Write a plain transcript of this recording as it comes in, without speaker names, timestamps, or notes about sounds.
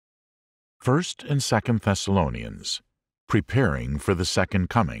First and Second Thessalonians, Preparing for the Second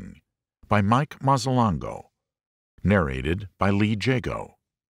Coming, by Mike Mazzalongo. Narrated by Lee Jago.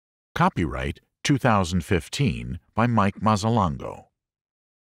 Copyright 2015 by Mike Mazzalongo.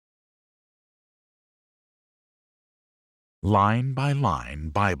 Line by Line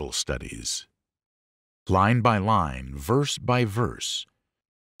Bible Studies. Line by line, verse by verse.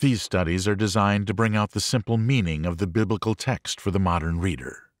 These studies are designed to bring out the simple meaning of the biblical text for the modern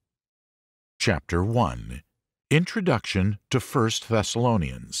reader. Chapter 1. Introduction to I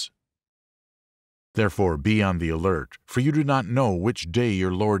Thessalonians. Therefore be on the alert, for you do not know which day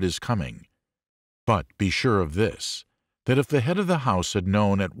your Lord is coming. But be sure of this, that if the head of the house had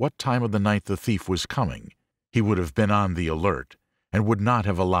known at what time of the night the thief was coming, he would have been on the alert, and would not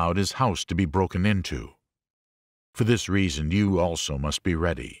have allowed his house to be broken into. For this reason you also must be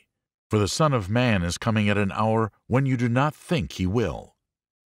ready, for the Son of Man is coming at an hour when you do not think he will.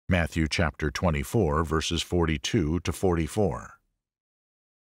 Matthew chapter 24, verses 42 to 44.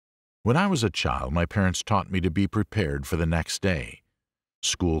 When I was a child, my parents taught me to be prepared for the next day.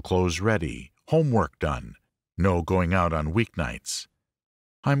 School clothes ready, homework done, no going out on weeknights.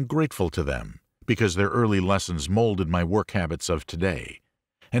 I'm grateful to them, because their early lessons molded my work habits of today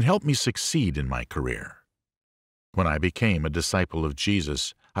and helped me succeed in my career. When I became a disciple of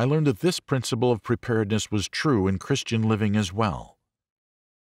Jesus, I learned that this principle of preparedness was true in Christian living as well.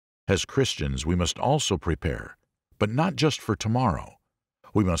 As Christians, we must also prepare, but not just for tomorrow.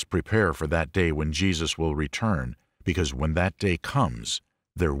 We must prepare for that day when Jesus will return, because when that day comes,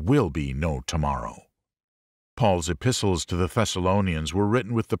 there will be no tomorrow. Paul's epistles to the Thessalonians were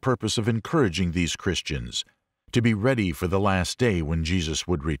written with the purpose of encouraging these Christians to be ready for the last day when Jesus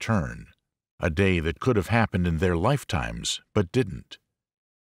would return, a day that could have happened in their lifetimes but didn't.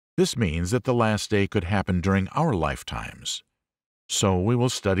 This means that the last day could happen during our lifetimes. So we will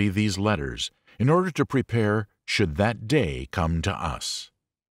study these letters in order to prepare should that day come to us.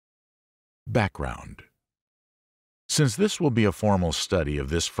 Background. Since this will be a formal study of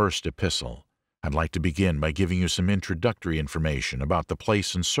this first epistle, I'd like to begin by giving you some introductory information about the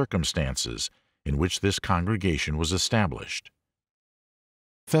place and circumstances in which this congregation was established.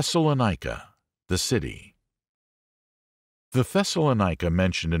 Thessalonica, the city. The Thessalonica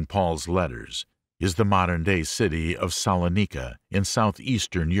mentioned in Paul's letters is the modern-day city of Salonika in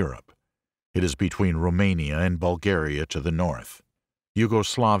southeastern Europe. It is between Romania and Bulgaria to the north,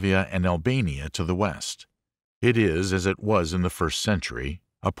 Yugoslavia and Albania to the west. It is, as it was in the first century,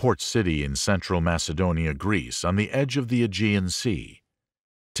 a port city in central Macedonia, Greece, on the edge of the Aegean Sea.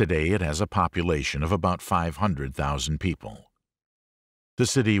 Today it has a population of about 500,000 people. The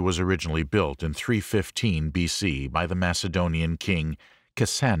city was originally built in 315 BC by the Macedonian king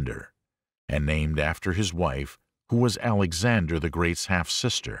Cassander, and named after his wife, who was Alexander the Great's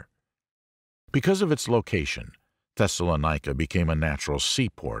half-sister. Because of its location, Thessalonica became a natural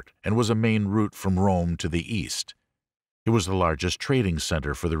seaport and was a main route from Rome to the east. It was the largest trading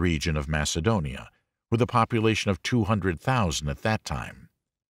center for the region of Macedonia, with a population of 200,000 at that time.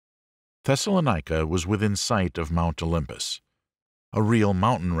 Thessalonica was within sight of Mount Olympus, a real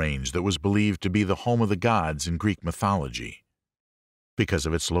mountain range that was believed to be the home of the gods in Greek mythology. Because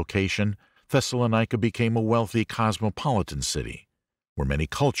of its location, Thessalonica became a wealthy cosmopolitan city, where many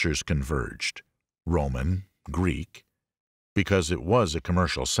cultures converged, Roman, Greek. Because it was a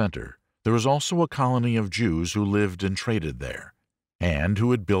commercial center, there was also a colony of Jews who lived and traded there, and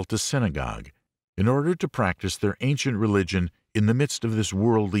who had built a synagogue in order to practice their ancient religion in the midst of this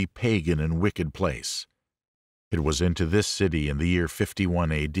worldly, pagan, and wicked place. It was into this city in the year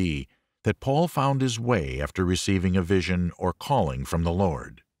 51 A.D. that Paul found his way after receiving a vision or calling from the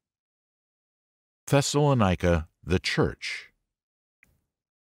Lord. Thessalonica, the church.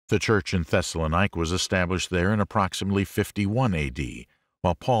 The church in Thessalonica was established there in approximately 51 A.D.,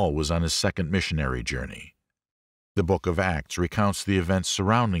 while Paul was on his second missionary journey. The book of Acts recounts the events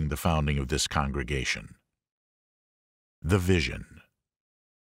surrounding the founding of this congregation. The vision.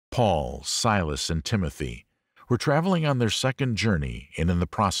 Paul, Silas, and Timothy were traveling on their second journey and in the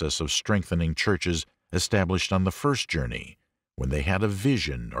process of strengthening churches established on the first journey when they had a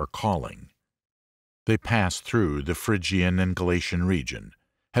vision or calling. They passed through the Phrygian and Galatian region,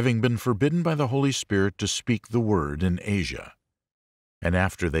 having been forbidden by the Holy Spirit to speak the word in Asia. And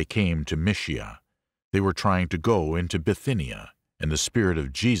after they came to Mysia, they were trying to go into Bithynia, and the Spirit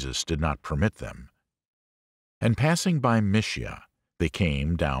of Jesus did not permit them. And passing by Mysia, they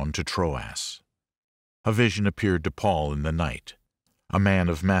came down to Troas. A vision appeared to Paul in the night. A man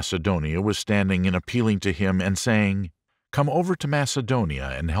of Macedonia was standing and appealing to him and saying, "Come over to Macedonia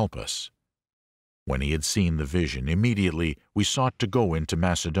and help us." When he had seen the vision, immediately we sought to go into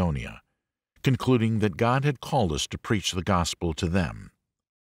Macedonia, concluding that God had called us to preach the gospel to them.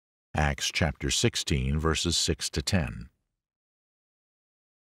 Acts chapter 16, verses 6 to 10.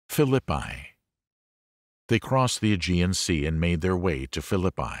 Philippi. They crossed the Aegean Sea and made their way to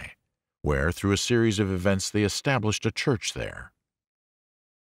Philippi, where, through a series of events, they established a church there.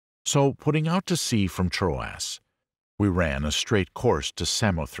 So, putting out to sea from Troas, we ran a straight course to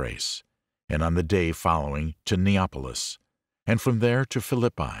Samothrace, and on the day following to Neapolis, and from there to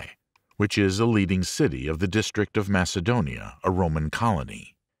Philippi, which is a leading city of the district of Macedonia, a Roman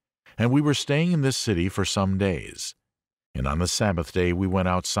colony. And we were staying in this city for some days. And on the Sabbath day we went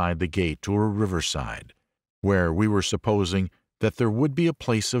outside the gate to a riverside, where we were supposing that there would be a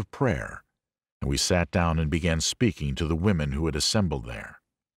place of prayer. And we sat down and began speaking to the women who had assembled there.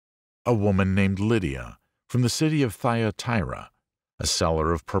 A woman named Lydia, from the city of Thyatira, a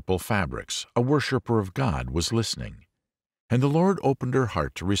seller of purple fabrics, a worshiper of God, was listening. And the Lord opened her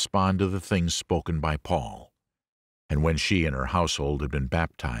heart to respond to the things spoken by Paul. And when she and her household had been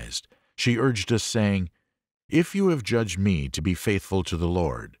baptized, she urged us, saying, "If you have judged me to be faithful to the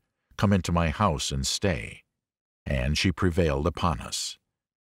Lord, come into my house and stay." And she prevailed upon us.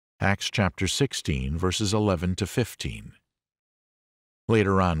 Acts chapter 16, verses 11 to 15.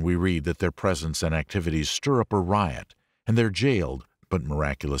 Later on we read that their presence and activities stir up a riot, and they're jailed but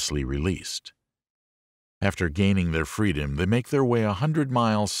miraculously released. After gaining their freedom, they make their way 100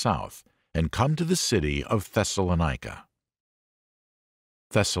 miles south and come to the city of Thessalonica.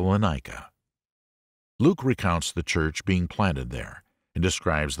 Thessalonica. Luke recounts the church being planted there and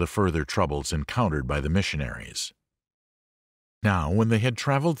describes the further troubles encountered by the missionaries. Now, when they had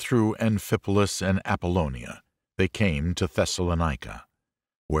traveled through Amphipolis and Apollonia, they came to Thessalonica,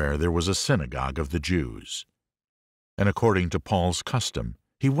 where there was a synagogue of the Jews. And according to Paul's custom,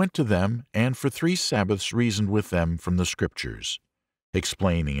 he went to them and for 3 Sabbaths reasoned with them from the Scriptures,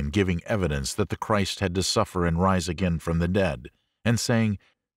 explaining and giving evidence that the Christ had to suffer and rise again from the dead, and saying,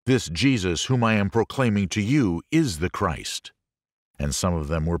 "This Jesus whom I am proclaiming to you is the Christ." And some of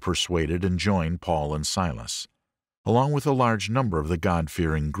them were persuaded and joined Paul and Silas, along with a large number of the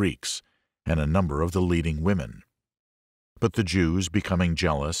God-fearing Greeks, and a number of the leading women. But the Jews, becoming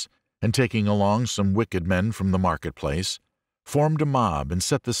jealous, and taking along some wicked men from the marketplace, formed a mob and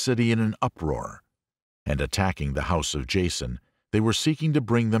set the city in an uproar. And attacking the house of Jason, they were seeking to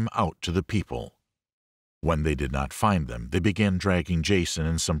bring them out to the people. When they did not find them, they began dragging Jason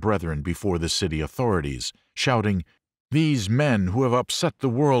and some brethren before the city authorities, shouting, "These men who have upset the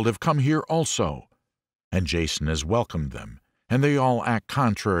world have come here also." And Jason has welcomed them, and they all act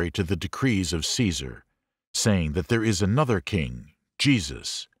contrary to the decrees of Caesar, saying that there is another king,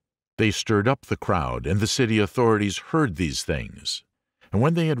 Jesus. They stirred up the crowd, and the city authorities heard these things. And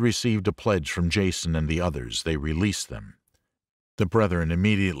when they had received a pledge from Jason and the others, they released them. The brethren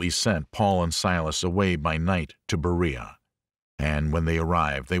immediately sent Paul and Silas away by night to Berea. And when they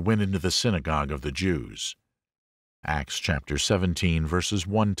arrived, they went into the synagogue of the Jews. Acts chapter 17, verses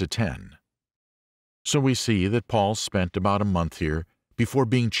 1 to 10. So we see that Paul spent about a month here before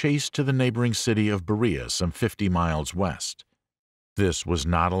being chased to the neighboring city of Berea, some 50 miles west. This was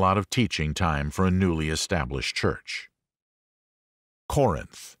not a lot of teaching time for a newly established church.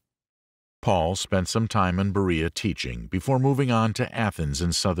 Corinth. Paul spent some time in Berea teaching before moving on to Athens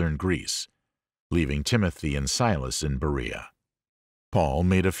in southern Greece, leaving Timothy and Silas in Berea. Paul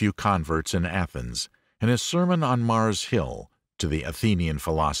made a few converts in Athens, and his sermon on Mars Hill to the Athenian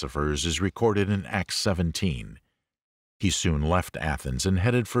philosophers is recorded in Acts 17. He soon left Athens and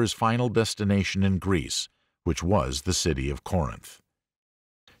headed for his final destination in Greece, which was the city of Corinth.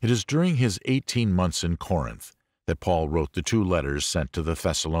 It is during his 18 months in Corinth that Paul wrote the 2 letters sent to the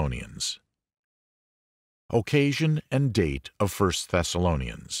Thessalonians. Occasion and date of 1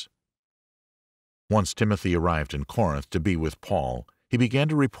 Thessalonians. Once Timothy arrived in Corinth to be with Paul, he began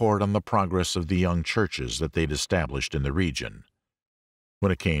to report on the progress of the young churches that they'd established in the region.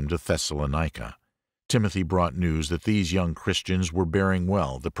 When it came to Thessalonica, Timothy brought news that these young Christians were bearing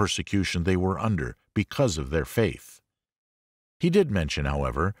well the persecution they were under because of their faith. He did mention,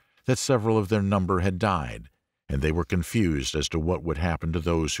 however, that several of their number had died, and they were confused as to what would happen to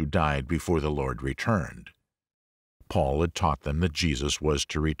those who died before the Lord returned. Paul had taught them that Jesus was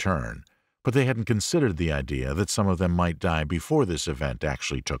to return, but they hadn't considered the idea that some of them might die before this event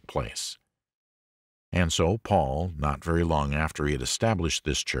actually took place. And so Paul, not very long after he had established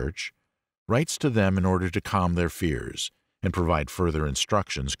this church, writes to them in order to calm their fears and provide further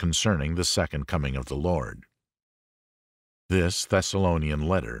instructions concerning the second coming of the Lord. This Thessalonian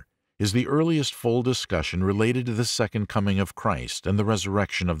letter is the earliest full discussion related to the second coming of Christ and the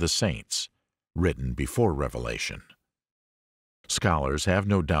resurrection of the saints, written before Revelation. Scholars have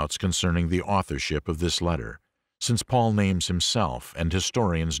no doubts concerning the authorship of this letter, since Paul names himself and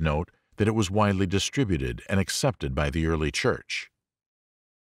historians note that it was widely distributed and accepted by the early church.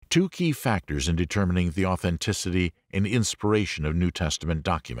 Two key factors in determining the authenticity and inspiration of New Testament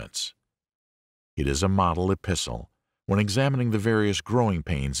documents. It is a model epistle when examining the various growing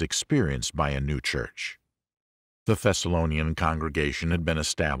pains experienced by a new church. The Thessalonian congregation had been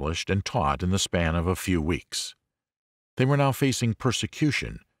established and taught in the span of a few weeks. They were now facing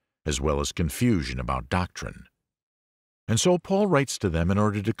persecution as well as confusion about doctrine. And so Paul writes to them in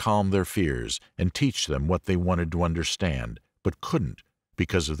order to calm their fears and teach them what they wanted to understand but couldn't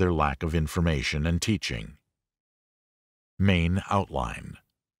because of their lack of information and teaching. Main outline.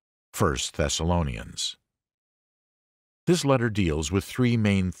 1 Thessalonians. This letter deals with three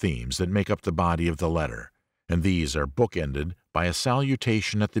main themes that make up the body of the letter, and these are bookended by a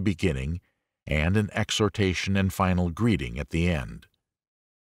salutation at the beginning and an exhortation and final greeting at the end.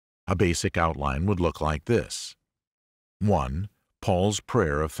 A basic outline would look like this. 1. Paul's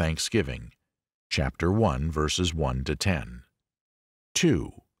prayer of thanksgiving, chapter 1, verses 1 to 10.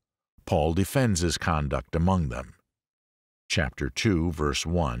 2. Paul defends his conduct among them, chapter 2, verse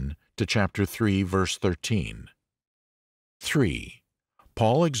 1 to chapter 3, verse 13. 3.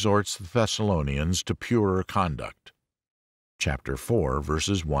 Paul exhorts the Thessalonians to purer conduct, chapter 4,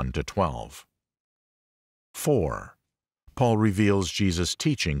 verses 1 to 12. 4. Paul reveals Jesus'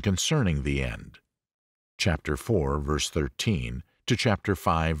 teaching concerning the end, chapter 4, verse 13 to chapter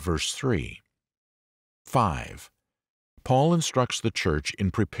 5, verse 3. 5. Paul instructs the church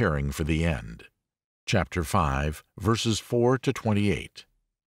in preparing for the end, chapter 5, verses 4 to 28.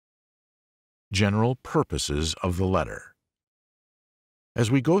 General purposes of the letter. As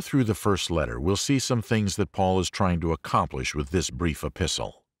we go through the first letter, we'll see some things that Paul is trying to accomplish with this brief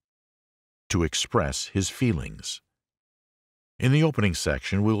epistle. To express his feelings. In the opening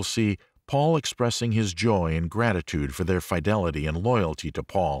section, we will see Paul expressing his joy and gratitude for their fidelity and loyalty to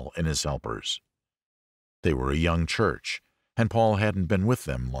Paul and his helpers. They were a young church, and Paul hadn't been with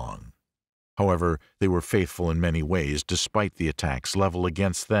them long. However, they were faithful in many ways despite the attacks leveled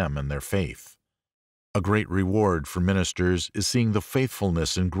against them and their faith. A great reward for ministers is seeing the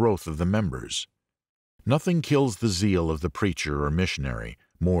faithfulness and growth of the members. Nothing kills the zeal of the preacher or missionary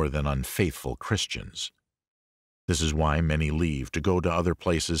more than unfaithful Christians. This is why many leave to go to other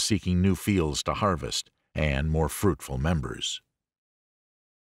places seeking new fields to harvest and more fruitful members.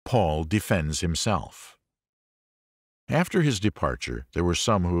 Paul defends himself. After his departure, there were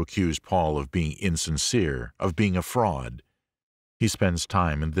some who accused Paul of being insincere, of being a fraud. He spends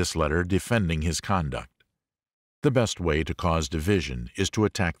time in this letter defending his conduct. The best way to cause division is to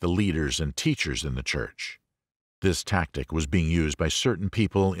attack the leaders and teachers in the church. This tactic was being used by certain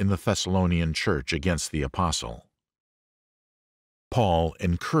people in the Thessalonian church against the apostle. Paul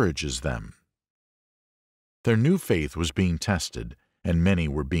encourages them. Their new faith was being tested, and many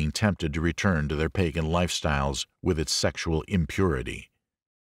were being tempted to return to their pagan lifestyles with its sexual impurity.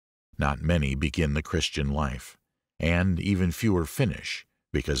 Not many begin the Christian life, and even fewer finish,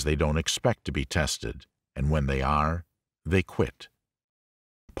 because they don't expect to be tested, and when they are, they quit.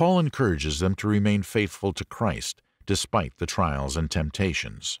 Paul encourages them to remain faithful to Christ despite the trials and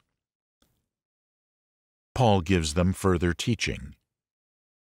temptations. Paul gives them further teaching.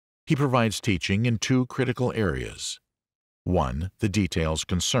 He provides teaching in two critical areas. 1. The details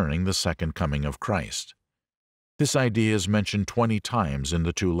concerning the second coming of Christ. This idea is mentioned 20 times in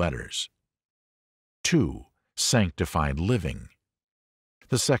the two letters. 2. Sanctified living.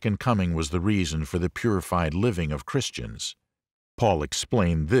 The second coming was the reason for the purified living of Christians. Paul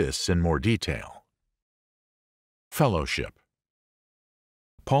explained this in more detail. Fellowship.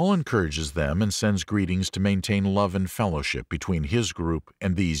 Paul encourages them and sends greetings to maintain love and fellowship between his group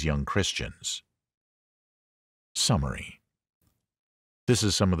and these young Christians. Summary. This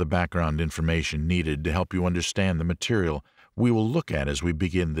is some of the background information needed to help you understand the material we will look at as we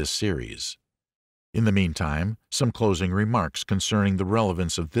begin this series. In the meantime, some closing remarks concerning the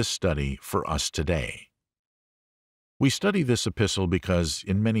relevance of this study for us today. We study this epistle because,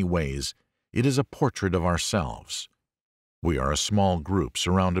 in many ways, it is a portrait of ourselves. We are a small group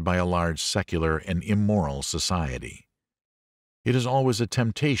surrounded by a large secular and immoral society. It is always a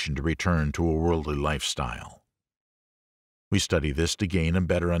temptation to return to a worldly lifestyle. We study this to gain a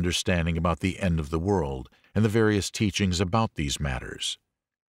better understanding about the end of the world and the various teachings about these matters.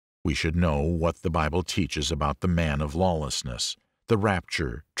 We should know what the Bible teaches about the man of lawlessness, the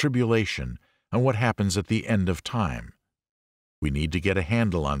rapture, tribulation, and what happens at the end of time. We need to get a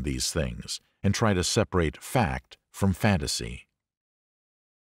handle on these things and try to separate fact from fantasy.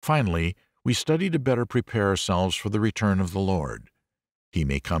 Finally, we study to better prepare ourselves for the return of the Lord. He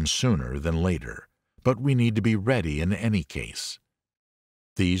may come sooner than later, but we need to be ready in any case.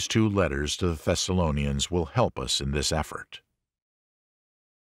 These 2 letters to the Thessalonians will help us in this effort.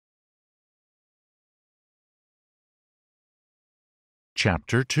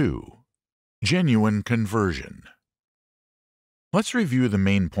 Chapter 2. Genuine Conversion. Let's review the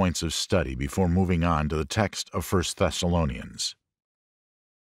main points of study before moving on to the text of I Thessalonians.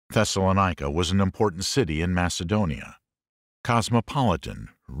 Thessalonica was an important city in Macedonia, cosmopolitan,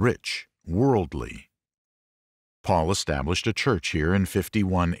 rich, worldly. Paul established a church here in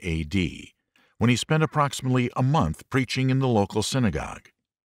 51 A.D., when he spent approximately a month preaching in the local synagogue.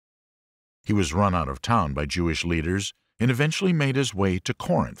 He was run out of town by Jewish leaders and eventually made his way to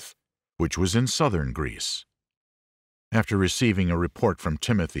Corinth, which was in southern Greece. After receiving a report from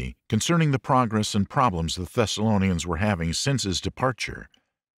Timothy concerning the progress and problems the Thessalonians were having since his departure,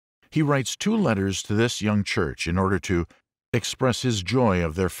 he writes 2 letters to this young church in order to express his joy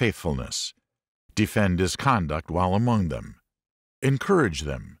of their faithfulness, defend his conduct while among them, encourage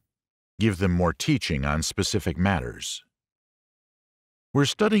them, give them more teaching on specific matters. We're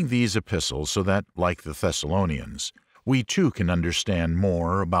studying these epistles so that, like the Thessalonians, we too can understand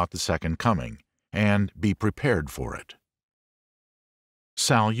more about the second coming and be prepared for it.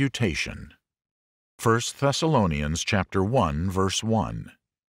 Salutation. 1 Thessalonians chapter 1, verse 1.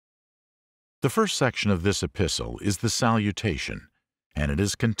 The first section of this epistle is the salutation, and it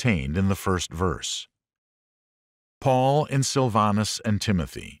is contained in the first verse. Paul and Silvanus and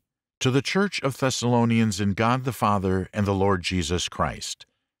Timothy, to the church of Thessalonians in God the Father and the Lord Jesus Christ,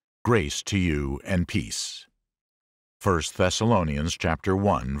 grace to you and peace. 1 Thessalonians chapter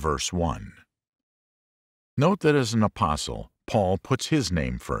 1, verse 1. Note that as an apostle, Paul puts his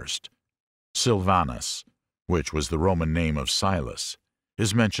name first. Silvanus, which was the Roman name of Silas,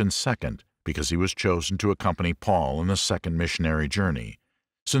 is mentioned second because he was chosen to accompany Paul in the second missionary journey,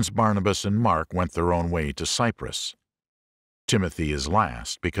 since Barnabas and Mark went their own way to Cyprus. Timothy is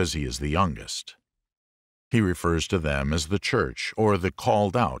last because he is the youngest. He refers to them as the church, or the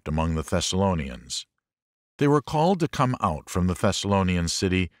called out among the Thessalonians. They were called to come out from the Thessalonian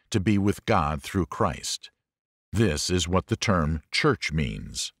city to be with God through Christ. This is what the term church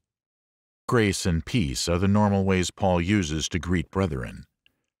means. Grace and peace are the normal ways Paul uses to greet brethren.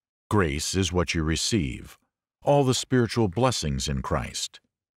 Grace is what you receive, all the spiritual blessings in Christ.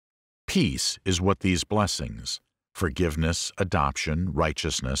 Peace is what these blessings, forgiveness, adoption,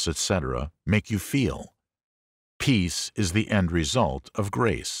 righteousness, etc., make you feel. Peace is the end result of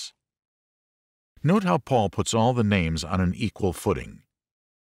grace. Note how Paul puts all the names on an equal footing.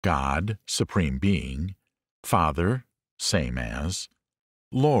 God, Supreme Being; Father, same as;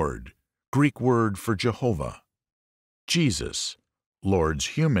 Lord, Greek word for Jehovah; Jesus, Lord's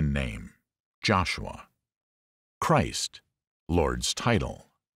human name, Joshua; Christ, Lord's title.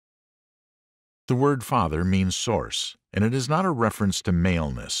 The word Father means source, and it is not a reference to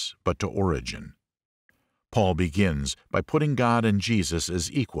maleness, but to origin. Paul begins by putting God and Jesus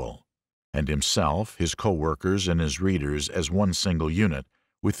as equal, and himself, his co-workers, and his readers as one single unit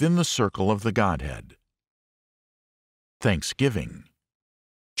within the circle of the Godhead. Thanksgiving.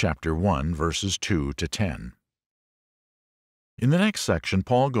 Chapter 1, verses 2 to 10. In the next section,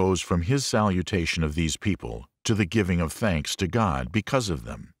 Paul goes from his salutation of these people to the giving of thanks to God because of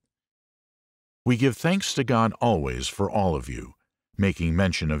them. We give thanks to God always for all of you, making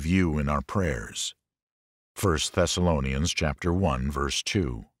mention of you in our prayers. 1 Thessalonians chapter 1, verse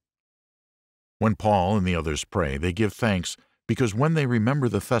 2. When Paul and the others pray, they give thanks because when they remember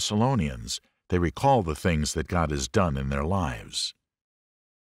the Thessalonians, they recall the things that God has done in their lives.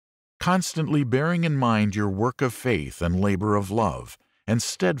 Constantly bearing in mind your work of faith and labor of love and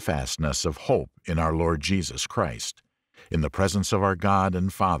steadfastness of hope in our Lord Jesus Christ, in the presence of our God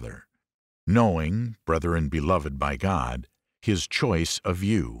and Father, knowing, brethren beloved by God, His choice of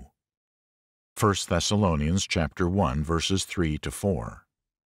you. 1 Thessalonians chapter 1, verses 3 to 4.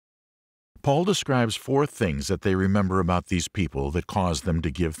 Paul describes 4 things that they remember about these people that cause them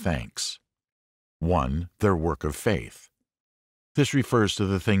to give thanks. 1. Their work of faith. This refers to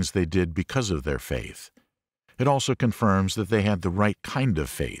the things they did because of their faith. It also confirms that they had the right kind of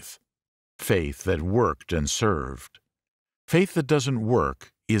faith, faith that worked and served. Faith that doesn't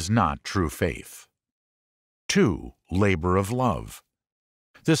work is not true faith. 2. Labor of love.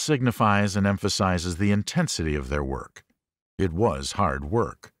 This signifies and emphasizes the intensity of their work. It was hard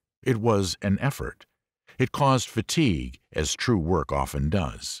work. It was an effort. It caused fatigue, as true work often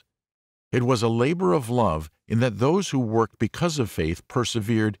does. It was a labor of love in that those who worked because of faith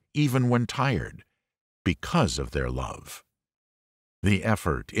persevered even when tired, because of their love. The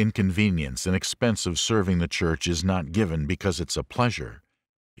effort, inconvenience, and expense of serving the church is not given because it's a pleasure.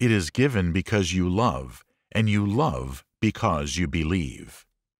 It is given because you love, and you love because you believe.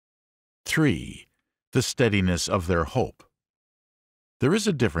 3. The steadiness of their hope. There is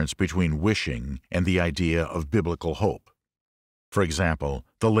a difference between wishing and the idea of biblical hope. For example,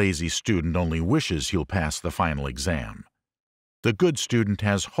 the lazy student only wishes he'll pass the final exam. The good student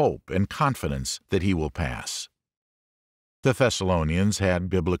has hope and confidence that he will pass. The Thessalonians had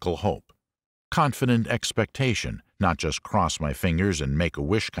biblical hope, confident expectation, not just cross my fingers and make a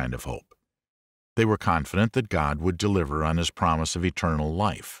wish kind of hope. They were confident that God would deliver on His promise of eternal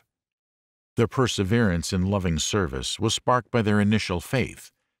life. Their perseverance in loving service was sparked by their initial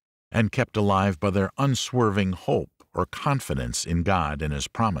faith and kept alive by their unswerving hope or confidence in God and His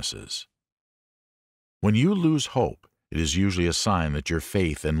promises. When you lose hope, it is usually a sign that your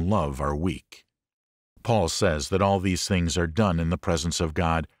faith and love are weak. Paul says that all these things are done in the presence of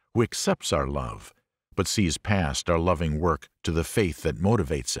God, who accepts our love, but sees past our loving work to the faith that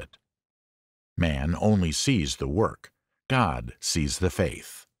motivates it. Man only sees the work. God sees the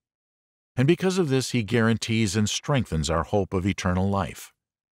faith. And because of this, He guarantees and strengthens our hope of eternal life.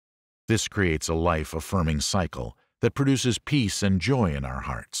 This creates a life-affirming cycle that produces peace and joy in our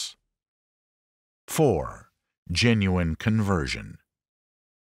hearts. 4. Genuine conversion.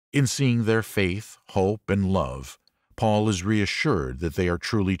 In seeing their faith, hope, and love, Paul is reassured that they are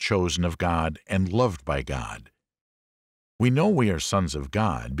truly chosen of God and loved by God. We know we are sons of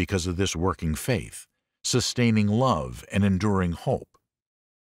God because of this working faith, sustaining love, and enduring hope.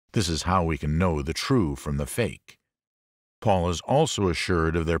 This is how we can know the true from the fake. Paul is also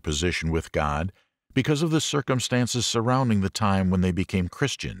assured of their position with God because of the circumstances surrounding the time when they became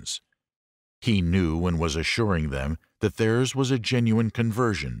Christians. He knew and was assuring them that theirs was a genuine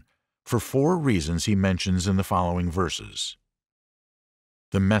conversion for 4 reasons he mentions in the following verses.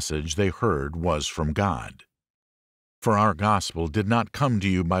 The message they heard was from God. For our gospel did not come to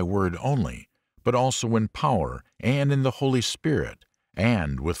you by word only, but also in power and in the Holy Spirit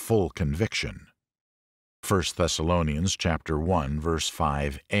and with full conviction. 1 Thessalonians chapter 1, verse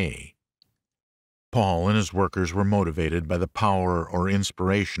 5a. Paul and his workers were motivated by the power or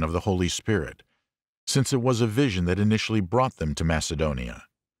inspiration of the Holy Spirit, since it was a vision that initially brought them to Macedonia.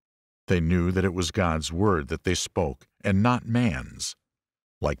 They knew that it was God's word that they spoke and not man's,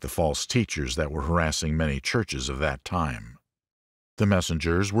 like the false teachers that were harassing many churches of that time. The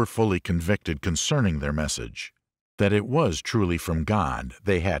messengers were fully convicted concerning their message. That it was truly from God,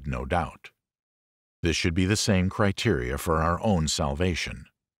 they had no doubt. This should be the same criteria for our own salvation.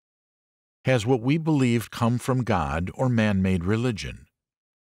 Has what we believed come from God or man-made religion?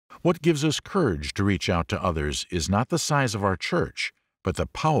 What gives us courage to reach out to others is not the size of our church, but the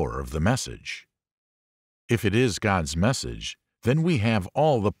power of the message. If it is God's message, then we have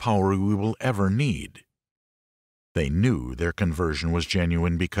all the power we will ever need. They knew their conversion was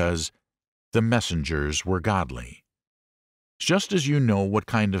genuine because the messengers were godly. Just as you know what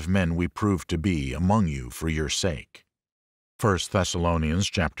kind of men we prove to be among you for your sake. 1 Thessalonians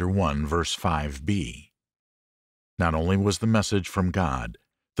chapter 1, verse 5b. Not only was the message from God,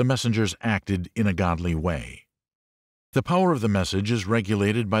 the messengers acted in a godly way. The power of the message is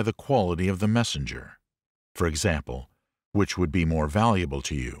regulated by the quality of the messenger. For example, which would be more valuable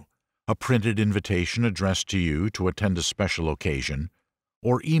to you, a printed invitation addressed to you to attend a special occasion,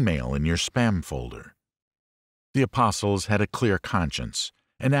 or email in your spam folder? The apostles had a clear conscience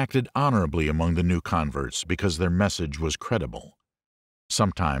and acted honorably among the new converts because their message was credible.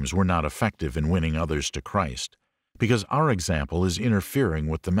 Sometimes we're not effective in winning others to Christ because our example is interfering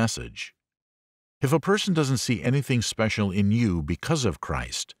with the message. If a person doesn't see anything special in you because of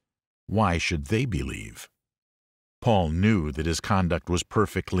Christ, why should they believe? Paul knew that his conduct was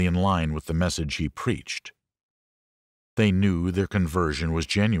perfectly in line with the message he preached. They knew their conversion was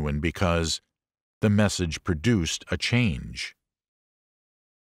genuine because the message produced a change.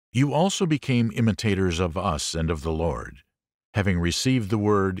 You also became imitators of us and of the Lord, having received the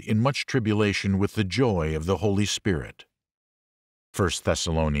word in much tribulation with the joy of the Holy Spirit. 1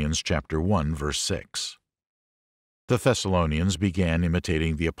 Thessalonians chapter 1, verse 6. The Thessalonians began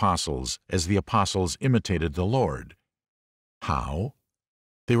imitating the apostles as the apostles imitated the Lord. How?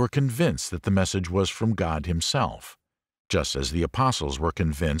 They were convinced that the message was from God Himself, just as the apostles were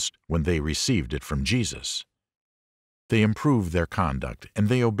convinced when they received it from Jesus. They improved their conduct, and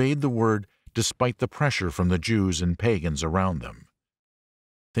they obeyed the word despite the pressure from the Jews and pagans around them.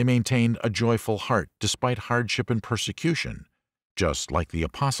 They maintained a joyful heart despite hardship and persecution, just like the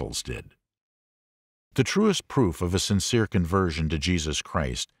apostles did. The truest proof of a sincere conversion to Jesus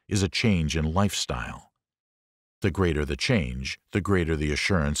Christ is a change in lifestyle. The greater the change, the greater the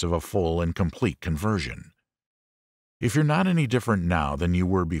assurance of a full and complete conversion. If you're not any different now than you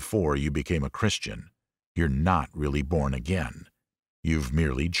were before you became a Christian, you're not really born again. You've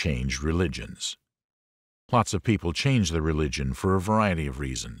merely changed religions. Lots of people change their religion for a variety of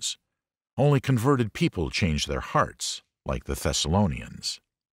reasons. Only converted people change their hearts, like the Thessalonians.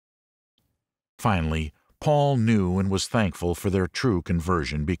 Finally, Paul knew and was thankful for their true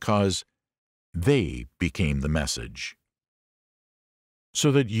conversion because they became the message.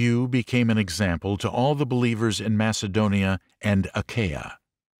 So that you became an example to all the believers in Macedonia and Achaia.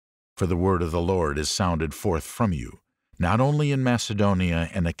 For the word of the Lord is sounded forth from you, not only in Macedonia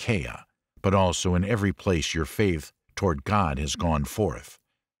and Achaia, but also in every place your faith toward God has gone forth,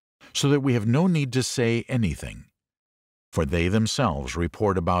 so that we have no need to say anything. For they themselves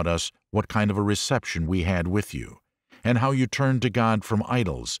report about us what kind of a reception we had with you, and how you turned to God from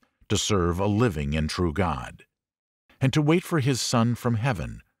idols to serve a living and true God, and to wait for His Son from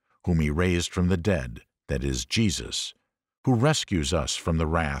heaven, whom He raised from the dead, that is, Jesus, who rescues us from the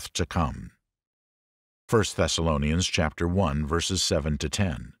wrath to come. 1 Thessalonians chapter 1, verses 7 to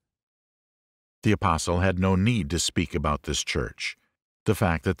 10. The apostle had no need to speak about this church. The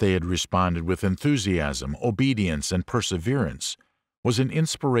fact that they had responded with enthusiasm, obedience, and perseverance was an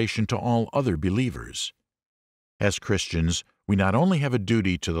inspiration to all other believers. As Christians, we not only have a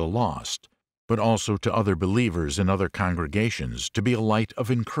duty to the lost, but also to other believers in other congregations to be a light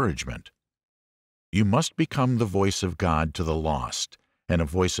of encouragement. You must become the voice of God to the lost and a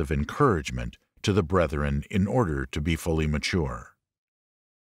voice of encouragement to the brethren in order to be fully mature.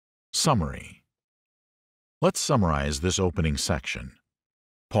 Summary. Let's summarize this opening section.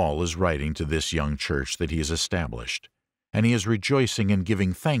 Paul is writing to this young church that he has established, and he is rejoicing and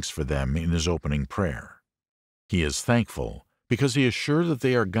giving thanks for them in his opening prayer. He is thankful because he is sure that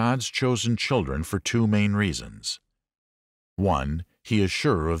they are God's chosen children for two main reasons. 1, he is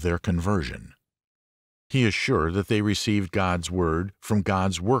sure of their conversion. He is sure that they received God's word from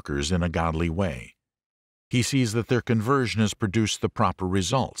God's workers in a godly way. He sees that their conversion has produced the proper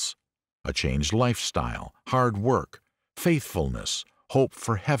results: a changed lifestyle, hard work, faithfulness, hope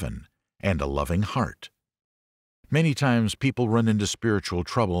for heaven, and a loving heart. Many times people run into spiritual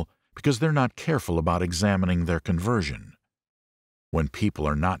trouble because they're not careful about examining their conversion. When people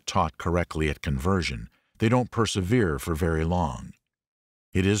are not taught correctly at conversion, they don't persevere for very long.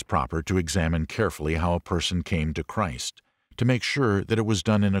 It is proper to examine carefully how a person came to Christ, to make sure that it was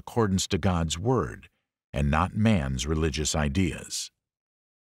done in accordance to God's Word, and not man's religious ideas.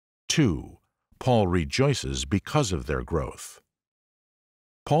 2. Paul rejoices because of their growth.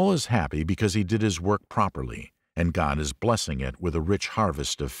 Paul is happy because he did his work properly, and God is blessing it with a rich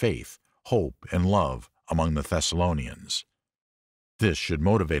harvest of faith, hope, and love among the Thessalonians. This should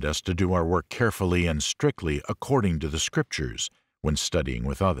motivate us to do our work carefully and strictly according to the Scriptures when studying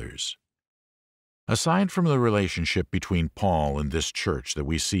with others. Aside from the relationship between Paul and this church that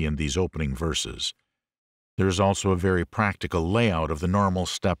we see in these opening verses, there is also a very practical layout of the normal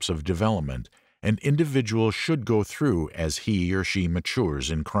steps of development an individual should go through as he or she matures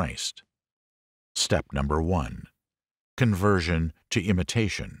in Christ. Step number 1. Conversion to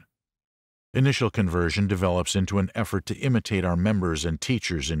imitation. Initial conversion develops into an effort to imitate our members and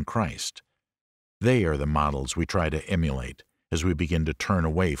teachers in Christ. They are the models we try to emulate as we begin to turn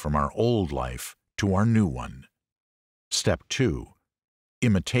away from our old life to our new one. Step 2.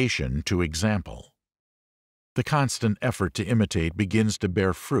 Imitation to example. The constant effort to imitate begins to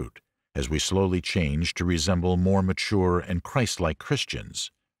bear fruit as we slowly change to resemble more mature and Christ-like Christians.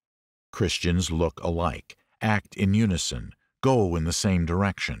 Christians look alike, act in unison, go in the same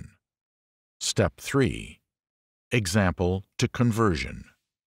direction. Step 3. Example to conversion.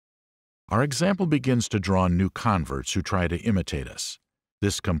 Our example begins to draw new converts who try to imitate us.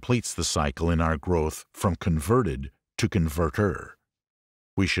 This completes the cycle in our growth from converted to converter.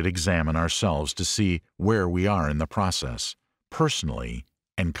 We should examine ourselves to see where we are in the process, personally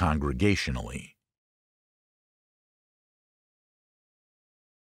and congregationally.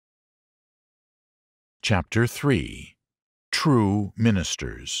 Chapter 3. True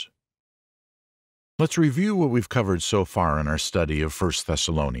Ministers. Let's review what we've covered so far in our study of 1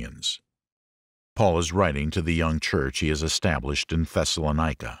 Thessalonians. Paul is writing to the young church he has established in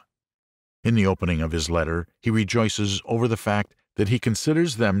Thessalonica. In the opening of his letter, he rejoices over the fact that he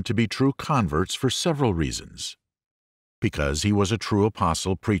considers them to be true converts for several reasons. Because he was a true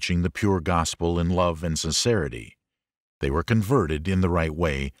apostle preaching the pure gospel in love and sincerity. They were converted in the right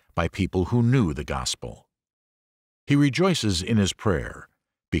way by people who knew the gospel. He rejoices in his prayer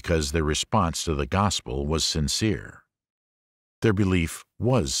because their response to the gospel was sincere. Their belief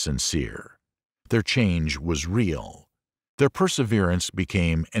was sincere. Their change was real. Their perseverance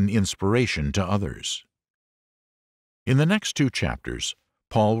became an inspiration to others. In the next 2 chapters,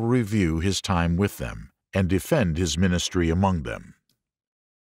 Paul will review his time with them and defend his ministry among them.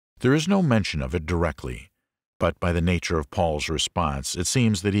 There is no mention of it directly, but by the nature of Paul's response, it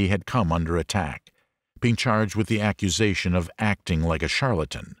seems that he had come under attack, being charged with the accusation of acting like a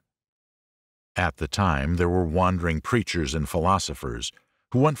charlatan. At the time, there were wandering preachers and philosophers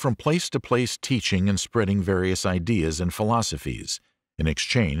who went from place to place teaching and spreading various ideas and philosophies in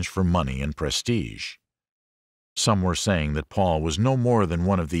exchange for money and prestige. Some were saying that Paul was no more than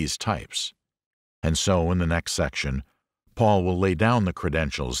one of these types. And so, in the next section, Paul will lay down the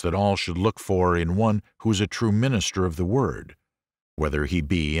credentials that all should look for in one who is a true minister of the Word, whether he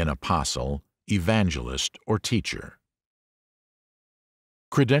be an apostle, evangelist, or teacher.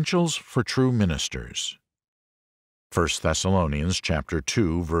 Credentials for true ministers. 1 Thessalonians chapter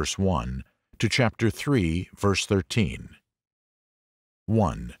 2, verse 1 to chapter 3, verse 13.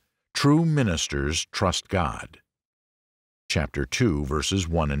 1. True ministers trust God. Chapter 2, verses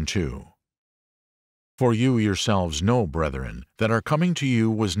 1 and 2. For you yourselves know, brethren, that our coming to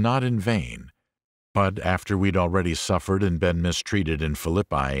you was not in vain, but after we'd already suffered and been mistreated in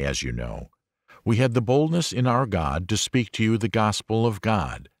Philippi, as you know, we had the boldness in our God to speak to you the gospel of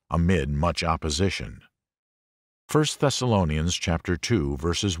God amid much opposition. 1 Thessalonians chapter 2,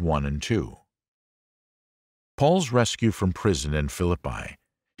 verses 1 and 2. Paul's rescue from prison in Philippi,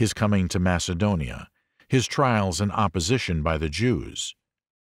 his coming to Macedonia, his trials and opposition by the Jews,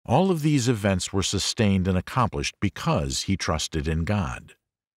 all of these events were sustained and accomplished because he trusted in God.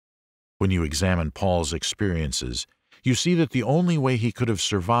 When you examine Paul's experiences, you see that the only way he could have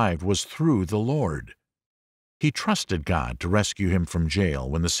survived was through the Lord. He trusted God to rescue him from jail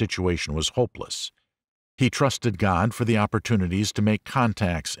when the situation was hopeless. He trusted God for the opportunities to make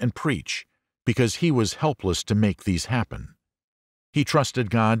contacts and preach, because he was helpless to make these happen. He trusted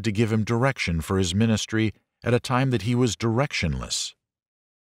God to give him direction for his ministry at a time that he was directionless.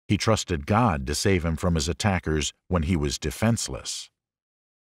 He trusted God to save him from his attackers when he was defenseless.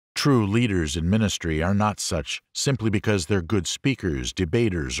 True leaders in ministry are not such simply because they're good speakers,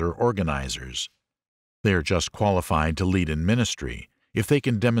 debaters, or organizers. They are just qualified to lead in ministry if they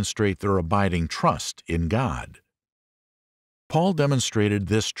can demonstrate their abiding trust in God. Paul demonstrated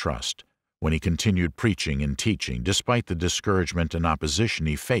this trust when he continued preaching and teaching despite the discouragement and opposition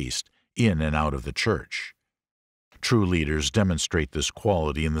he faced in and out of the church. True leaders demonstrate this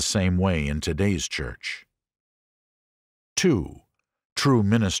quality in the same way in today's church. 2. True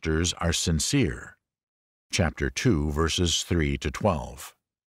ministers are sincere. Chapter 2, verses 3 to 12.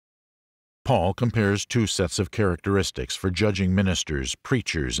 Paul compares 2 sets of characteristics for judging ministers,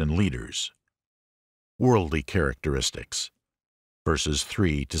 preachers, and leaders. Worldly characteristics, verses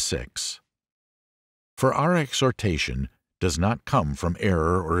 3 to 6. For our exhortation does not come from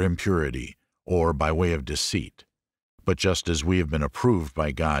error or impurity, or by way of deceit, but just as we have been approved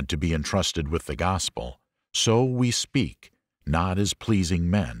by God to be entrusted with the gospel, so we speak, not as pleasing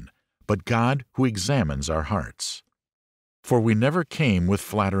men, but God who examines our hearts. For we never came with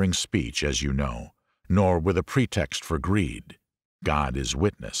flattering speech, as you know, nor with a pretext for greed. God is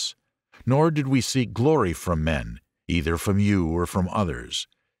witness. Nor did we seek glory from men, either from you or from others,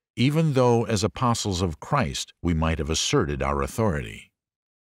 even though as apostles of Christ we might have asserted our authority.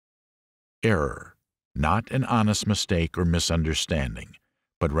 Error, not an honest mistake or misunderstanding,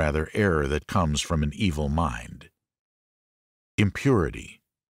 but rather error that comes from an evil mind. Impurity,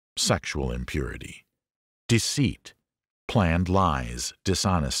 sexual impurity. Deceit, planned lies,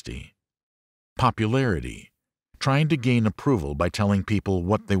 dishonesty. Popularity, trying to gain approval by telling people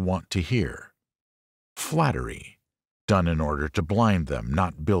what they want to hear. Flattery, done in order to blind them,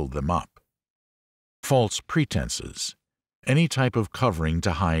 not build them up. False pretenses, any type of covering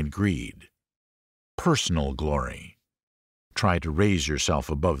to hide greed. Personal glory, try to raise yourself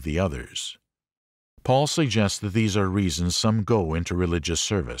above the others. Paul suggests that these are reasons some go into religious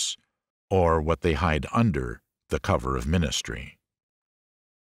service, or what they hide under the cover of ministry.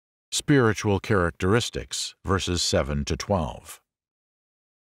 Spiritual characteristics, verses 7 to 12.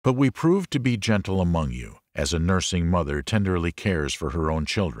 But we proved to be gentle among you, as a nursing mother tenderly cares for her own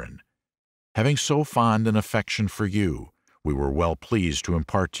children. Having so fond an affection for you, we were well pleased to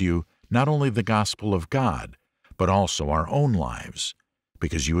impart to you not only the gospel of God, but also our own lives,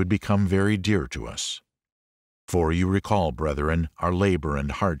 because you had become very dear to us. For you recall, brethren, our labor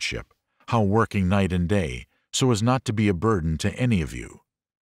and hardship, how working night and day, so as not to be a burden to any of you,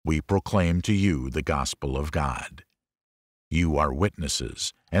 we proclaim to you the gospel of God. You are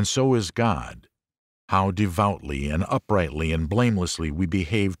witnesses, and so is God, how devoutly and uprightly and blamelessly we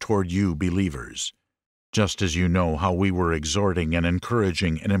behaved toward you believers, just as you know how we were exhorting and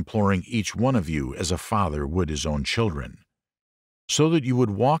encouraging and imploring each one of you as a father would his own children, so that you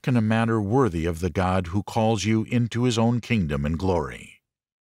would walk in a manner worthy of the God who calls you into his own kingdom and glory.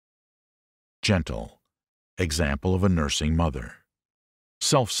 Gentle, example of a nursing mother.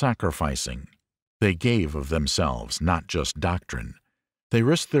 Self-sacrificing, they gave of themselves, not just doctrine. They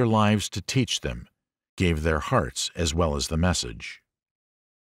risked their lives to teach them, gave their hearts as well as the message.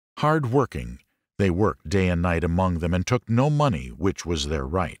 Hard-working, they worked day and night among them and took no money, which was their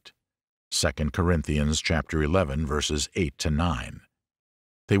right. 2 Corinthians chapter 11, verses 8 to 9.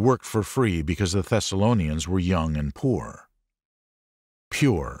 They worked for free because the Thessalonians were young and poor.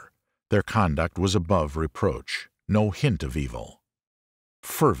 Pure, their conduct was above reproach, no hint of evil.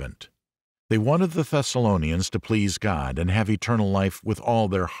 Fervent, they wanted the Thessalonians to please God and have eternal life with all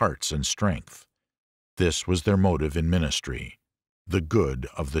their hearts and strength. This was their motive in ministry, the good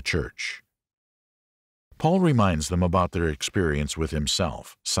of the church. Paul reminds them about their experience with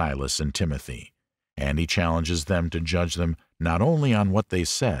himself, Silas, and Timothy, and he challenges them to judge them not only on what they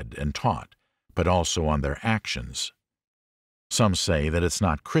said and taught, but also on their actions. Some say that it's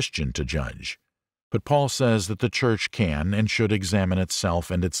not Christian to judge, but Paul says that the church can and should examine itself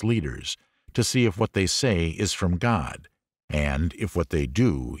and its leaders to see if what they say is from God, and if what they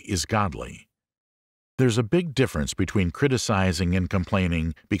do is godly. There's a big difference between criticizing and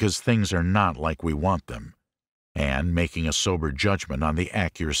complaining because things are not like we want them, and making a sober judgment on the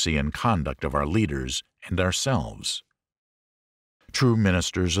accuracy and conduct of our leaders and ourselves. True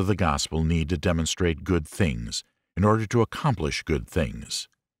ministers of the gospel need to demonstrate good things in order to accomplish good things.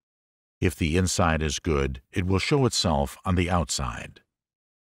 If the inside is good, it will show itself on the outside.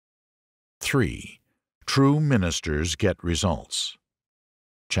 3. True ministers get results.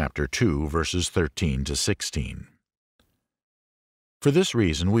 Chapter 2, verses 13 to 16. For this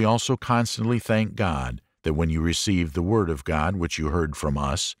reason we also constantly thank God that when you received the word of God which you heard from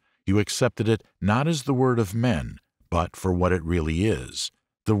us, you accepted it not as the word of men, but for what it really is,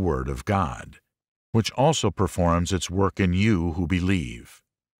 the word of God, which also performs its work in you who believe.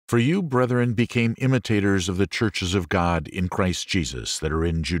 For you, brethren, became imitators of the churches of God in Christ Jesus that are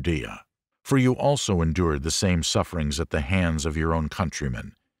in Judea. For you also endured the same sufferings at the hands of your own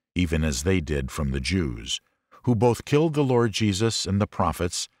countrymen, even as they did from the Jews, who both killed the Lord Jesus and the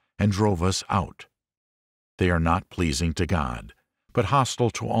prophets and drove us out. They are not pleasing to God, but hostile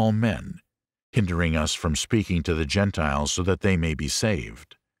to all men, hindering us from speaking to the Gentiles so that they may be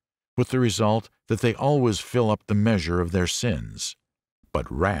saved, with the result that they always fill up the measure of their sins,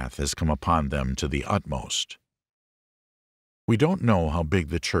 but wrath has come upon them to the utmost. We don't know how big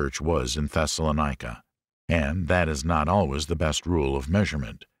the church was in Thessalonica, and that is not always the best rule of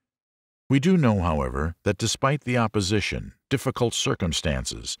measurement. We do know, however, that despite the opposition, difficult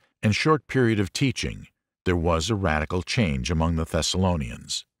circumstances, and short period of teaching, there was a radical change among the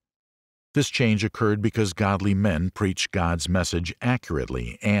Thessalonians. This change occurred because godly men preached God's message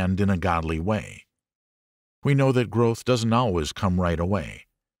accurately and in a godly way. We know that growth doesn't always come right away,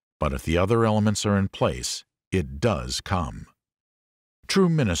 but if the other elements are in place, it does come. True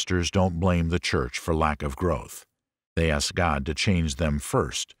ministers don't blame the church for lack of growth. They ask God to change them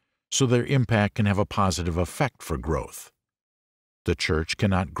first, so their impact can have a positive effect for growth. The church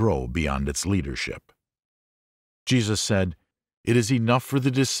cannot grow beyond its leadership. Jesus said, "It is enough for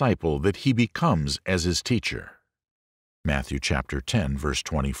the disciple that he becomes as his teacher." Matthew chapter 10, verse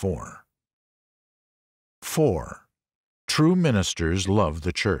 24. 4. True ministers love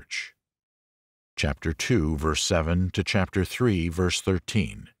the church. Chapter 2, verse 7 to chapter 3, verse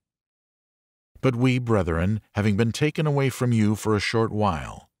 13. But we, brethren, having been taken away from you for a short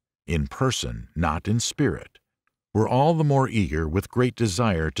while, in person, not in spirit, were all the more eager with great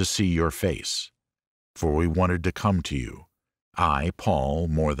desire to see your face. For we wanted to come to you, I, Paul,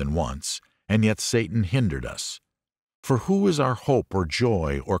 more than once, and yet Satan hindered us. For who is our hope or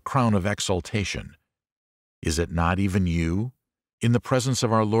joy or crown of exaltation? Is it not even you, in the presence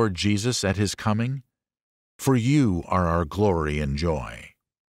of our Lord Jesus at his coming? For you are our glory and joy.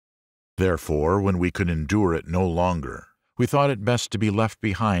 Therefore, when we could endure it no longer, we thought it best to be left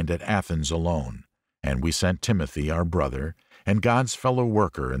behind at Athens alone, and we sent Timothy, our brother, and God's fellow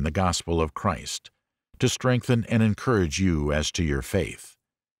worker in the gospel of Christ, to strengthen and encourage you as to your faith,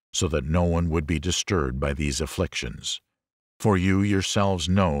 so that no one would be disturbed by these afflictions. For you yourselves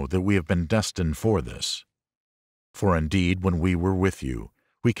know that we have been destined for this. For indeed, when we were with you,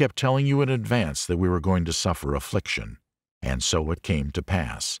 we kept telling you in advance that we were going to suffer affliction, and so it came to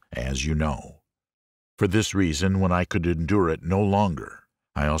pass, as you know. For this reason, when I could endure it no longer,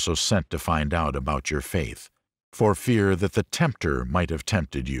 I also sent to find out about your faith, for fear that the tempter might have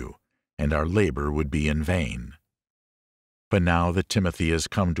tempted you, and our labor would be in vain. But now that Timothy has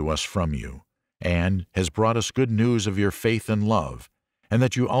come to us from you, and has brought us good news of your faith and love, and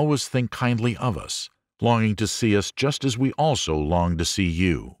that you always think kindly of us, longing to see us just as we also long to see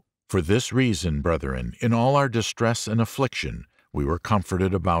you. For this reason, brethren, in all our distress and affliction, we were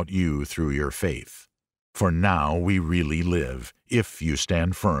comforted about you through your faith. For now we really live, if you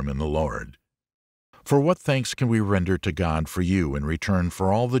stand firm in the Lord. For what thanks can we render to God for you in return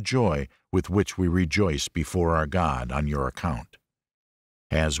for all the joy with which we rejoice before our God on your account?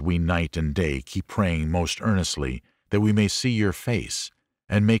 As we night and day keep praying most earnestly that we may see your face,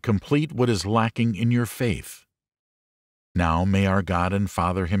 and may complete what is lacking in your faith. Now may our God and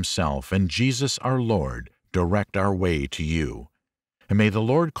Father himself and Jesus our Lord direct our way to you, and may the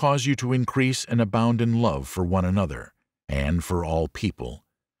Lord cause you to increase and abound in love for one another, and for all people,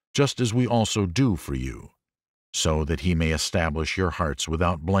 just as we also do for you, so that he may establish your hearts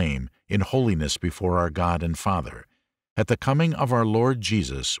without blame in holiness before our God and Father, at the coming of our Lord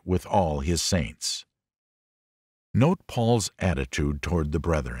Jesus with all his saints. Note Paul's attitude toward the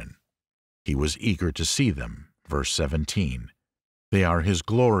brethren. He was eager to see them, verse 17. They are his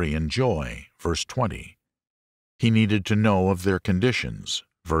glory and joy, verse 20. He needed to know of their conditions,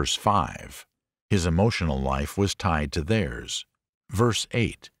 verse 5. His emotional life was tied to theirs, verse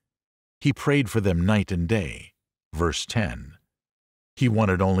 8. He prayed for them night and day, verse 10. He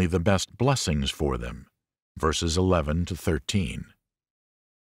wanted only the best blessings for them, verses 11 to 13.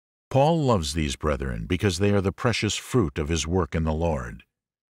 Paul loves these brethren because they are the precious fruit of his work in the Lord.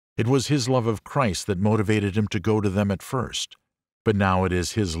 It was his love of Christ that motivated him to go to them at first, but now it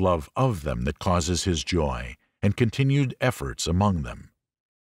is his love of them that causes his joy and continued efforts among them.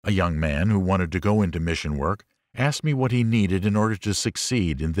 A young man who wanted to go into mission work asked me what he needed in order to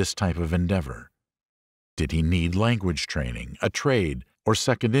succeed in this type of endeavor. Did he need language training, a trade, or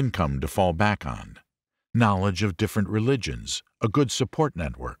second income to fall back on? Knowledge of different religions, a good support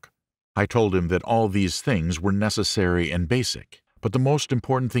network? I told him that all these things were necessary and basic, but the most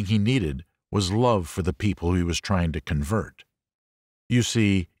important thing he needed was love for the people he was trying to convert. You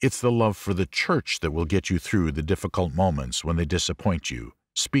see, it's the love for the church that will get you through the difficult moments when they disappoint you,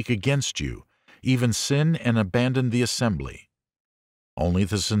 speak against you, even sin and abandon the assembly. Only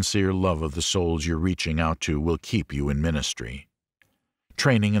the sincere love of the souls you're reaching out to will keep you in ministry.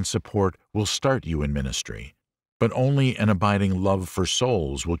 Training and support will start you in ministry, but only an abiding love for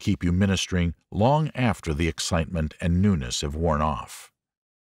souls will keep you ministering long after the excitement and newness have worn off.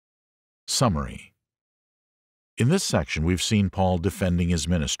 Summary. In this section, we've seen Paul defending his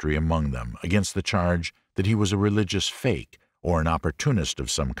ministry among them against the charge that he was a religious fake or an opportunist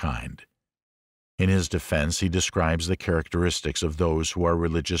of some kind. In his defense, he describes the characteristics of those who are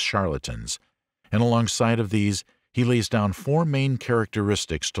religious charlatans, and alongside of these, he lays down 4 main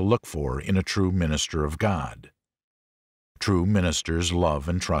characteristics to look for in a true minister of God. True ministers love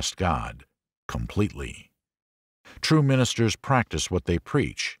and trust God completely. True ministers practice what they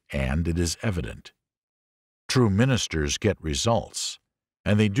preach, and it is evident. True ministers get results,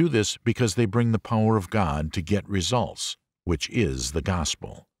 and they do this because they bring the power of God to get results, which is the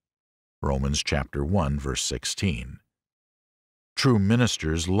gospel. Romans chapter 1, verse 16. True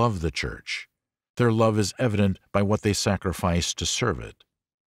ministers love the church. Their love is evident by what they sacrifice to serve it.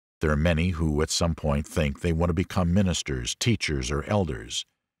 There are many who at some point think they want to become ministers, teachers, or elders.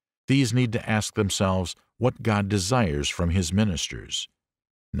 These need to ask themselves what God desires from his ministers.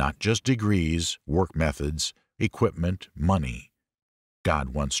 Not just degrees, work methods, equipment, money. God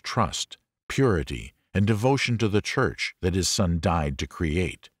wants trust, purity, and devotion to the church that his Son died to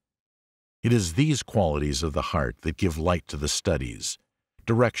create. It is these qualities of the heart that give light to the studies,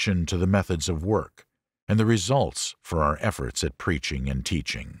 direction to the methods of work, and the results for our efforts at preaching and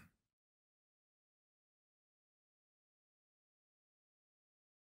teaching.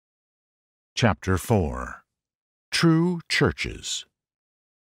 Chapter 4. True Churches.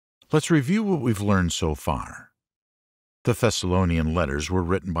 Let's review what we've learned so far. The Thessalonian letters were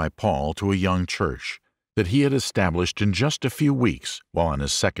written by Paul to a young church that he had established in just a few weeks while on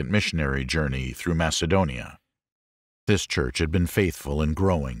his second missionary journey through Macedonia. This church had been faithful and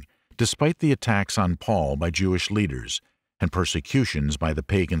growing, despite the attacks on Paul by Jewish leaders and persecutions by the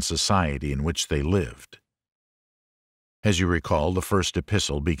pagan society in which they lived. As you recall, the first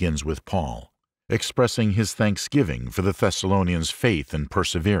epistle begins with Paul, expressing his thanksgiving for the Thessalonians' faith and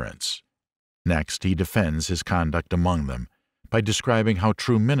perseverance. Next, he defends his conduct among them by describing how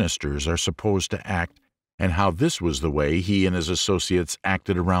true ministers are supposed to act and how this was the way he and his associates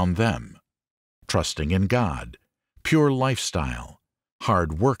acted around them. Trusting in God, pure lifestyle,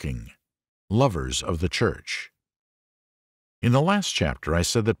 hard-working, lovers of the church. In the last chapter, I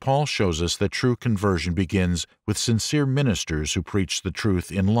said that Paul shows us that true conversion begins with sincere ministers who preach the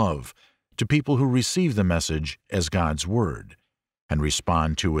truth in love to people who receive the message as God's Word and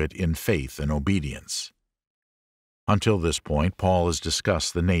respond to it in faith and obedience. Until this point, Paul has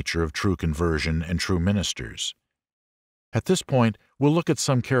discussed the nature of true conversion and true ministers. At this point, we'll look at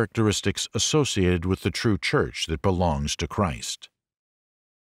some characteristics associated with the true church that belongs to Christ.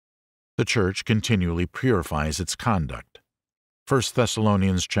 The church continually purifies its conduct. 1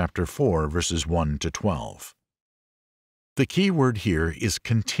 Thessalonians chapter 4, verses 1 to 12. The key word here is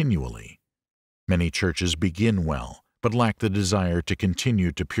continually. Many churches begin well, but lack the desire to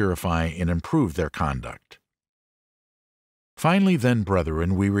continue to purify and improve their conduct. Finally, then,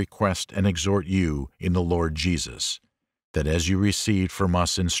 brethren, we request and exhort you in the Lord Jesus, that as you received from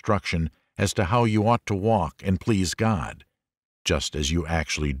us instruction as to how you ought to walk and please God, just as you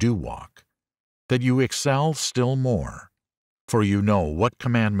actually do walk, that you excel still more. For you know what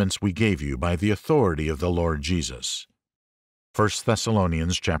commandments we gave you by the authority of the Lord Jesus. 1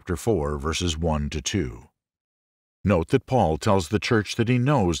 Thessalonians chapter 4, verses 1 to 2. Note that Paul tells the church that he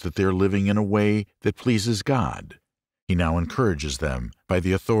knows that they are living in a way that pleases God. He now encourages them, by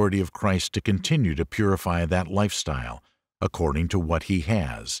the authority of Christ, to continue to purify that lifestyle according to what he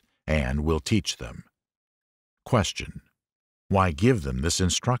has and will teach them. Question: why give them this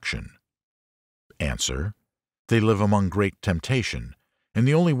instruction? Answer: they live among great temptation, and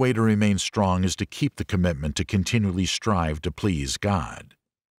the only way to remain strong is to keep the commitment to continually strive to please God.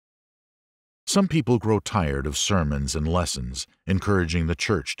 Some people grow tired of sermons and lessons encouraging the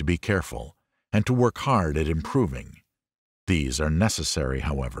church to be careful and to work hard at improving. These are necessary,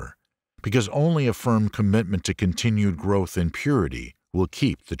 however, because only a firm commitment to continued growth in purity will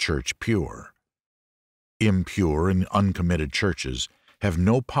keep the church pure. Impure and uncommitted churches have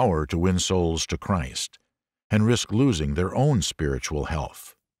no power to win souls to Christ and risk losing their own spiritual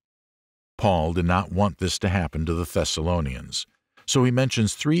health. Paul did not want this to happen to the Thessalonians, so he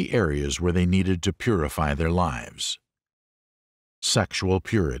mentions 3 areas where they needed to purify their lives. Sexual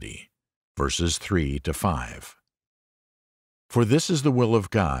purity, verses 3 to 5. For this is the will of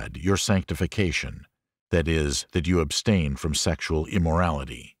God, your sanctification, that is, that you abstain from sexual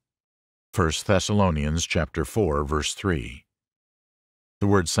immorality. 1 Thessalonians chapter 4, verse 3. The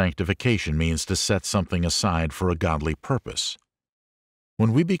word sanctification means to set something aside for a godly purpose.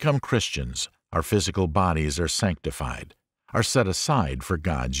 When we become Christians, our physical bodies are sanctified, are set aside for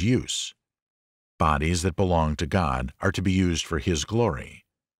God's use. Bodies that belong to God are to be used for His glory.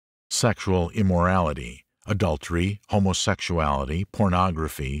 Sexual immorality, adultery, homosexuality,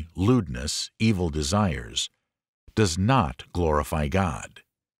 pornography, lewdness, evil desires, does not glorify God.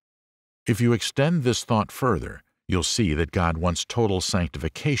 If you extend this thought further, you'll see that God wants total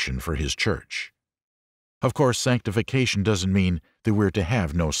sanctification for His church. Of course, sanctification doesn't mean that we're to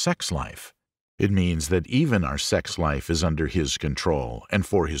have no sex life. It means that even our sex life is under His control and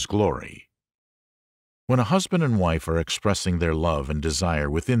for His glory. When a husband and wife are expressing their love and desire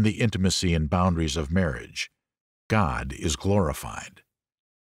within the intimacy and boundaries of marriage, God is glorified.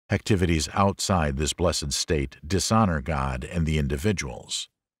 Activities outside this blessed state dishonor God and the individuals.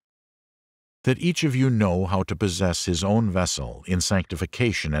 That each of you know how to possess his own vessel in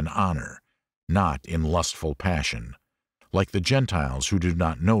sanctification and honor, not in lustful passion, like the Gentiles who do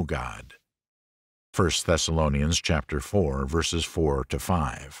not know God. 1 Thessalonians chapter 4, verses 4 to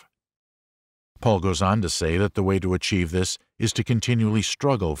 5. Paul goes on to say that the way to achieve this is to continually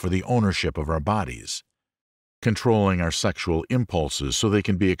struggle for the ownership of our bodies, controlling our sexual impulses so they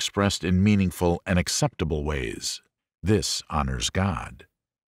can be expressed in meaningful and acceptable ways. This honors God.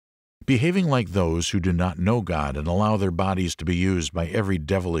 Behaving like those who do not know God and allow their bodies to be used by every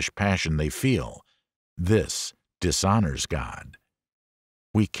devilish passion they feel, this dishonors God.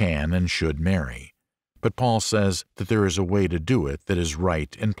 We can and should marry, but Paul says that there is a way to do it that is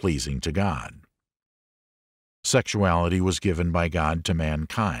right and pleasing to God. Sexuality was given by God to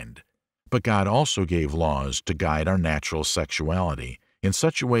mankind, but God also gave laws to guide our natural sexuality in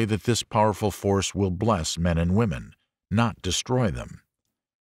such a way that this powerful force will bless men and women, not destroy them.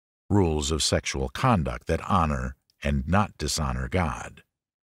 Rules of sexual conduct that honor and not dishonor God.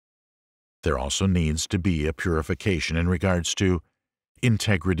 There also needs to be a purification in regards to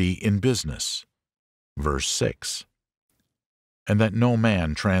integrity in business. Verse 6. And that no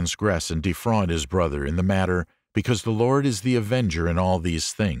man transgress and defraud his brother in the matter, because the Lord is the avenger in all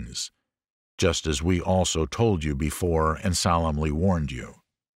these things, just as we also told you before and solemnly warned you.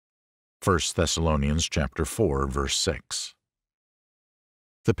 1 Thessalonians chapter 4, verse 6.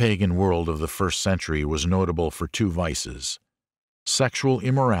 The pagan world of the first century was notable for 2 vices: sexual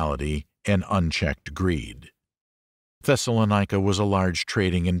immorality, and unchecked greed. Thessalonica was a large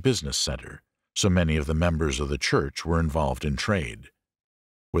trading and business center, so many of the members of the church were involved in trade.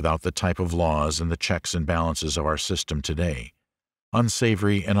 Without the type of laws and the checks and balances of our system today,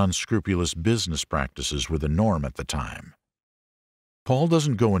 unsavory and unscrupulous business practices were the norm at the time. Paul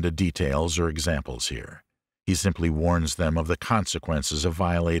doesn't go into details or examples here. He simply warns them of the consequences of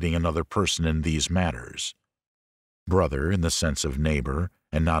violating another person in these matters. Brother in the sense of neighbor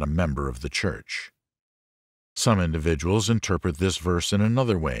and not a member of the church. Some individuals interpret this verse in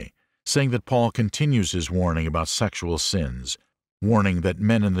another way, saying that Paul continues his warning about sexual sins, warning that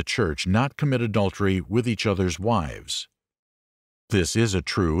men in the church not commit adultery with each other's wives. This is a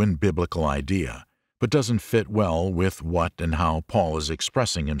true and biblical idea, but doesn't fit well with what and how Paul is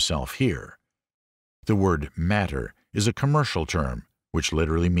expressing himself here. The word matter is a commercial term, which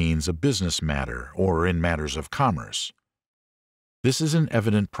literally means a business matter or in matters of commerce. This is an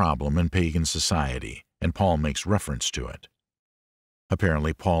evident problem in pagan society, and Paul makes reference to it.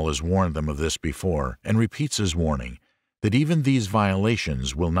 Apparently, Paul has warned them of this before and repeats his warning that even these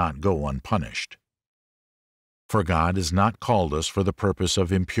violations will not go unpunished. For God has not called us for the purpose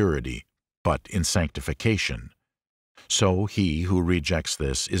of impurity, but in sanctification. So he who rejects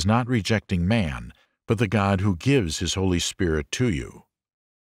this is not rejecting man, but the God who gives his Holy Spirit to you.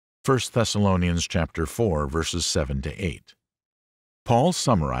 1 Thessalonians chapter 4, verses 7 to 8. Paul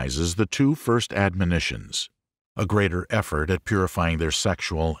summarizes the two first admonitions, a greater effort at purifying their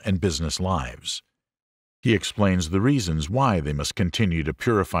sexual and business lives. He explains the reasons why they must continue to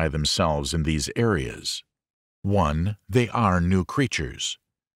purify themselves in these areas. 1. They are new creatures.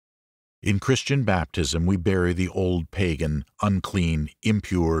 In Christian baptism, we bury the old pagan, unclean,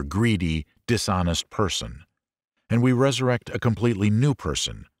 impure, greedy, dishonest person, and we resurrect a completely new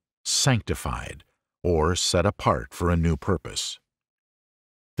person, sanctified, or set apart for a new purpose.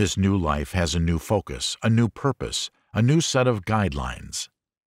 This new life has a new focus, a new purpose, a new set of guidelines.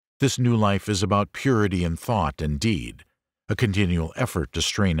 This new life is about purity in thought and deed, a continual effort to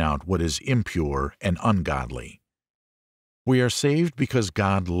strain out what is impure and ungodly. We are saved because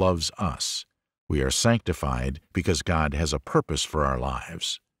God loves us. We are sanctified because God has a purpose for our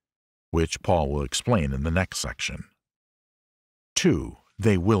lives, which Paul will explain in the next section. 2.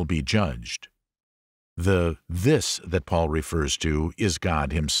 They will be judged. The "this" that Paul refers to is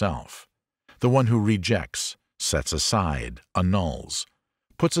God himself, the one who rejects, sets aside, annuls,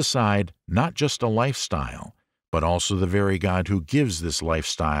 puts aside not just a lifestyle, but also the very God who gives this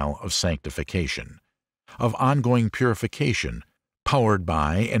lifestyle of sanctification, of ongoing purification, powered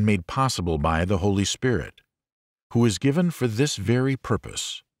by and made possible by the Holy Spirit, who is given for this very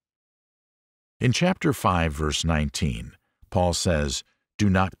purpose. In chapter 5, verse 19, Paul says, "Do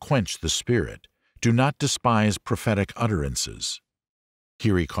not quench the Spirit. Do not despise prophetic utterances."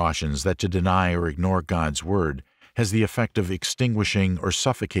 Here he cautions that to deny or ignore God's word has the effect of extinguishing or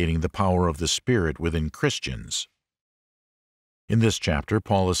suffocating the power of the Spirit within Christians. In this chapter,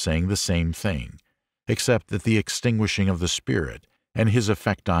 Paul is saying the same thing, except that the extinguishing of the Spirit and his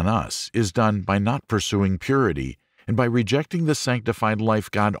effect on us is done by not pursuing purity and by rejecting the sanctified life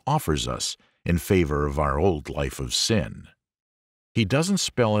God offers us in favor of our old life of sin. He doesn't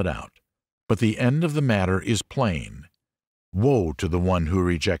spell it out, but the end of the matter is plain. Woe to the one who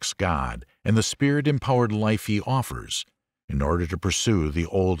rejects God and the Spirit-empowered life he offers in order to pursue the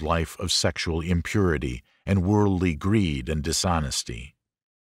old life of sexual impurity and worldly greed and dishonesty.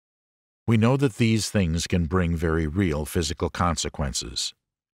 We know that these things can bring very real physical consequences.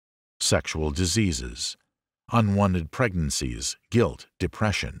 Sexual diseases, unwanted pregnancies, guilt,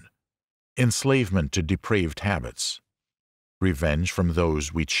 depression, enslavement to depraved habits, revenge from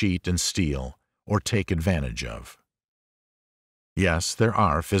those we cheat and steal or take advantage of. Yes, there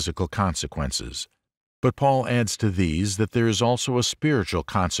are physical consequences, but Paul adds to these that there is also a spiritual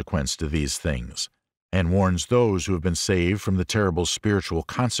consequence to these things, and warns those who have been saved from the terrible spiritual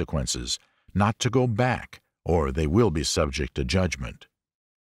consequences not to go back, or they will be subject to judgment.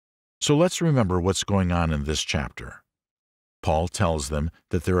 So let's remember what's going on in this chapter. Paul tells them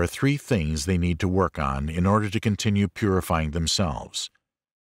that there are 3 things they need to work on in order to continue purifying themselves.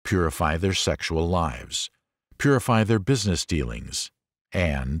 Purify their sexual lives, purify their business dealings,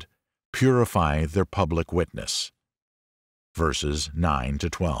 and purify their public witness. Verses 9 to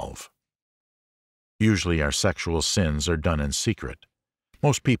 12. Usually our sexual sins are done in secret.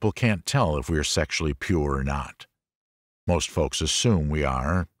 Most people can't tell if we are sexually pure or not. Most folks assume we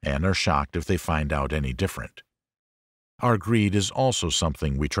are and are shocked if they find out any different. Our greed is also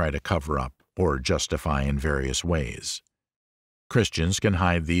something we try to cover up or justify in various ways. Christians can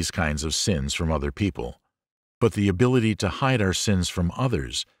hide these kinds of sins from other people. But the ability to hide our sins from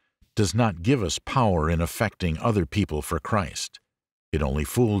others does not give us power in affecting other people for Christ. It only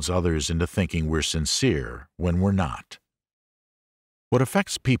fools others into thinking we're sincere when we're not. What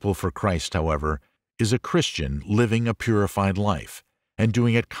affects people for Christ, however, is a Christian living a purified life and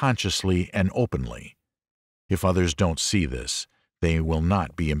doing it consciously and openly. If others don't see this, they will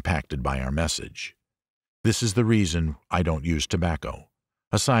not be impacted by our message. This is the reason I don't use tobacco.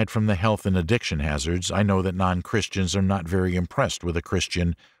 Aside from the health and addiction hazards, I know that non-Christians are not very impressed with a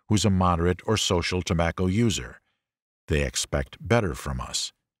Christian who's a moderate or social tobacco user. They expect better from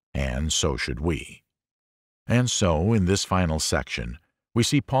us, and so should we. And so, in this final section, we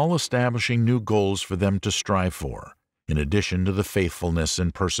see Paul establishing new goals for them to strive for, in addition to the faithfulness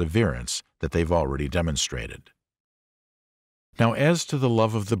and perseverance that they've already demonstrated. Now, as to the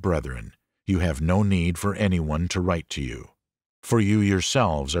love of the brethren, you have no need for anyone to write to you, for you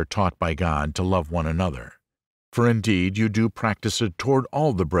yourselves are taught by God to love one another. For indeed you do practice it toward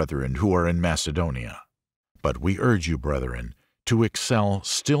all the brethren who are in Macedonia. But we urge you, brethren, to excel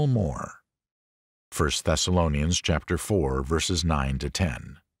still more. 1 Thessalonians chapter 4, verses 9 to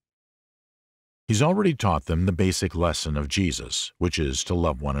 10. He's already taught them the basic lesson of Jesus, which is to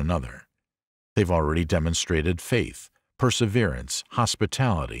love one another. They've already demonstrated faith, perseverance,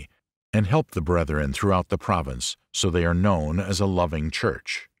 hospitality, and helped the brethren throughout the province, so they are known as a loving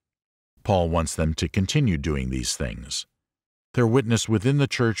church. Paul wants them to continue doing these things. Their witness within the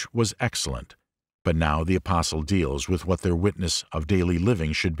church was excellent, but now the apostle deals with what their witness of daily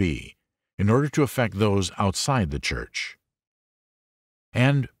living should be, in order to affect those outside the church.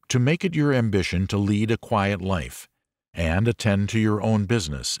 And to make it your ambition to lead a quiet life, and attend to your own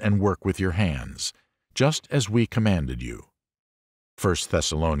business and work with your hands, just as we commanded you. 1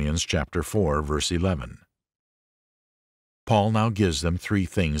 Thessalonians chapter 4, verse 11. Paul now gives them 3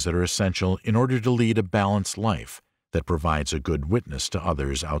 things that are essential in order to lead a balanced life that provides a good witness to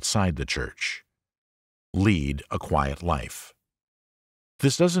others outside the church. Lead a quiet life.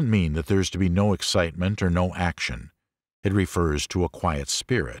 This doesn't mean that there's to be no excitement or no action. It refers to a quiet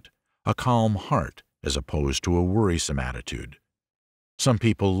spirit, a calm heart, as opposed to a worrisome attitude. Some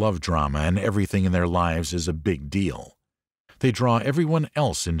people love drama and everything in their lives is a big deal. They draw everyone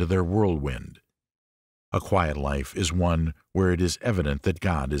else into their whirlwind. A quiet life is one where it is evident that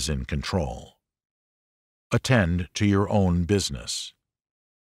God is in control. Attend to your own business.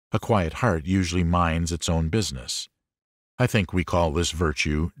 A quiet heart usually minds its own business. I think we call this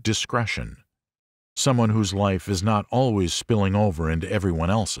virtue discretion. Someone whose life is not always spilling over into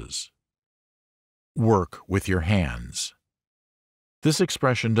everyone else's. Work with your hands. This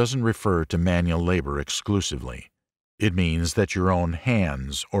expression doesn't refer to manual labor exclusively. It means that your own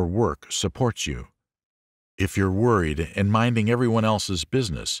hands or work supports you. If you're worried and minding everyone else's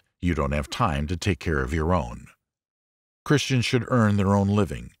business, you don't have time to take care of your own. Christians should earn their own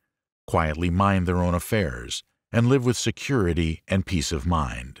living, quietly mind their own affairs, and live with security and peace of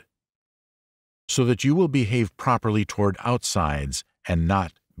mind, so that you will behave properly toward outsides and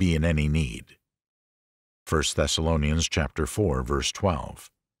not be in any need. 1 Thessalonians chapter 4, verse 12.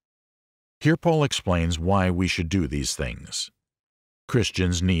 Here Paul explains why we should do these things.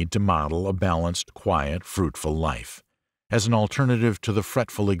 Christians need to model a balanced, quiet, fruitful life, as an alternative to the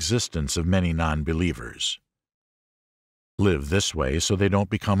fretful existence of many non-believers. Live this way so they don't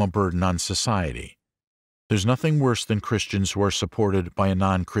become a burden on society. There's nothing worse than Christians who are supported by a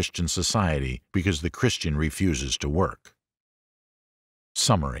non-Christian society because the Christian refuses to work.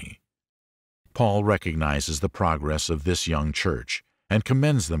 Summary. Paul recognizes the progress of this young church and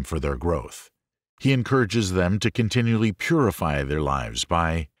commends them for their growth. He encourages them to continually purify their lives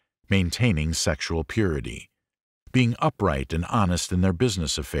by maintaining sexual purity, being upright and honest in their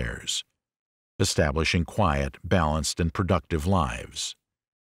business affairs, establishing quiet, balanced, and productive lives.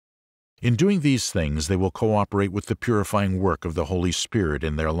 In doing these things, they will cooperate with the purifying work of the Holy Spirit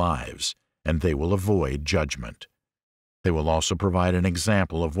in their lives, and they will avoid judgment. They will also provide an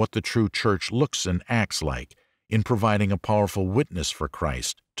example of what the true church looks and acts like in providing a powerful witness for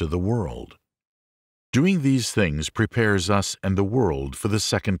Christ to the world. Doing these things prepares us and the world for the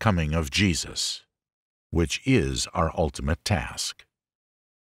second coming of Jesus, which is our ultimate task.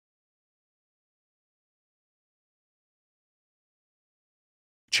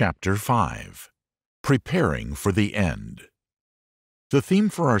 Chapter 5. Preparing for the End. The theme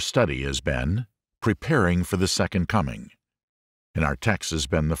for our study has been Preparing for the Second Coming, and our text has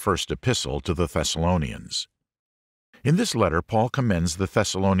been the first epistle to the Thessalonians. In this letter, Paul commends the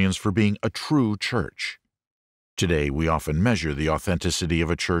Thessalonians for being a true church. Today, we often measure the authenticity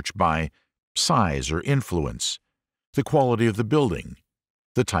of a church by size or influence, the quality of the building,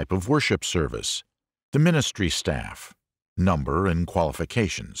 the type of worship service, The ministry staff, number and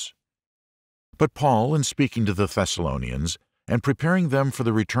qualifications. But Paul, in speaking to the Thessalonians and preparing them for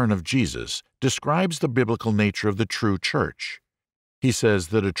the return of Jesus, describes the biblical nature of the true church. He says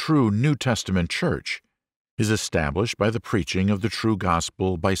that a true New Testament church is established by the preaching of the true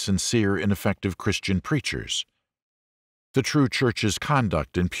gospel by sincere and effective Christian preachers. The true church's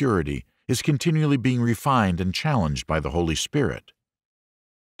conduct and purity is continually being refined and challenged by the Holy Spirit.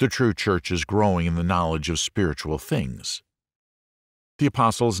 The true church is growing in the knowledge of spiritual things. The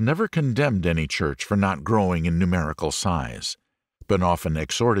apostles never condemned any church for not growing in numerical size, but often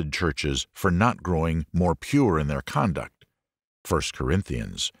exhorted churches for not growing more pure in their conduct, 1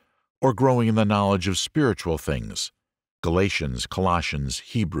 Corinthians, or growing in the knowledge of spiritual things, Galatians, Colossians,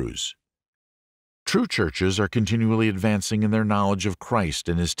 Hebrews. True churches are continually advancing in their knowledge of Christ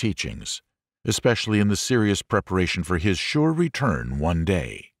and His teachings, especially in the serious preparation for His sure return one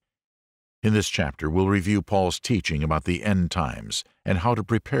day. In this chapter, we'll review Paul's teaching about the end times and how to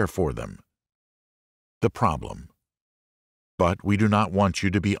prepare for them. The problem. But we do not want you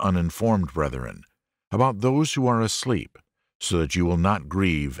to be uninformed, brethren, about those who are asleep, so that you will not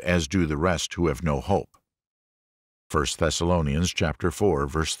grieve as do the rest who have no hope. 1 Thessalonians chapter 4,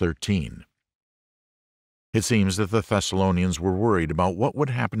 verse 13. It seems that the Thessalonians were worried about what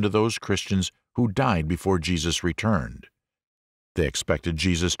would happen to those Christians who died before Jesus returned. They expected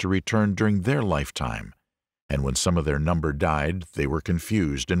Jesus to return during their lifetime, and when some of their number died, they were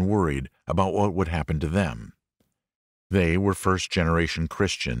confused and worried about what would happen to them. They were first-generation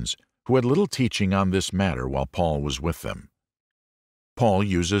Christians who had little teaching on this matter while Paul was with them. Paul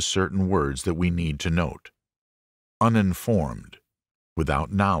uses certain words that we need to note. Uninformed,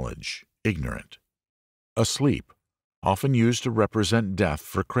 without knowledge, ignorant. Asleep, often used to represent death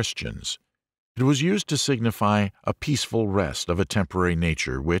for Christians. It was used to signify a peaceful rest of a temporary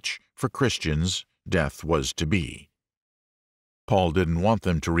nature which, for Christians, death was to be. Paul didn't want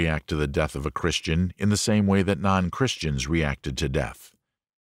them to react to the death of a Christian in the same way that non-Christians reacted to death.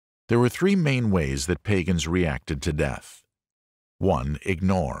 There were three main ways that pagans reacted to death. 1.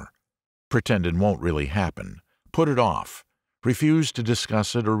 Ignore. Pretend it won't really happen. Put it off. Refuse to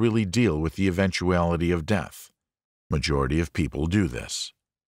discuss it or really deal with the eventuality of death. Majority of people do this.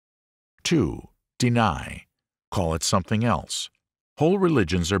 2. Deny. Call it something else. Whole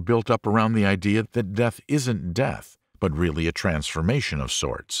religions are built up around the idea that death isn't death, but really a transformation of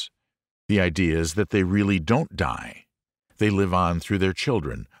sorts. The idea is that they really don't die. They live on through their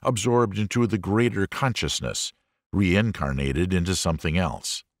children, absorbed into the greater consciousness, reincarnated into something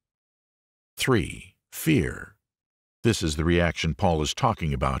else. 3. Fear. This is the reaction Paul is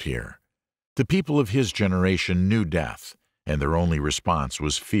talking about here. The people of his generation knew death, and their only response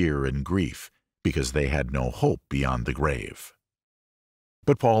was fear and grief, because they had no hope beyond the grave.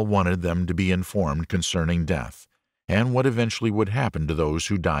 But Paul wanted them to be informed concerning death, and what eventually would happen to those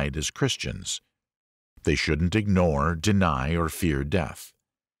who died as Christians. They shouldn't ignore, deny, or fear death.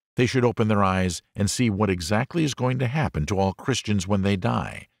 They should open their eyes and see what exactly is going to happen to all Christians when they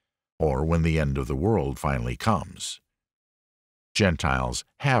die, or when the end of the world finally comes. Gentiles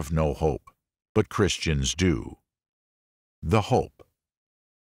have no hope, but Christians do. The hope.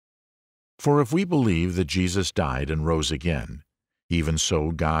 For if we believe that Jesus died and rose again, even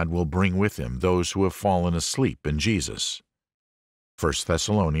so God will bring with him those who have fallen asleep in Jesus. 1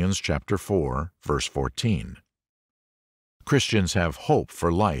 Thessalonians chapter 4, verse 14. Christians have hope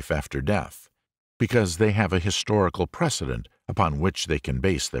for life after death, because they have a historical precedent upon which they can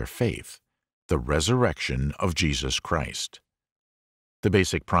base their faith, the resurrection of Jesus Christ. The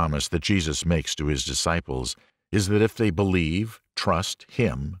basic promise that Jesus makes to his disciples is that if they believe, trust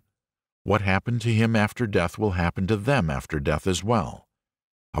him, what happened to him after death will happen to them after death as well,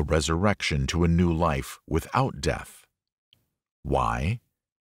 a resurrection to a new life without death. Why?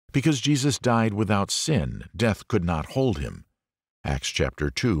 Because Jesus died without sin, death could not hold him. Acts chapter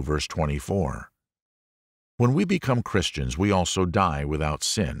 2, verse 24. When we become Christians, we also die without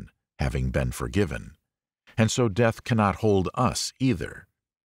sin, having been forgiven, and so death cannot hold us either.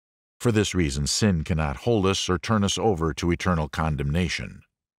 For this reason, sin cannot hold us or turn us over to eternal condemnation.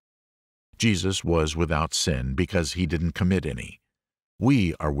 Jesus was without sin because he didn't commit any.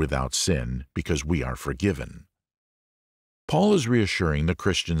 We are without sin because we are forgiven. Paul is reassuring the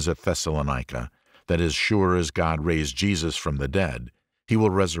Christians at Thessalonica that as sure as God raised Jesus from the dead, he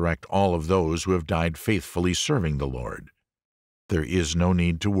will resurrect all of those who have died faithfully serving the Lord. There is no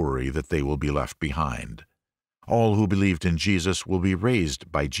need to worry that they will be left behind. All who believed in Jesus will be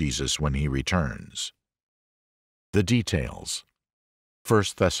raised by Jesus when he returns. The details. 1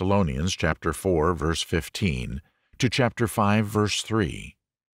 Thessalonians chapter 4, verse 15 to chapter 5, verse 3.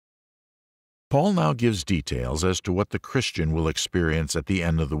 Paul now gives details as to what the Christian will experience at the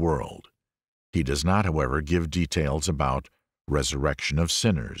end of the world. He does not, however, give details about resurrection of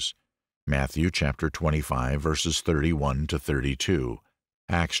sinners, Matthew chapter 25, verses 31 to 32,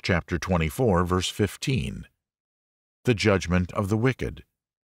 Acts chapter 24, verse 15, the judgment of the wicked,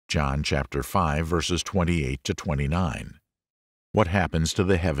 John chapter 5, verses 28 to 29, what happens to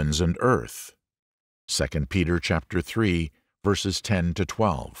the heavens and earth, 2 Peter chapter 3, verses 10 to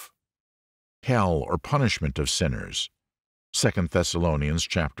 12, hell or punishment of sinners, 2 Thessalonians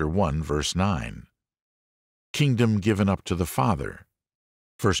chapter 1, verse 9, kingdom given up to the Father,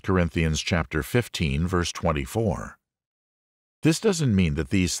 1 Corinthians chapter 15, verse 24. This doesn't mean that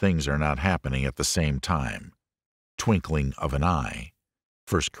these things are not happening at the same time. Twinkling of an eye,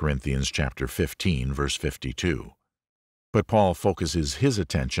 1 Corinthians chapter 15, verse 52. But Paul focuses his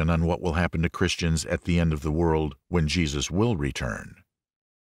attention on what will happen to Christians at the end of the world when Jesus will return.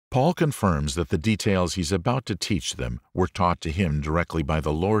 Paul confirms that the details he's about to teach them were taught to him directly by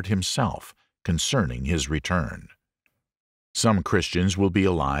the Lord himself concerning his return. Some Christians will be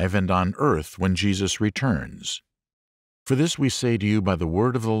alive and on earth when Jesus returns. For this we say to you by the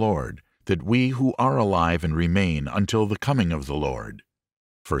word of the Lord, that we who are alive and remain until the coming of the Lord.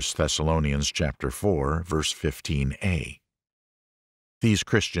 1 Thessalonians chapter 4, verse 15a. These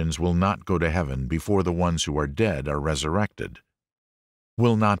Christians will not go to heaven before the ones who are dead are resurrected,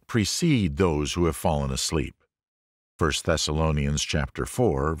 will not precede those who have fallen asleep. 1 Thessalonians chapter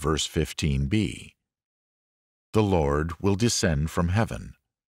 4, verse 15b. The Lord will descend from heaven.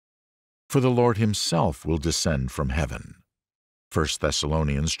 For the Lord himself will descend from heaven. 1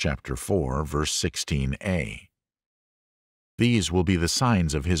 Thessalonians chapter 4, verse 16a. These will be the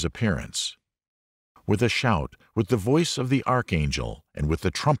signs of his appearance. With a shout, with the voice of the archangel, and with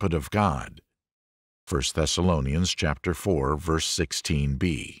the trumpet of God. 1 Thessalonians chapter 4, verse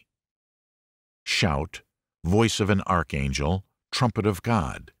 16b. Shout, voice of an archangel, trumpet of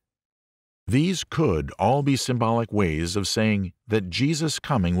God. These could all be symbolic ways of saying that Jesus'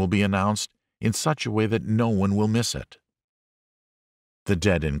 coming will be announced in such a way that no one will miss it. The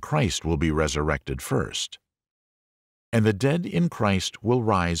dead in Christ will be resurrected first, and the dead in Christ will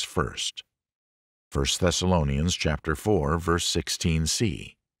rise first. 1 Thessalonians chapter 4, verse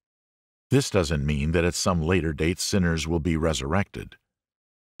 16c. This doesn't mean that at some later date sinners will be resurrected.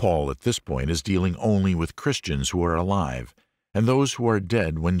 Paul at this point is dealing only with Christians who are alive and those who are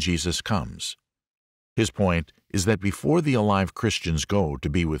dead when Jesus comes. His point is that before the alive Christians go to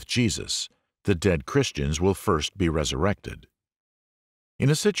be with Jesus, the dead Christians will first be resurrected. In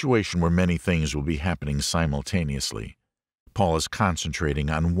a situation where many things will be happening simultaneously, Paul is concentrating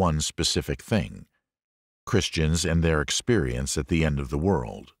on one specific thing: Christians and their experience at the end of the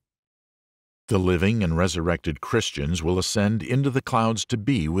world. The living and resurrected Christians will ascend into the clouds to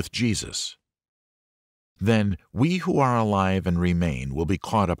be with Jesus. Then we who are alive and remain will be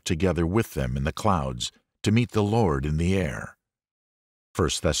caught up together with them in the clouds to meet the Lord in the air. 1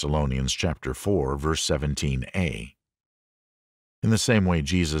 Thessalonians chapter 4, verse 17a. In the same way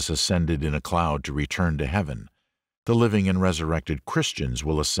Jesus ascended in a cloud to return to heaven, the living and resurrected Christians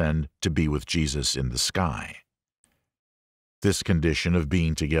will ascend to be with Jesus in the sky. This condition of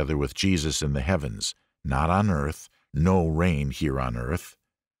being together with Jesus in the heavens, not on earth, no reign here on earth,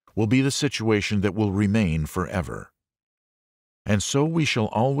 will be the situation that will remain forever. And so we shall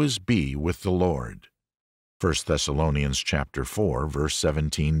always be with the Lord. 1 Thessalonians chapter 4, verse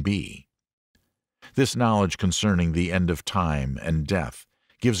 17b. This knowledge concerning the end of time and death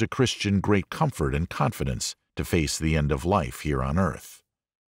gives a Christian great comfort and confidence to face the end of life here on earth.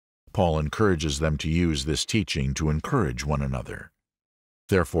 Paul encourages them to use this teaching to encourage one another.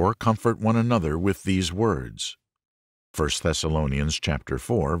 Therefore, comfort one another with these words. 1 Thessalonians chapter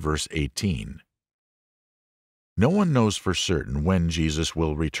 4, verse 18. No one knows for certain when Jesus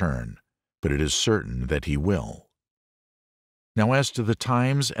will return, but it is certain that he will. Now as to the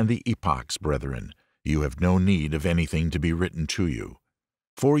times and the epochs, brethren, you have no need of anything to be written to you.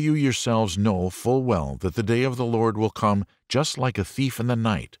 For you yourselves know full well that the day of the Lord will come just like a thief in the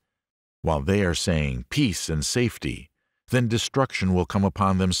night. While they are saying peace and safety, then destruction will come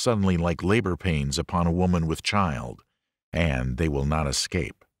upon them suddenly like labor pains upon a woman with child, and they will not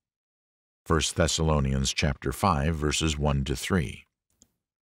escape. 1 Thessalonians chapter 5, verses 1 to 3.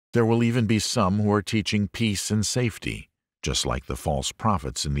 There will even be some who are teaching peace and safety, just like the false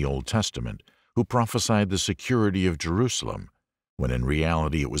prophets in the Old Testament, who prophesied the security of Jerusalem, when in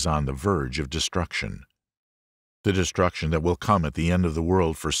reality it was on the verge of destruction. The destruction that will come at the end of the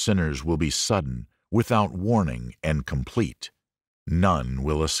world for sinners will be sudden, without warning, and complete. None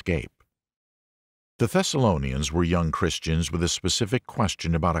will escape. The Thessalonians were young Christians with a specific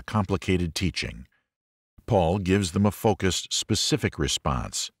question about a complicated teaching. Paul gives them a focused, specific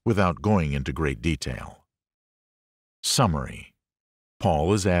response without going into great detail. Summary: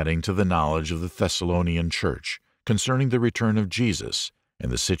 Paul is adding to the knowledge of the Thessalonian church concerning the return of Jesus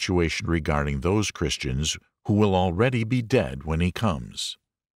and the situation regarding those Christians who will already be dead when he comes.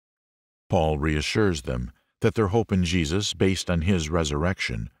 Paul reassures them that their hope in Jesus, based on his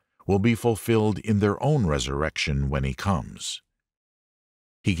resurrection, will be fulfilled in their own resurrection when he comes.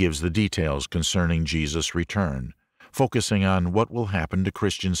 He gives the details concerning Jesus' return, focusing on what will happen to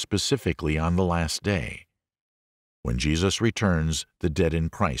Christians specifically on the last day. When Jesus returns, the dead in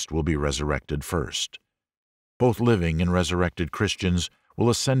Christ will be resurrected first. Both living and resurrected Christians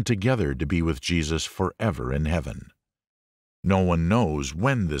will ascend together to be with Jesus forever in heaven. No one knows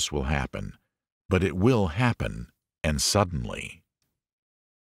when this will happen, but it will happen, and suddenly.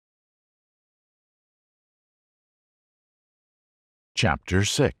 Chapter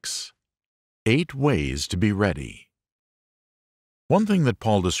 6. 8 Ways to be Ready. One thing that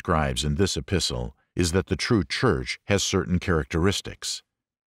Paul describes in this epistle is that the true church has certain characteristics,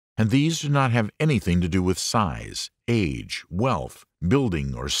 and these do not have anything to do with size, age, wealth,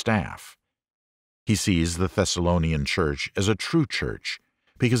 building, or staff. He sees the Thessalonian church as a true church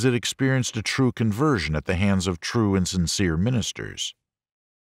because it experienced a true conversion at the hands of true and sincere ministers.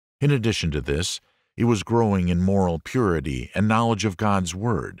 In addition to this, it was growing in moral purity and knowledge of God's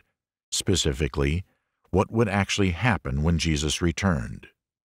Word, specifically, what would actually happen when Jesus returned.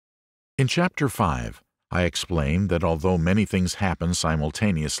 In Chapter 5, I explained that although many things happen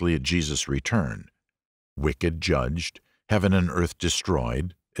simultaneously at Jesus' return, wicked judged, heaven and earth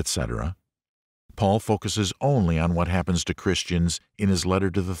destroyed, etc., Paul focuses only on what happens to Christians in his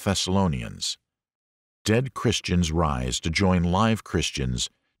letter to the Thessalonians. Dead Christians rise to join live Christians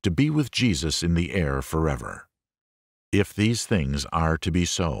to be with Jesus in the air forever. If these things are to be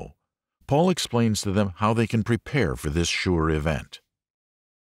so, Paul explains to them how they can prepare for this sure event.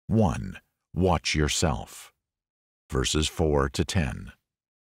 1. Watch yourself. Verses 4 to 10.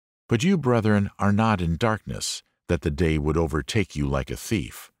 But you, brethren, are not in darkness, that the day would overtake you like a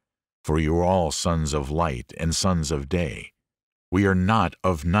thief. For you are all sons of light and sons of day. We are not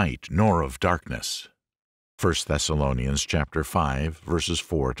of night nor of darkness. 1 Thessalonians chapter 5, verses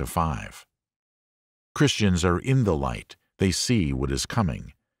 4 to 5. Christians are in the light. They see what is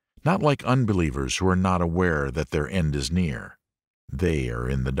coming, not like unbelievers who are not aware that their end is near. They are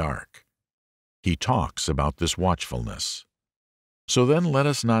in the dark. He talks about this watchfulness. So then let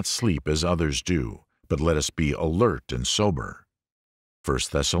us not sleep as others do, but let us be alert and sober. 1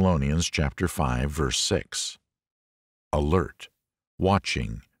 Thessalonians chapter 5, verse 6. Alert,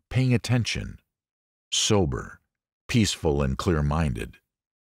 watching, paying attention, sober, peaceful and clear-minded.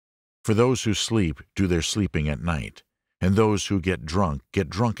 For those who sleep do their sleeping at night, and those who get drunk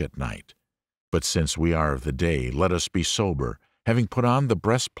at night. But since we are of the day, let us be sober, having put on the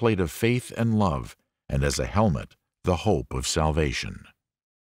breastplate of faith and love, and as a helmet, the hope of salvation.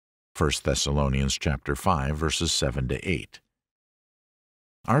 1 Thessalonians chapter 5, verses 7 to 8.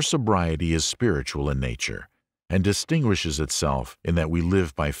 Our sobriety is spiritual in nature, and distinguishes itself in that we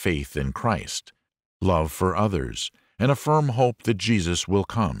live by faith in Christ, love for others, and a firm hope that Jesus will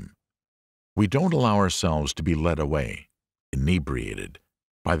come. We don't allow ourselves to be led away, inebriated,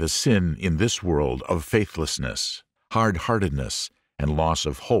 by the sin in this world of faithlessness, hard-heartedness, and loss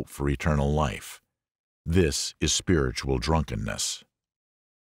of hope for eternal life. This is spiritual drunkenness.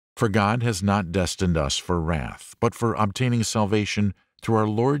 For God has not destined us for wrath, but for obtaining salvation through our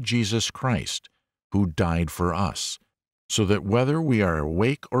Lord Jesus Christ, who died for us, so that whether we are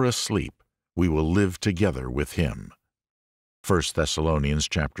awake or asleep, we will live together with Him. 1 Thessalonians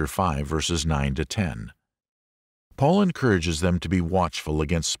chapter 5, verses 9 to 10. Paul encourages them to be watchful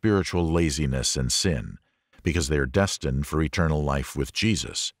against spiritual laziness and sin, because they are destined for eternal life with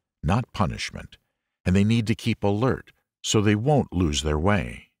Jesus, not punishment, and they need to keep alert so they won't lose their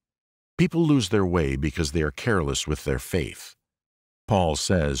way. People lose their way because they are careless with their faith. Paul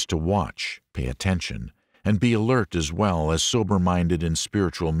says to watch, pay attention, and be alert as well as sober-minded in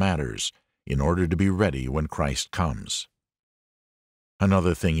spiritual matters, in order to be ready when Christ comes.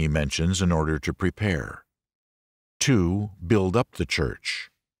 Another thing he mentions in order to prepare. 2. Build up the church.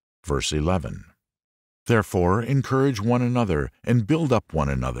 Verse 11. Therefore, encourage one another and build up one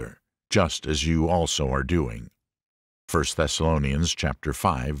another, just as you also are doing. 1 Thessalonians chapter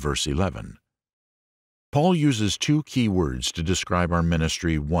 5, verse 11. Paul uses 2 key words to describe our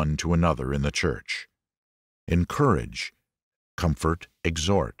ministry one to another in the church. Encourage, comfort,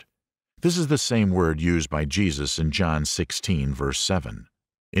 exhort. This is the same word used by Jesus in John 16, verse 7.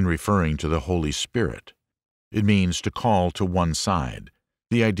 in referring to the Holy Spirit. It means to call to one side.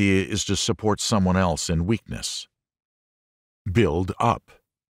 The idea is to support someone else in weakness. Build up,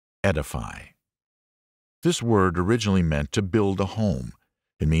 edify. This word originally meant to build a home.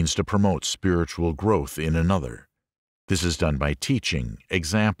 It means to promote spiritual growth in another. This is done by teaching,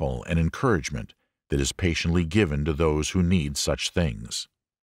 example, and encouragement that is patiently given to those who need such things.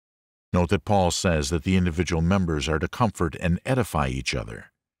 Note that Paul says that the individual members are to comfort and edify each other.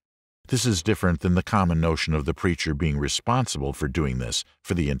 This is different than the common notion of the preacher being responsible for doing this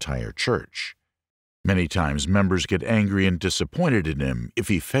for the entire church. Many times members get angry and disappointed in him if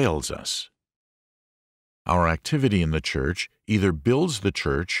he fails us. Our activity in the church either builds the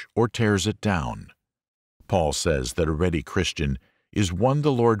church or tears it down. Paul says that a ready Christian is one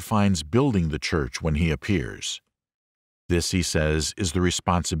the Lord finds building the church when he appears. This, he says, is the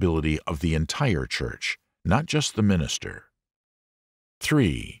responsibility of the entire church, not just the minister.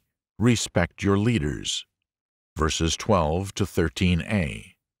 3. Respect your leaders. Verses 12 to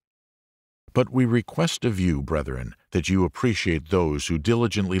 13a. But we request of you, brethren, that you appreciate those who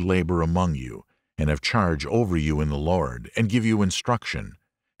diligently labor among you, and have charge over you in the Lord, and give you instruction,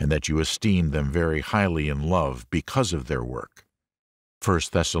 and that you esteem them very highly in love because of their work. 1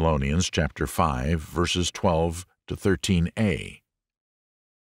 Thessalonians chapter 5, verses 12 to 13a.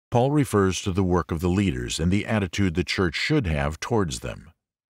 Paul refers to the work of the leaders and the attitude the church should have towards them.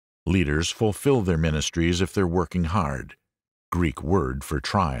 Leaders fulfill their ministries if they're working hard, Greek word for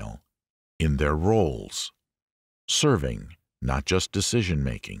trial, in their roles, serving, not just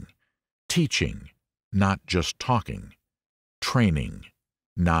decision-making, teaching, not just talking, training,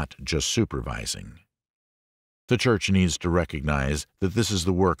 not just supervising. The church needs to recognize that this is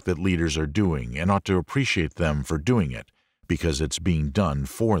the work that leaders are doing and ought to appreciate them for doing it because it's being done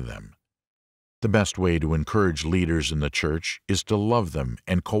for them. The best way to encourage leaders in the church is to love them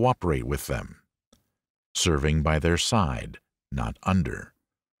and cooperate with them. Serving by their side, not under.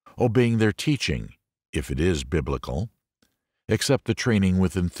 Obeying their teaching, if it is biblical. Accept the training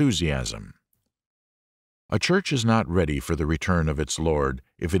with enthusiasm. A church is not ready for the return of its Lord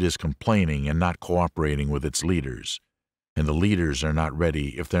if it is complaining and not cooperating with its leaders, and the leaders are not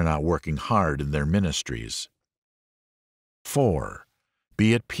ready if they're not working hard in their ministries. 4.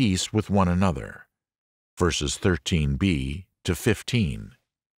 Be at peace with one another. Verses 13b to 15.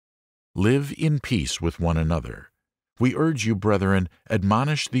 Live in peace with one another. We urge you, brethren,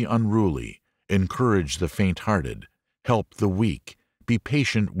 admonish the unruly, encourage the faint-hearted, help the weak, be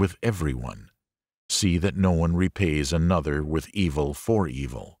patient with everyone. See that no one repays another with evil for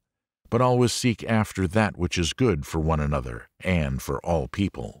evil, but always seek after that which is good for one another and for all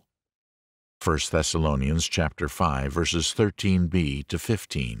people. 1 Thessalonians chapter 5, verses 13b to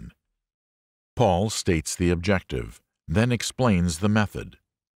 15. Paul states the objective, then explains the method.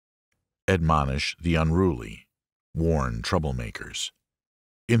 Admonish the unruly. Warn troublemakers.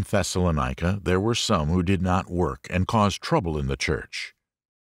 In Thessalonica there were some who did not work and caused trouble in the church.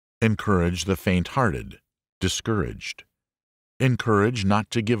 Encourage the faint-hearted, discouraged. Encourage not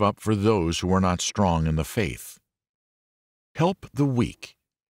to give up for those who are not strong in the faith. Help the weak,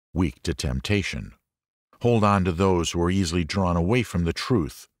 weak to temptation. Hold on to those who are easily drawn away from the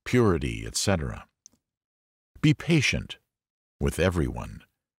truth, purity, etc. Be patient with everyone.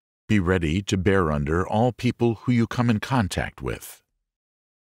 Be ready to bear under all people who you come in contact with.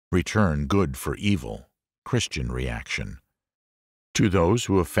 Return good for evil, Christian reaction. To those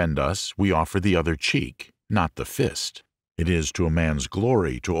who offend us, we offer the other cheek, not the fist. It is to a man's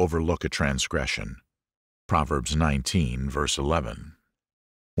glory to overlook a transgression. Proverbs 19, verse 11.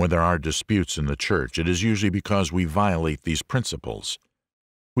 When there are disputes in the church, it is usually because we violate these principles.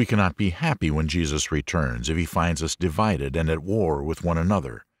 We cannot be happy when Jesus returns if he finds us divided and at war with one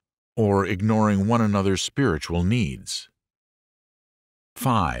another, or ignoring one another's spiritual needs.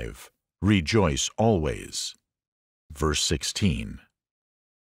 5. Rejoice always. Verse 16.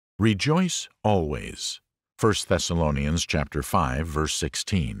 Rejoice always. 1 Thessalonians chapter 5, verse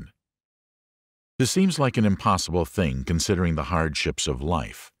 16. This seems like an impossible thing considering the hardships of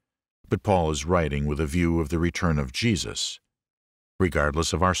life, but Paul is writing with a view of the return of Jesus.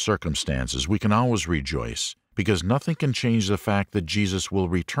 Regardless of our circumstances, we can always rejoice because nothing can change the fact that Jesus will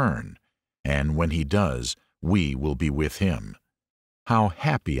return, and when he does, we will be with him. How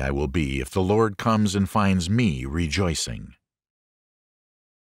happy I will be if the Lord comes and finds me rejoicing.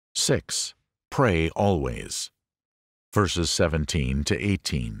 6. Pray always. Verses 17 to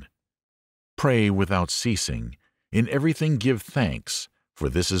 18. Pray without ceasing. In everything give thanks, for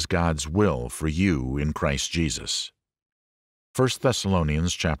this is God's will for you in Christ Jesus. 1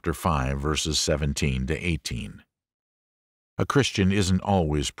 Thessalonians chapter 5, verses 17 to 18. A Christian isn't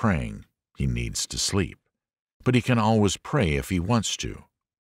always praying. He needs to sleep. But he can always pray if he wants to.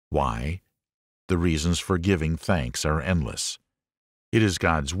 Why? The reasons for giving thanks are endless. It is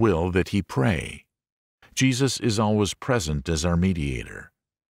God's will that he pray. Jesus is always present as our mediator.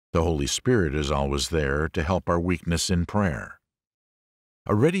 The Holy Spirit is always there to help our weakness in prayer.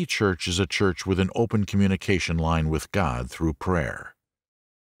 A ready church is a church with an open communication line with God through prayer.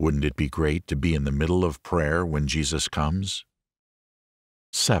 Wouldn't it be great to be in the middle of prayer when Jesus comes?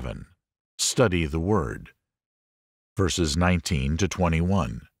 7. Study the Word. Verses 19 to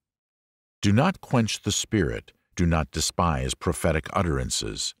 21. Do not quench the Spirit, do not despise prophetic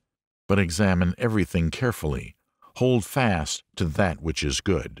utterances, but examine everything carefully. Hold fast to that which is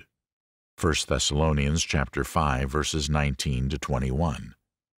good. I Thessalonians chapter 5, verses 19 to 21.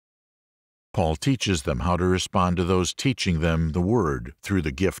 Paul teaches them how to respond to those teaching them the Word through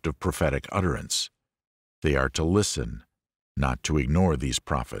the gift of prophetic utterance. They are to listen, not to ignore these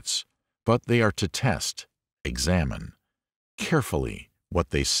prophets, but they are to test, examine, carefully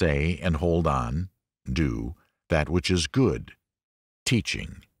what they say and hold on, do, that which is good,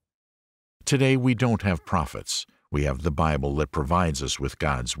 teaching. Today we don't have prophets. We have the Bible that provides us with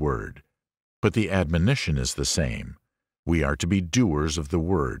God's Word. But the admonition is the same. We are to be doers of the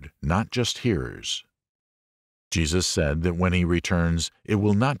Word, not just hearers. Jesus said that when he returns, it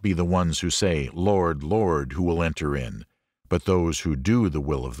will not be the ones who say, "Lord, Lord," who will enter in, but those who do the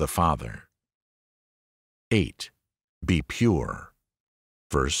will of the Father. 8. Be pure.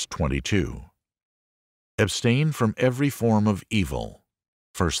 Verse 22. Abstain from every form of evil.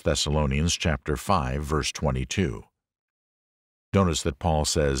 I Thessalonians chapter 5, verse 22. Notice that Paul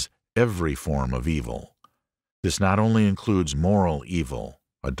says, every form of evil. This not only includes moral evil,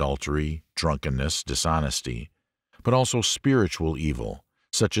 adultery, drunkenness, dishonesty, but also spiritual evil,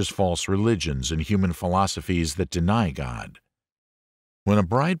 such as false religions and human philosophies that deny God. When a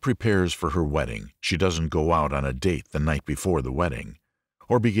bride prepares for her wedding, she doesn't go out on a date the night before the wedding,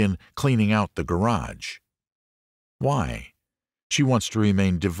 or begin cleaning out the garage. Why? She wants to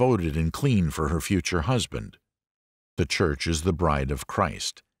remain devoted and clean for her future husband. The church is the bride of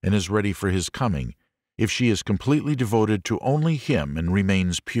Christ and is ready for his coming if she is completely devoted to only him and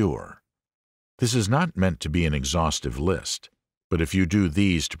remains pure. This is not meant to be an exhaustive list, but if you do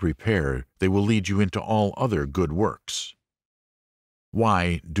these to prepare, they will lead you into all other good works.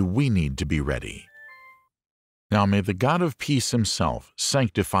 Why do we need to be ready? Now may the God of peace himself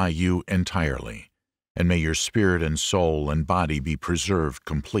sanctify you entirely, and may your spirit and soul and body be preserved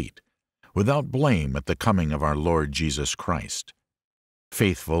complete, without blame at the coming of our Lord Jesus Christ.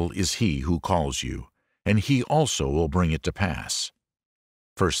 Faithful is he who calls you, and he also will bring it to pass.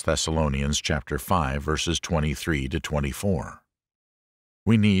 I Thessalonians chapter 5, verses 23 to 24.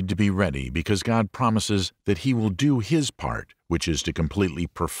 We need to be ready because God promises that he will do his part, which is to completely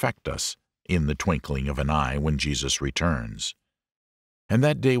perfect us in the twinkling of an eye when Jesus returns. And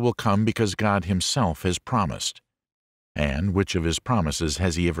that day will come because God himself has promised. And which of his promises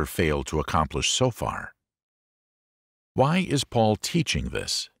has he ever failed to accomplish so far? Why is Paul teaching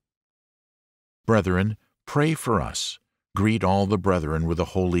this? Brethren, pray for us. Greet all the brethren with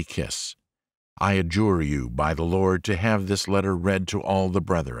a holy kiss. I adjure you by the Lord to have this letter read to all the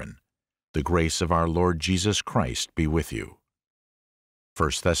brethren. The grace of our Lord Jesus Christ be with you. I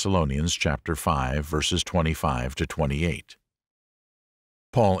Thessalonians chapter 5, verses 25 to 28.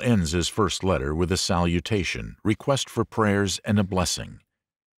 Paul ends his first letter with a salutation, request for prayers, and a blessing.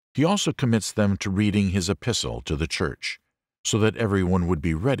 He also commits them to reading his epistle to the church, so that everyone would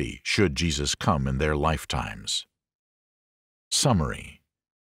be ready should Jesus come in their lifetimes. Summary.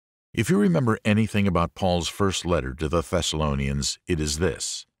 If you remember anything about Paul's first letter to the Thessalonians, it is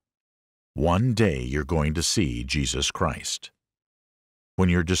this. One day you're going to see Jesus Christ. When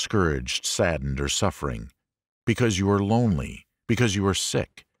you're discouraged, saddened, or suffering, because you are lonely, because you are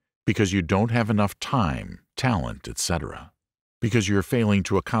sick, because you don't have enough time, talent, etc., because you're failing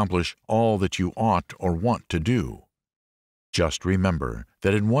to accomplish all that you ought or want to do, just remember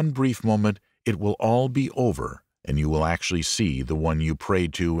that in one brief moment it will all be over and you will actually see the one you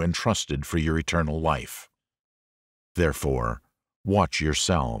prayed to and trusted for your eternal life. Therefore, watch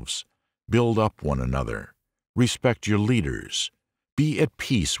yourselves, build up one another, respect your leaders, be at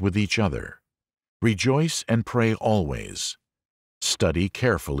peace with each other, rejoice and pray always, study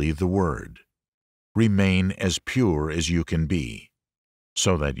carefully the Word, remain as pure as you can be,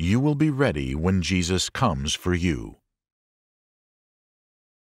 so that you will be ready when Jesus comes for you.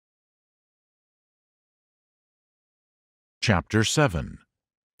 Chapter 7.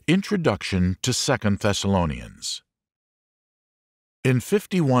 Introduction to II Thessalonians. In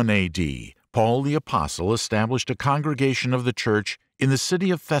 51 A.D., Paul the Apostle established a congregation of the church in the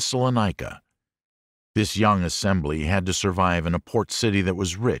city of Thessalonica. This young assembly had to survive in a port city that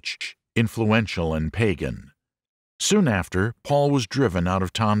was rich, influential, and pagan. Soon after, Paul was driven out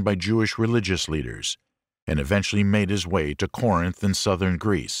of town by Jewish religious leaders, and eventually made his way to Corinth in southern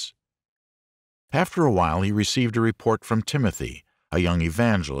Greece. After a while, he received a report from Timothy, a young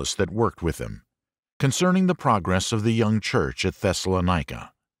evangelist that worked with him, concerning the progress of the young church at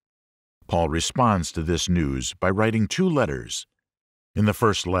Thessalonica. Paul responds to this news by writing 2 letters. In the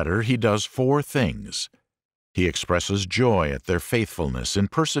first letter, he does 4 things. He expresses joy at their faithfulness in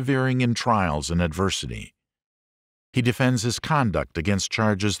persevering in trials and adversity. He defends his conduct against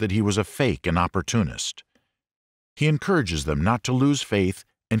charges that he was a fake and opportunist. He encourages them not to lose faith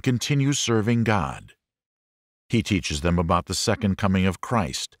and continue serving God. He teaches them about the second coming of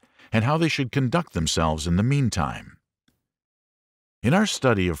Christ and how they should conduct themselves in the meantime. In our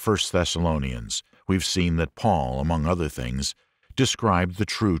study of I Thessalonians, we've seen that Paul, among other things, described the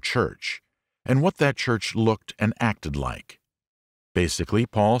true church and what that church looked and acted like. Basically,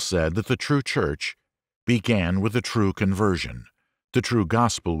 Paul said that the true church began with a true conversion. The true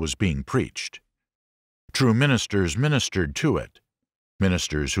gospel was being preached. True ministers ministered to it,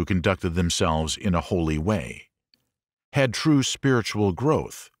 ministers who conducted themselves in a holy way. Had true spiritual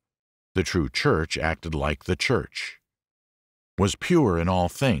growth. The true church acted like the church. Was pure in all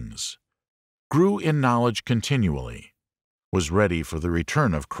things. Grew in knowledge continually. Was ready for the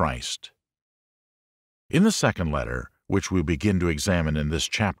return of Christ. In the second letter, which we begin to examine in this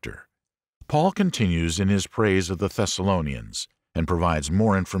chapter, Paul continues in his praise of the Thessalonians and provides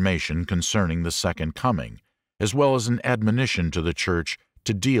more information concerning the second coming, as well as an admonition to the church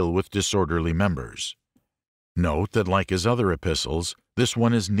to deal with disorderly members. Note that, like his other epistles, this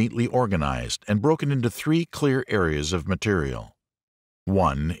one is neatly organized and broken into 3 clear areas of material.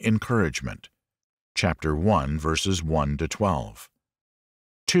 1. Encouragement. Chapter 1, verses 1 to 12.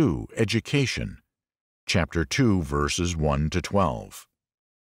 2. Education. Chapter 2, verses 1 to 12.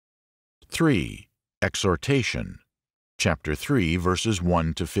 3. Exhortation. Chapter 3, verses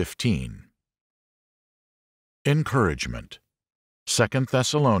 1 to 15. Encouragement. 2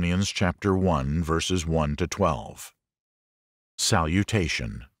 Thessalonians chapter 1, verses 1 to 12.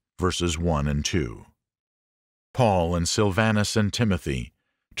 Salutation, verses 1 and 2. Paul and Silvanus and Timothy,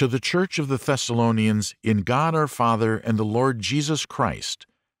 to the church of the Thessalonians in God our Father and the Lord Jesus Christ,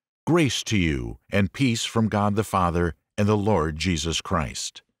 grace to you and peace from God the Father and the Lord Jesus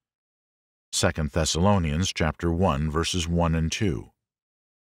Christ. 2 Thessalonians chapter 1, verses 1 and 2.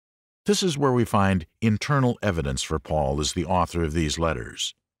 This is where we find internal evidence for Paul as the author of these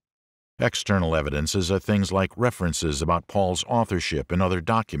letters. External evidences are things like references about Paul's authorship in other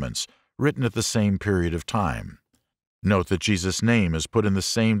documents written at the same period of time. Note that Jesus' name is put in the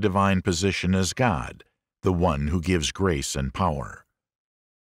same divine position as God, the one who gives grace and power.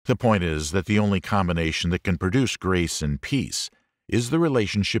 The point is that the only combination that can produce grace and peace is the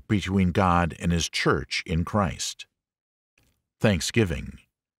relationship between God and His church in Christ. Thanksgiving.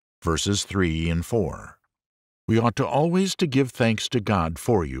 Verses 3 and 4. We ought to always to give thanks to God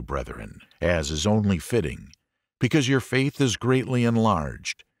for you, brethren, as is only fitting, because your faith is greatly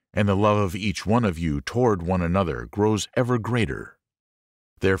enlarged, and the love of each one of you toward one another grows ever greater.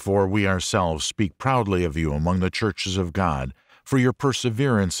 Therefore we ourselves speak proudly of you among the churches of God for your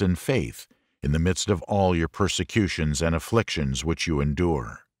perseverance in faith in the midst of all your persecutions and afflictions which you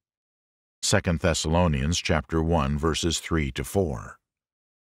endure. 2 Thessalonians chapter 1, verses 3 to 4.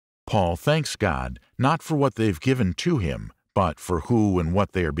 Paul thanks God not for what they've given to him, but for who and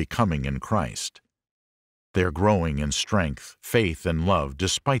what they are becoming in Christ. They are growing in strength, faith, and love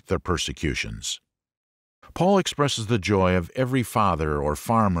despite their persecutions. Paul expresses the joy of every father or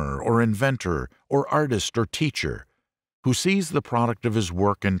farmer or inventor or artist or teacher who sees the product of his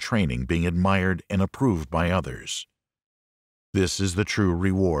work and training being admired and approved by others. This is the true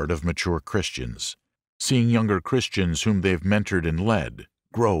reward of mature Christians, seeing younger Christians whom they've mentored and led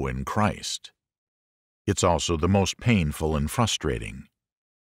grow in Christ. It's also the most painful and frustrating.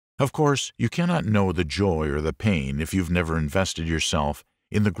 Of course, you cannot know the joy or the pain if you've never invested yourself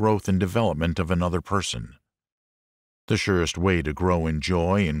in the growth and development of another person. The surest way to grow in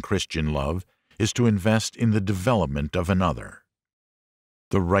joy and Christian love is to invest in the development of another.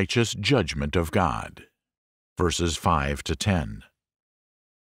 The righteous judgment of God. Verses 5 to 10.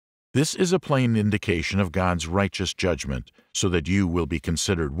 This is a plain indication of God's righteous judgment, so that you will be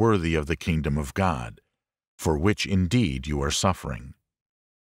considered worthy of the kingdom of God, for which indeed you are suffering.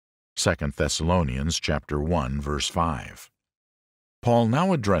 2 Thessalonians chapter 1, verse 5. Paul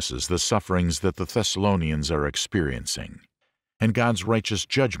now addresses the sufferings that the Thessalonians are experiencing, and God's righteous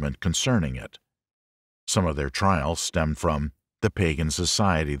judgment concerning it. Some of their trials stemmed from the pagan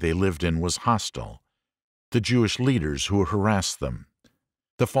society they lived in was hostile, the Jewish leaders who harassed them,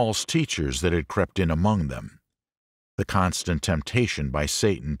 the false teachers that had crept in among them, the constant temptation by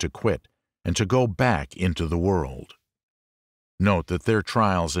Satan to quit and to go back into the world. Note that their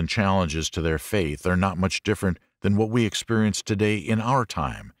trials and challenges to their faith are not much different than what we experience today in our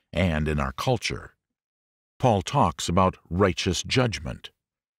time and in our culture. Paul talks about righteous judgment.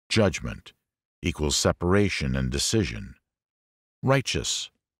 Judgment equals separation and decision.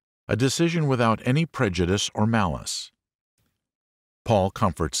 Righteous, a decision without any prejudice or malice. Paul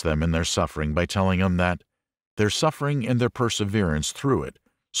comforts them in their suffering by telling them that their suffering and their perseverance through it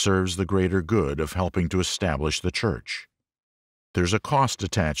serves the greater good of helping to establish the church. There's a cost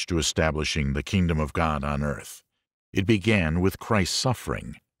attached to establishing the kingdom of God on earth. It began with Christ's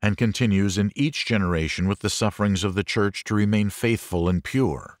suffering and continues in each generation with the sufferings of the church to remain faithful and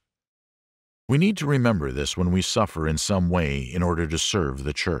pure. We need to remember this when we suffer in some way in order to serve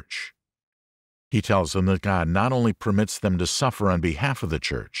the church. He tells them that God not only permits them to suffer on behalf of the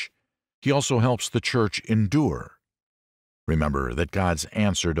church, He also helps the church endure. Remember that God's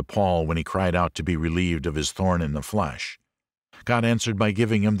answer to Paul when he cried out to be relieved of his thorn in the flesh. God answered by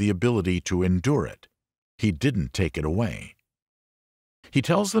giving him the ability to endure it. He didn't take it away. He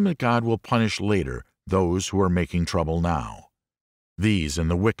tells them that God will punish later those who are making trouble now. These and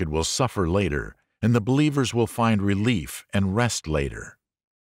the wicked will suffer later, and the believers will find relief and rest later.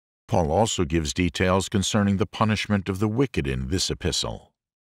 Paul also gives details concerning the punishment of the wicked in this epistle.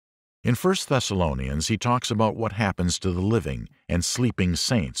 In I Thessalonians, he talks about what happens to the living and sleeping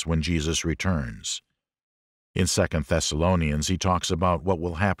saints when Jesus returns. In II Thessalonians, he talks about what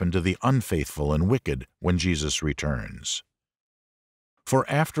will happen to the unfaithful and wicked when Jesus returns. For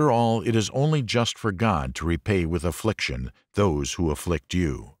after all, it is only just for God to repay with affliction those who afflict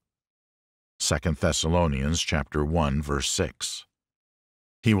you. 2 Thessalonians chapter 1, verse 6.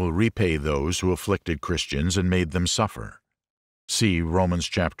 He will repay those who afflicted Christians and made them suffer. See Romans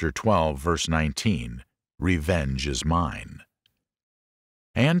chapter 12, verse 19. Revenge is mine.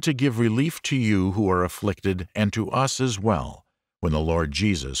 And to give relief to you who are afflicted, and to us as well, when the Lord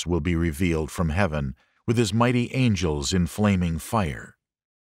Jesus will be revealed from heaven with his mighty angels in flaming fire.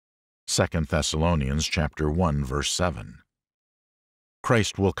 2 Thessalonians chapter 1, verse 7.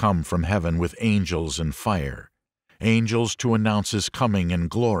 Christ will come from heaven with angels and fire, angels to announce his coming in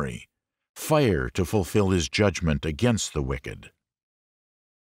glory, fire to fulfill his judgment against the wicked.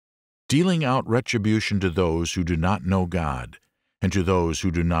 Dealing out retribution to those who do not know God, and to those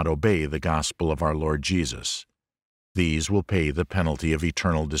who do not obey the gospel of our Lord Jesus. These will pay the penalty of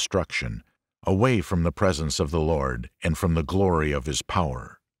eternal destruction, away from the presence of the Lord and from the glory of his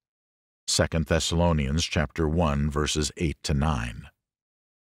power. 2 Thessalonians chapter 1, verses 8 to 9.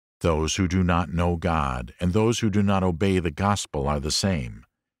 Those who do not know God and those who do not obey the gospel are the same.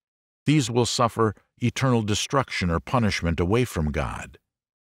 These will suffer eternal destruction or punishment away from God.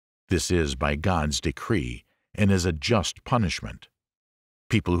 This is by God's decree and is a just punishment.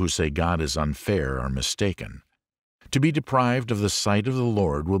 People who say God is unfair are mistaken. To be deprived of the sight of the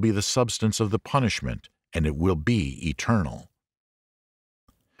Lord will be the substance of the punishment, and it will be eternal.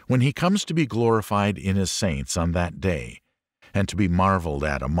 When he comes to be glorified in his saints on that day, and to be marveled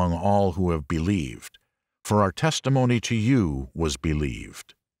at among all who have believed, for our testimony to you was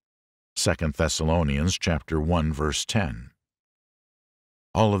believed. 2 Thessalonians chapter 1, verse 10.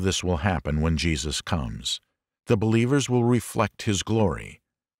 All of this will happen when Jesus comes. The believers will reflect his glory,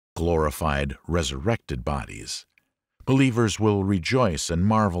 glorified, resurrected bodies. Believers will rejoice and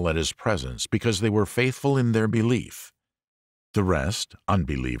marvel at his presence because they were faithful in their belief. The rest,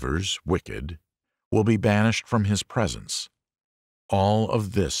 unbelievers, wicked, will be banished from his presence. All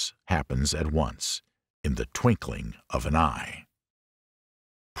of this happens at once, in the twinkling of an eye.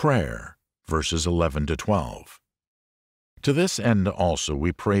 Prayer, verses 11 to 12. To this end also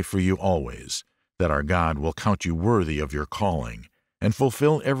we pray for you always, that our God will count you worthy of your calling, and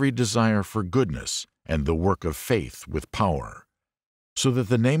fulfill every desire for goodness and the work of faith with power, so that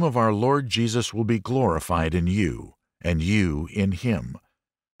the name of our Lord Jesus will be glorified in you, and you in him,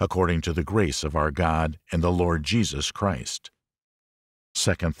 according to the grace of our God and the Lord Jesus Christ.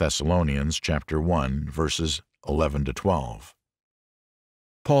 2 Thessalonians chapter 1, verses 11 to 12.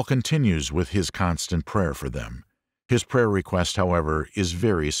 Paul continues with his constant prayer for them. His prayer request, however, is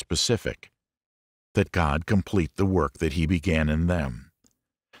very specific: that God complete the work that he began in them,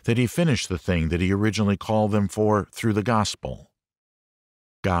 that he finish the thing that he originally called them for through the gospel.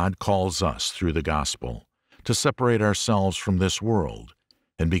 God calls us through the gospel to separate ourselves from this world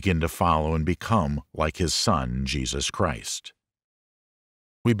and begin to follow and become like his Son, Jesus Christ.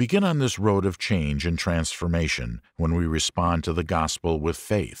 We begin on this road of change and transformation when we respond to the gospel with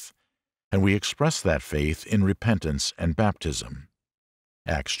faith, and we express that faith in repentance and baptism.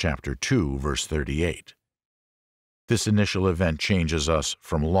 Acts chapter 2, verse 38. This initial event changes us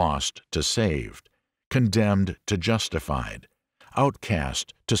from lost to saved, condemned to justified,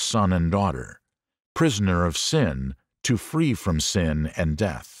 outcast to son and daughter, prisoner of sin to free from sin and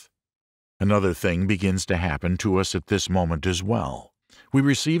death. Another thing begins to happen to us at this moment as well. We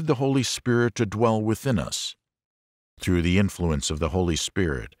receive the Holy Spirit to dwell within us. Through the influence of the Holy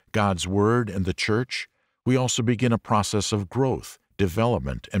Spirit, God's Word, and the Church, we also begin a process of growth,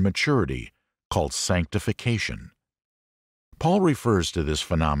 development, and maturity called sanctification. Paul refers to this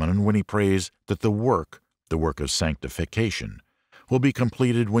phenomenon when he prays that the work of sanctification, will be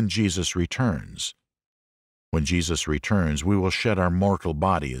completed when Jesus returns. When Jesus returns, we will shed our mortal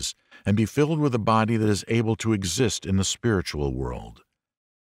bodies and be filled with a body that is able to exist in the spiritual world.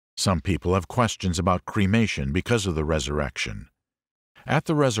 Some people have questions about cremation because of the resurrection. At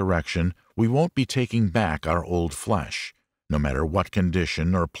the resurrection, we won't be taking back our old flesh, no matter what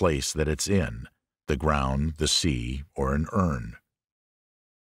condition or place that it's in, the ground, the sea, or an urn.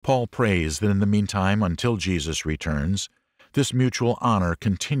 Paul prays that in the meantime, until Jesus returns, this mutual honor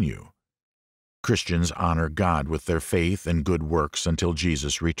continue. Christians honor God with their faith and good works until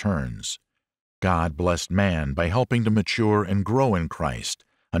Jesus returns. God blessed man by helping to mature and grow in Christ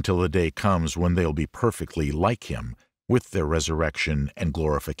until the day comes when they'll be perfectly like Him with their resurrection and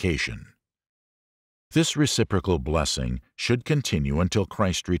glorification. This reciprocal blessing should continue until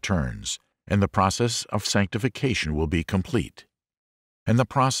Christ returns, and the process of sanctification will be complete. And the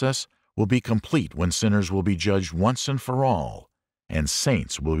process will be complete when sinners will be judged once and for all, and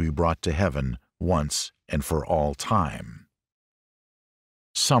saints will be brought to heaven once and for all time.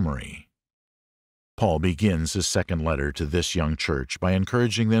 Summary. Paul begins his second letter to this young church by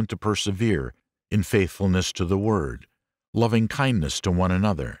encouraging them to persevere in faithfulness to the Word, loving kindness to one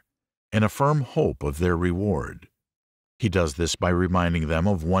another, and a firm hope of their reward. He does this by reminding them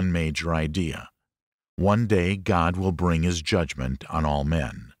of one major idea. One day God will bring His judgment on all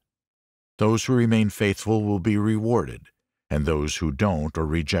men. Those who remain faithful will be rewarded, and those who don't or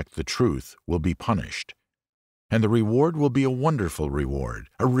reject the truth will be punished. And the reward will be a wonderful reward,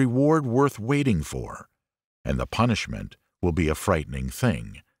 a reward worth waiting for. And the punishment will be a frightening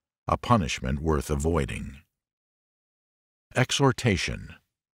thing, a punishment worth avoiding. Exhortation.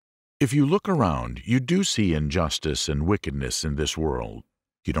 If you look around, you do see injustice and wickedness in this world.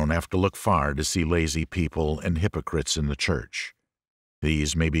 You don't have to look far to see lazy people and hypocrites in the church.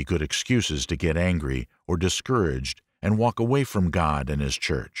 These may be good excuses to get angry or discouraged and walk away from God and His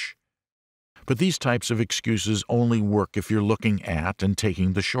church. But these types of excuses only work if you're looking at and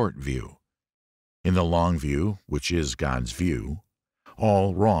taking the short view. In the long view, which is God's view,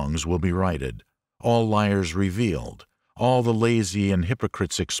 all wrongs will be righted, all liars revealed, all the lazy and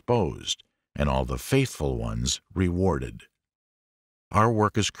hypocrites exposed, and all the faithful ones rewarded. Our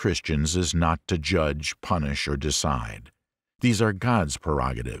work as Christians is not to judge, punish, or decide. These are God's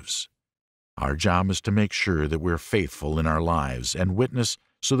prerogatives. Our job is to make sure that we're faithful in our lives and witness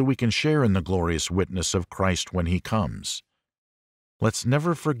so that we can share in the glorious witness of Christ when He comes. Let's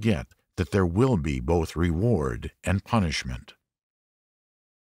never forget that there will be both reward and punishment.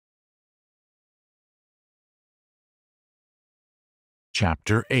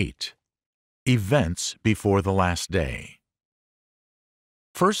 Chapter 8. Events before the last day.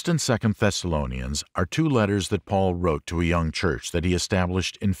 1 and 2 Thessalonians are two letters that Paul wrote to a young church that he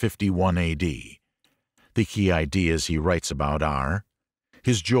established in 51 A.D. The key ideas he writes about are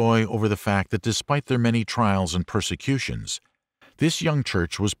his joy over the fact that despite their many trials and persecutions, this young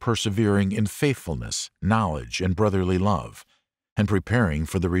church was persevering in faithfulness, knowledge, and brotherly love, and preparing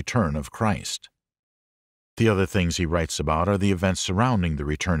for the return of Christ. The other things he writes about are the events surrounding the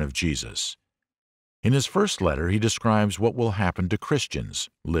return of Jesus. In his first letter, he describes what will happen to Christians,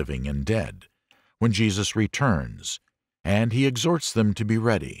 living and dead, when Jesus returns, and he exhorts them to be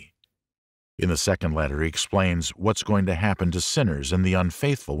ready. In the second letter, he explains what's going to happen to sinners and the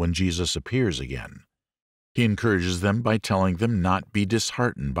unfaithful when Jesus appears again. He encourages them by telling them not be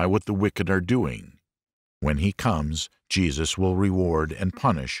disheartened by what the wicked are doing. When He comes, Jesus will reward and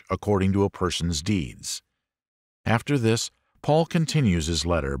punish according to a person's deeds. After this, Paul continues his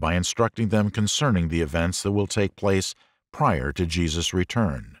letter by instructing them concerning the events that will take place prior to Jesus'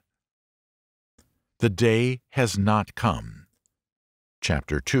 return. The day has not come.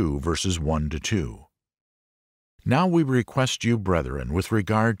 Chapter 2, verses 1-2. Now we request you, brethren, with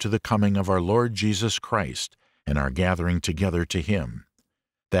regard to the coming of our Lord Jesus Christ and our gathering together to Him,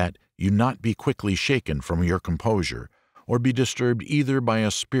 that you not be quickly shaken from your composure, or be disturbed either by a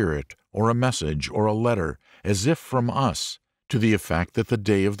spirit or a message or a letter, as if from us, to the effect that the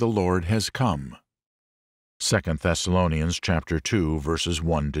day of the Lord has come. 2 Thessalonians chapter 2, verses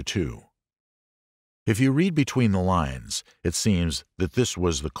 1-2. If you read between the lines, it seems that this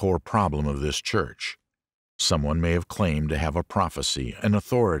was the core problem of this church. Someone may have claimed to have a prophecy, an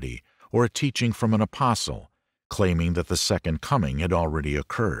authority, or a teaching from an apostle, claiming that the second coming had already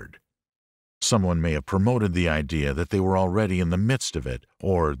occurred. Someone may have promoted the idea that they were already in the midst of it,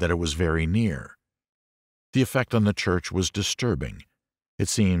 or that it was very near. The effect on the church was disturbing. It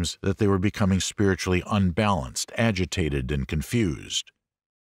seems that they were becoming spiritually unbalanced, agitated, and confused.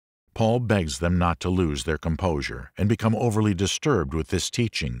 Paul begs them not to lose their composure and become overly disturbed with this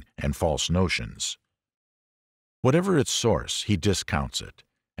teaching and false notions. Whatever its source, he discounts it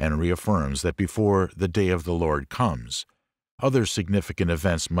and reaffirms that before the day of the Lord comes, other significant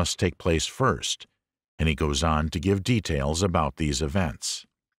events must take place first, and he goes on to give details about these events.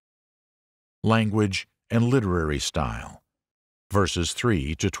 Language and literary style, verses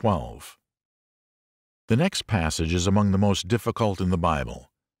 3-12. The next passage is among the most difficult in the Bible.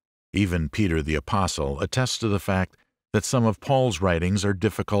 Even Peter the Apostle attests to the fact that some of Paul's writings are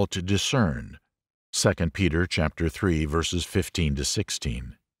difficult to discern. 2 Peter chapter 3, verses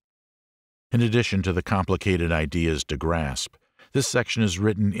 15-16. In addition to the complicated ideas to grasp, this section is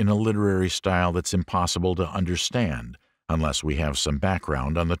written in a literary style that's impossible to understand unless we have some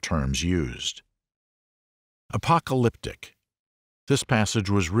background on the terms used. Apocalyptic. This passage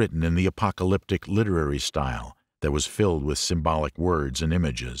was written in the apocalyptic literary style that was filled with symbolic words and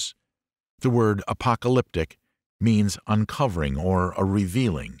images. The word apocalyptic means uncovering or a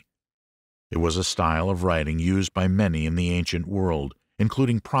revealing. It was a style of writing used by many in the ancient world,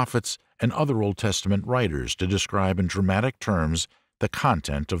 including prophets and other Old Testament writers, to describe in dramatic terms the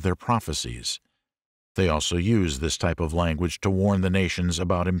content of their prophecies. They also used this type of language to warn the nations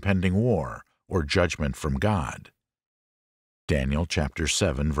about impending war or judgment from God. Daniel chapter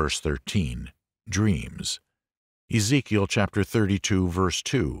 7, verse 13, dreams. Ezekiel chapter 32, verse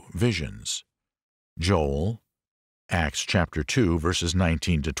 2, visions. Joel, Acts chapter 2, verses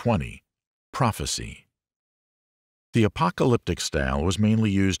 19-20, prophecy. The apocalyptic style was mainly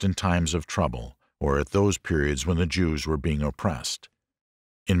used in times of trouble, or at those periods when the Jews were being oppressed.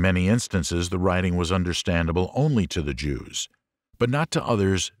 In many instances, the writing was understandable only to the Jews, but not to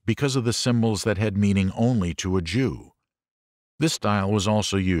others because of the symbols that had meaning only to a Jew. This style was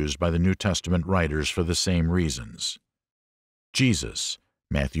also used by the New Testament writers for the same reasons. Jesus,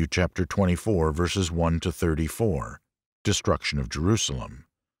 Matthew chapter 24, verses 1-34, destruction of Jerusalem.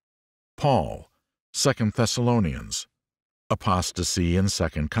 Paul, 2 Thessalonians, apostasy and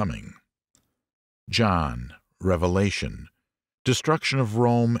second coming. John, Revelation, destruction of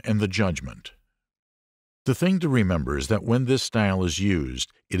Rome and the judgment. The thing to remember is that when this style is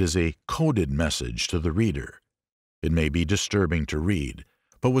used, it is a coded message to the reader. It may be disturbing to read,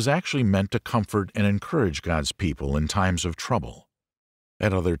 but was actually meant to comfort and encourage God's people in times of trouble.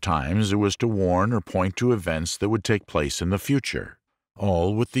 At other times, it was to warn or point to events that would take place in the future,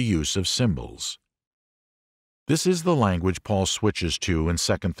 all with the use of symbols. This is the language Paul switches to in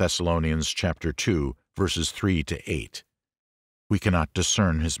 2 Thessalonians chapter 2, verses 3-8. We cannot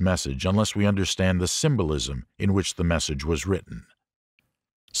discern his message unless we understand the symbolism in which the message was written.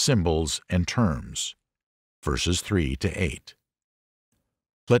 Symbols and terms, verses 3-8.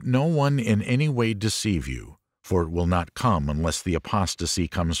 Let no one in any way deceive you, for it will not come unless the apostasy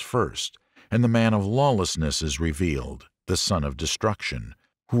comes first, and the man of lawlessness is revealed, the son of destruction,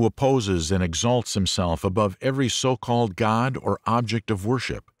 who opposes and exalts himself above every so-called God or object of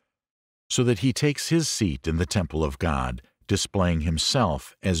worship, so that he takes his seat in the temple of God, displaying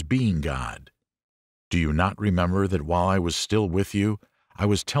himself as being God. Do you not remember that while I was still with you, I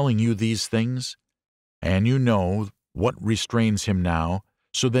was telling you these things? And you know what restrains him now,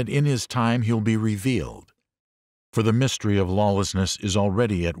 so that in his time he'll be revealed. For the mystery of lawlessness is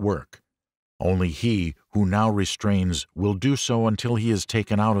already at work. Only he who now restrains will do so until he is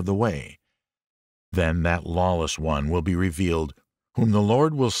taken out of the way. Then that lawless one will be revealed, whom the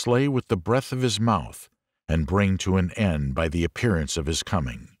Lord will slay with the breath of his mouth, and bring to an end by the appearance of his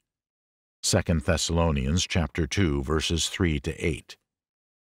coming. 2 Thessalonians chapter 2, verses 3-8.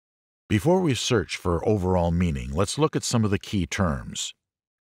 Before we search for overall meaning, let's look at some of the key terms.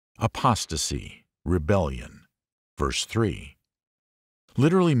 Apostasy, rebellion, verse 3.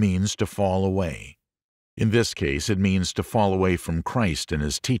 Literally means to fall away. In this case, it means to fall away from Christ and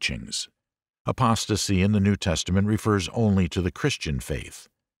his teachings. Apostasy in the New Testament refers only to the Christian faith.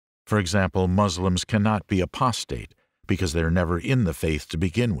 For example, Muslims cannot be apostate because they're never in the faith to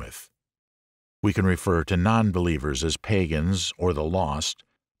begin with. We can refer to non-believers as pagans or the lost,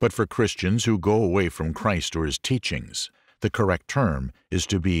 but for Christians who go away from Christ or His teachings, the correct term is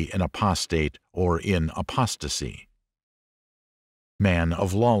to be an apostate or in apostasy. Man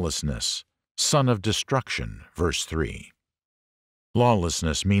of lawlessness, son of destruction, verse 3.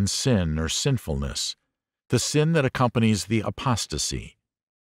 Lawlessness means sin or sinfulness, the sin that accompanies the apostasy.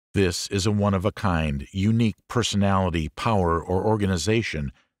 This is a one-of-a-kind, unique personality, power, or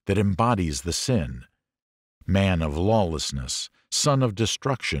organization that embodies the sin. Man of lawlessness, son of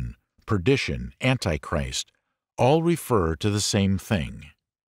destruction, perdition, antichrist, all refer to the same thing.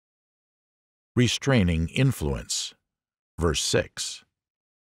 Restraining influence, verse 6.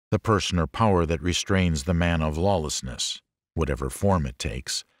 The person or power that restrains the man of lawlessness, whatever form it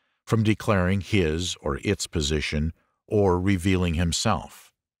takes, from declaring his or its position or revealing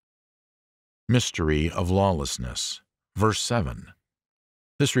himself. Mystery of lawlessness, verse 7.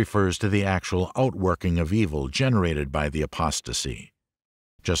 This refers to the actual outworking of evil generated by the apostasy.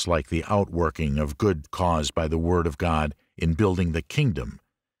 Just like the outworking of good caused by the Word of God in building the kingdom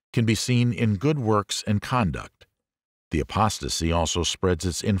can be seen in good works and conduct, the apostasy also spreads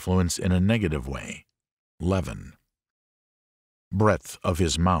its influence in a negative way. Leaven. Breadth of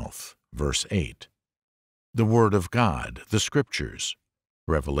his mouth, verse 8. The Word of God, the Scriptures,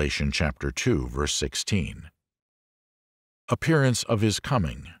 Revelation chapter 2, verse 16. Appearance of his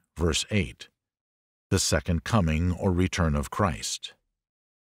coming, verse 8. The second coming or return of Christ.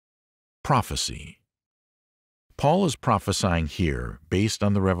 Prophecy. Paul is prophesying here based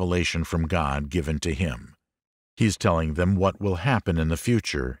on the revelation from God given to him. He's telling them what will happen in the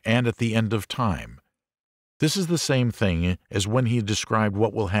future and at the end of time. This is the same thing as when he described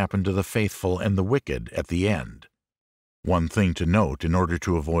what will happen to the faithful and the wicked at the end. One thing to note in order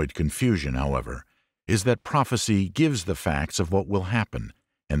to avoid confusion, however, is that prophecy gives the facts of what will happen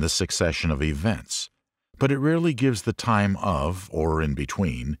and the succession of events, but it rarely gives the time of, or in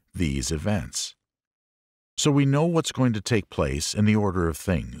between, these events. So we know what's going to take place in the order of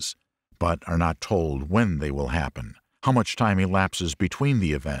things, but are not told when they will happen, how much time elapses between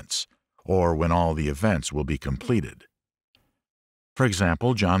the events, or when all the events will be completed. For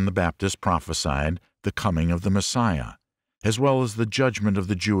example, John the Baptist prophesied the coming of the Messiah, as well as the judgment of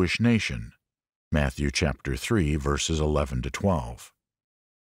the Jewish nation, Matthew chapter 3, verses 11 to 12.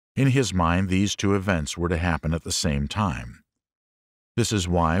 In his mind, these two events were to happen at the same time. This is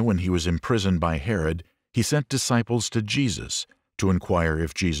why, when he was imprisoned by Herod, he sent disciples to Jesus to inquire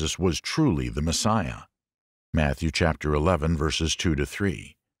if Jesus was truly the Messiah, Matthew chapter 11, verses 2 to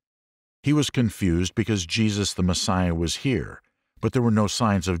 3. He was confused because Jesus the Messiah was here, but there were no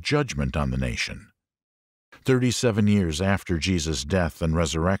signs of judgment on the nation. 37 years after Jesus' death and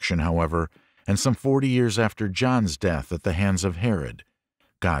resurrection, however, and some 40 years after John's death at the hands of Herod,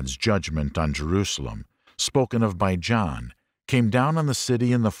 God's judgment on Jerusalem, spoken of by John, came down on the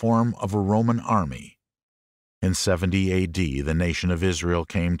city in the form of a Roman army. In 70 A.D., the nation of Israel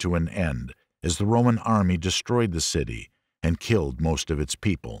came to an end as the Roman army destroyed the city and killed most of its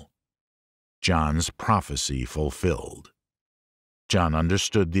people. John's prophecy fulfilled. John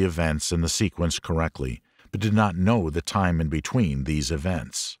understood the events and the sequence correctly, but did not know the time in between these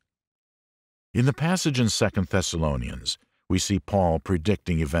events. In the passage in II Thessalonians, we see Paul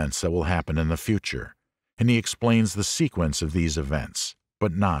predicting events that will happen in the future, and he explains the sequence of these events,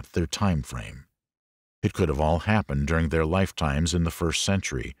 but not their time frame. It could have all happened during their lifetimes in the first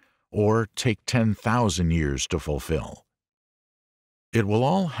century, or take 10,000 years to fulfill. It will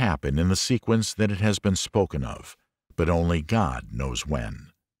all happen in the sequence that it has been spoken of, but only God knows when.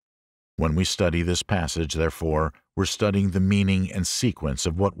 When we study this passage, therefore, we're studying the meaning and sequence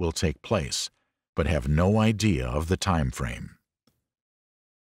of what will take place, but have no idea of the time frame.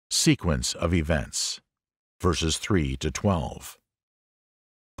 Sequence of events, verses 3 to 12.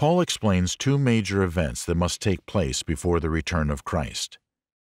 Paul explains two major events that must take place before the return of Christ.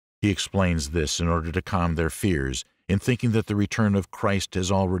 He explains this in order to calm their fears in thinking that the return of Christ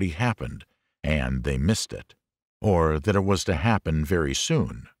has already happened, and they missed it, or that it was to happen very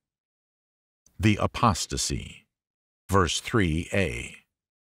soon. The apostasy, verse 3a.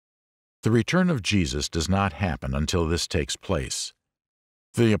 The return of Jesus does not happen until this takes place.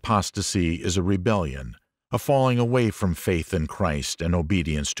 The apostasy is a rebellion, a falling away from faith in Christ and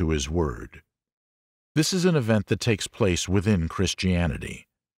obedience to His Word. This is an event that takes place within Christianity.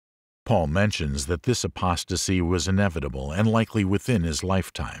 Paul mentions that this apostasy was inevitable and likely within his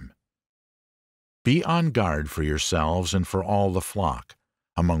lifetime. Be on guard for yourselves and for all the flock,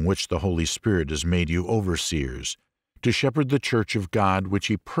 among which the Holy Spirit has made you overseers, to shepherd the church of God which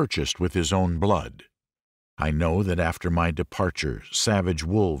He purchased with His own blood. I know that after my departure savage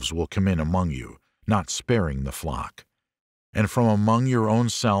wolves will come in among you, not sparing the flock. And from among your own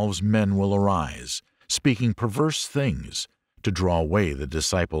selves men will arise, speaking perverse things, to draw away the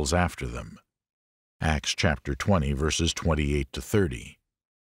disciples after them. Acts chapter 20, verses 28 to 30.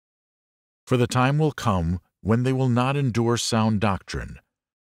 For the time will come when they will not endure sound doctrine,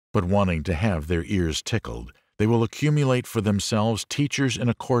 but wanting to have their ears tickled, they will accumulate for themselves teachers in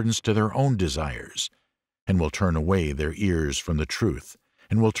accordance to their own desires, and will turn away their ears from the truth,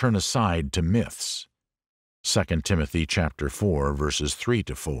 and will turn aside to myths. 2 Timothy chapter 4, verses 3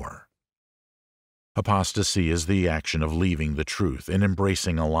 to 4. Apostasy is the action of leaving the truth and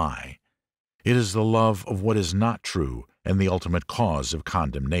embracing a lie. It is the love of what is not true and the ultimate cause of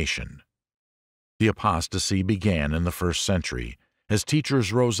condemnation. The apostasy began in the first century as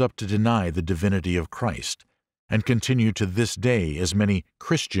teachers rose up to deny the divinity of Christ, and continue to this day as many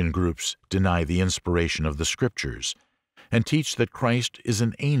Christian groups deny the inspiration of the Scriptures and teach that Christ is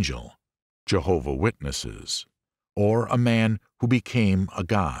an angel, Jehovah's Witnesses, or a man who became a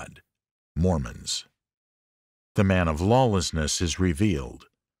god, Mormons. The man of lawlessness is revealed,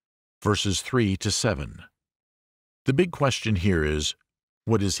 verses 3 to 7. The big question here is,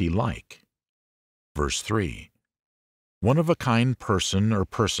 what is he like? Verse 3. One-of-a-kind person or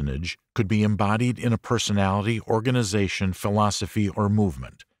personage could be embodied in a personality, organization, philosophy, or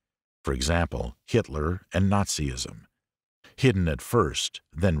movement. For example, Hitler and Nazism. Hidden at first,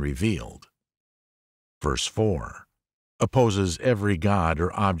 then revealed. Verse 4. Opposes every god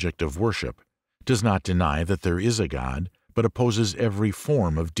or object of worship, does not deny that there is a God, but opposes every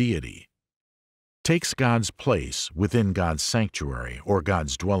form of deity. Takes God's place within God's sanctuary or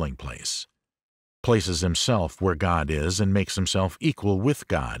God's dwelling place. Places himself where God is and makes himself equal with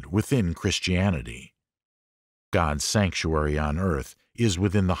God within Christianity. God's sanctuary on earth is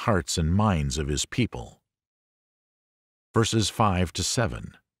within the hearts and minds of his people. Verses 5 to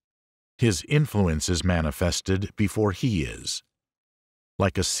 7. His influence is manifested before he is.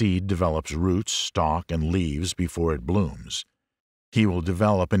 Like a seed develops roots, stalk, and leaves before it blooms, he will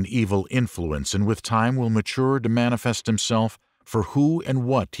develop an evil influence and with time will mature to manifest himself for who and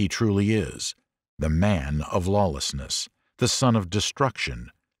what he truly is. The man of lawlessness, the son of destruction,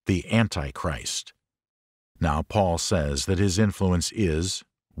 the Antichrist. Now Paul says that his influence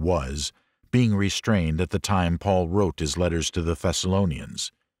was, being restrained at the time Paul wrote his letters to the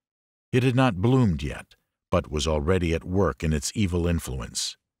Thessalonians. It had not bloomed yet, but was already at work in its evil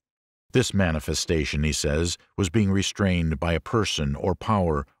influence. This manifestation, he says, was being restrained by a person or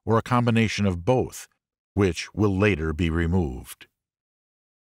power or a combination of both, which will later be removed.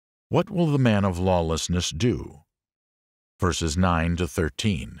 What will the man of lawlessness do? Verses 9 to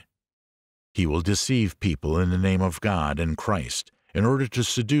 13. He will deceive people in the name of God and Christ, in order to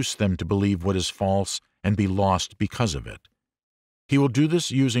seduce them to believe what is false and be lost because of it. He will do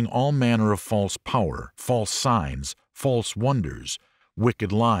this using all manner of false power, false signs, false wonders,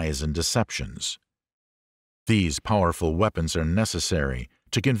 wicked lies and deceptions. These powerful weapons are necessary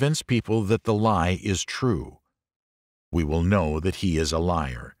to convince people that the lie is true. We will know that he is a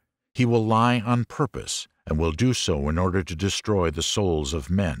liar. He will lie on purpose, and will do so in order to destroy the souls of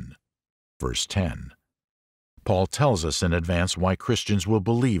men. Verse 10. Paul tells us in advance why Christians will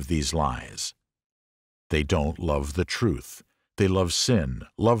believe these lies. They don't love the truth. They love sin,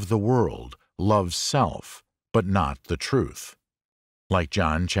 love the world, love self, but not the truth. Like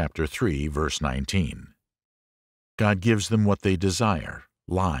John chapter 3, verse 19. God gives them what they desire,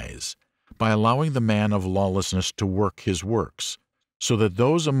 lies, by allowing the man of lawlessness to work his works, so that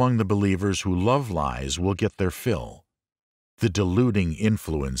those among the believers who love lies will get their fill. The deluding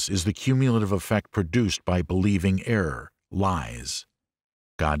influence is the cumulative effect produced by believing error, lies.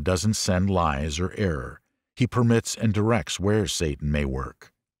 God doesn't send lies or error. He permits and directs where Satan may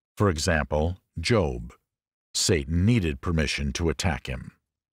work. For example, Job. Satan needed permission to attack him.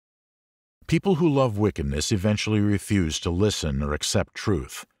 People who love wickedness eventually refuse to listen or accept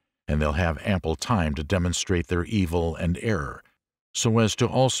truth, and they'll have ample time to demonstrate their evil and error, so as to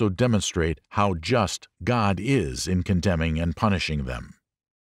also demonstrate how just God is in condemning and punishing them.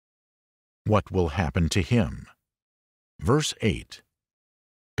 What will happen to him? Verse 8.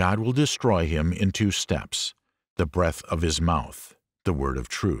 God will destroy him in 2 steps, the breath of his mouth, the word of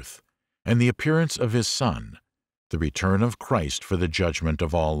truth, and the appearance of his Son, the return of Christ for the judgment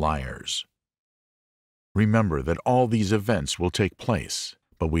of all liars. Remember that all these events will take place,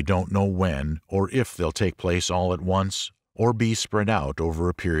 but we don't know when or if they'll take place all at once or be spread out over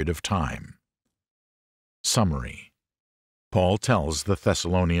a period of time. Summary. Paul tells the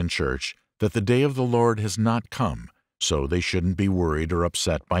Thessalonian church that the day of the Lord has not come, so they shouldn't be worried or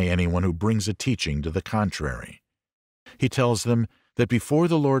upset by anyone who brings a teaching to the contrary. He tells them that before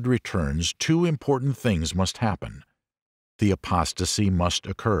the Lord returns, two important things must happen. The apostasy must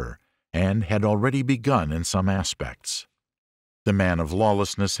occur, and had already begun in some aspects. The man of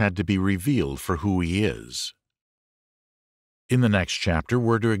lawlessness had to be revealed for who he is. In the next chapter,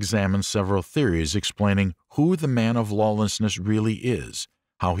 we're to examine several theories explaining who the man of lawlessness really is,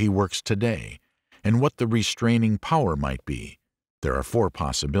 how he works today, and what the restraining power might be. There are 4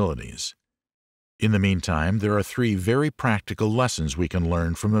 possibilities. In the meantime, there are 3 very practical lessons we can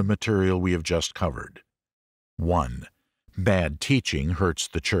learn from the material we have just covered. 1. Bad teaching hurts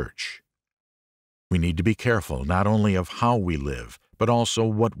the church. We need to be careful not only of how we live, but also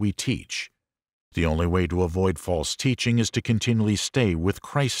what we teach. The only way to avoid false teaching is to continually stay with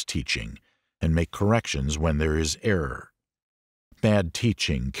Christ's teaching and make corrections when there is error. Bad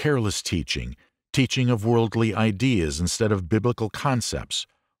teaching, careless teaching, teaching of worldly ideas instead of biblical concepts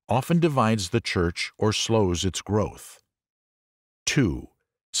often divides the church or slows its growth. 2.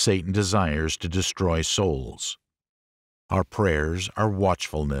 Satan desires to destroy souls. Our prayers, our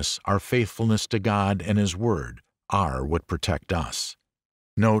watchfulness, our faithfulness to God and His Word are what protect us.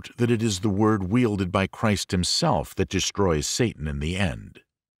 Note that it is the Word wielded by Christ Himself that destroys Satan in the end.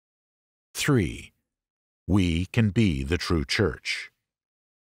 3. We can be the true church.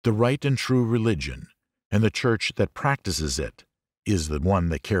 The right and true religion, and the church that practices it, is the one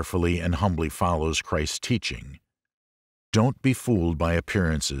that carefully and humbly follows Christ's teaching. Don't be fooled by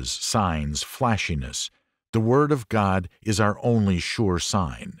appearances, signs, flashiness. The Word of God is our only sure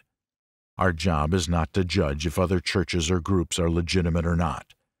sign. Our job is not to judge if other churches or groups are legitimate or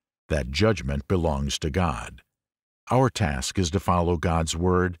not. That judgment belongs to God. Our task is to follow God's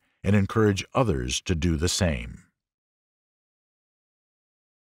Word and encourage others to do the same.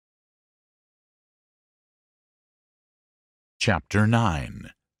 Chapter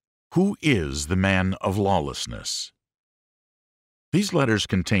 9. Who is the man of lawlessness? These letters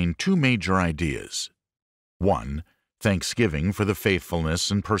contain 2 major ideas. 1. Thanksgiving for the faithfulness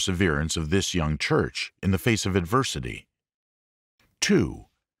and perseverance of this young church in the face of adversity. 2.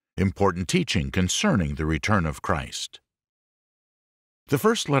 Important teaching concerning the return of Christ. The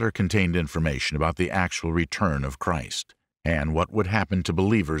first letter contained information about the actual return of Christ and what would happen to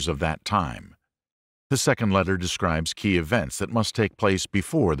believers of that time. The second letter describes key events that must take place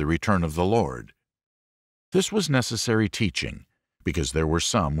before the return of the Lord. This was necessary teaching, because there were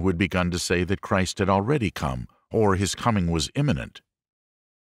some who had begun to say that Christ had already come or His coming was imminent.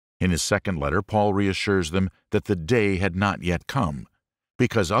 In his second letter, Paul reassures them that the day had not yet come,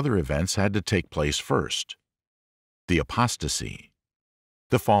 because other events had to take place first. The apostasy,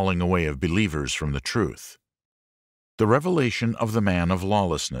 the falling away of believers from the truth, the revelation of the man of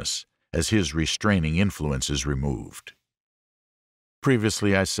lawlessness as his restraining influence is removed.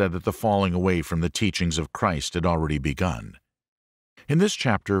 Previously I said that the falling away from the teachings of Christ had already begun. In this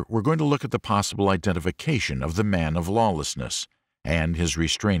chapter, we're going to look at the possible identification of the man of lawlessness and his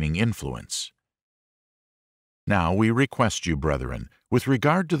restraining influence. Now we request you, brethren, with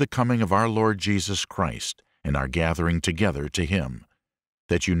regard to the coming of our Lord Jesus Christ and our gathering together to Him,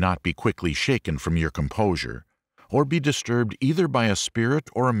 that you not be quickly shaken from your composure, or be disturbed either by a spirit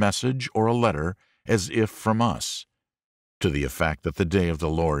or a message or a letter, as if from us, to the effect that the day of the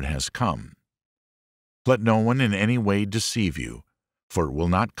Lord has come. Let no one in any way deceive you, for it will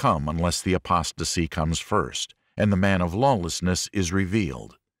not come unless the apostasy comes first, and the man of lawlessness is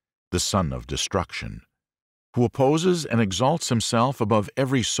revealed, the son of destruction, who opposes and exalts himself above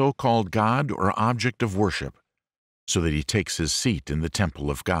every so-called God or object of worship, so that he takes his seat in the temple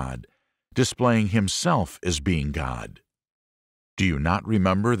of God, displaying himself as being God. Do you not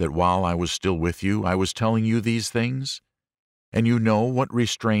remember that while I was still with you, I was telling you these things? And you know what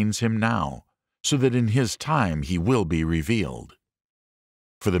restrains him now, so that in his time he will be revealed.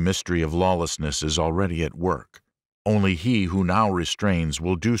 For the mystery of lawlessness is already at work. Only he who now restrains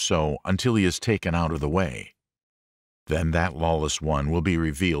will do so until he is taken out of the way. Then that lawless one will be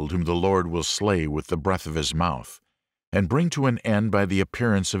revealed, whom the Lord will slay with the breath of His mouth, and bring to an end by the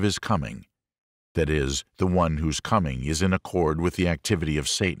appearance of His coming, that is, the one whose coming is in accord with the activity of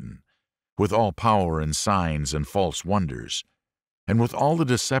Satan, with all power and signs and false wonders, and with all the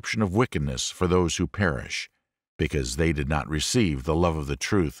deception of wickedness for those who perish, because they did not receive the love of the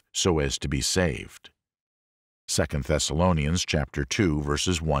truth so as to be saved. II Thessalonians chapter 2,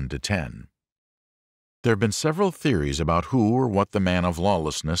 verses 1 to 10. There have been several theories about who or what the man of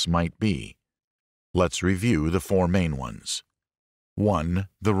lawlessness might be. Let's review the 4 main ones. 1.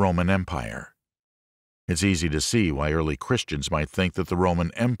 The Roman Empire. It's easy to see why early Christians might think that the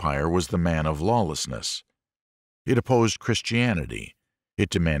Roman Empire was the man of lawlessness. It opposed Christianity. It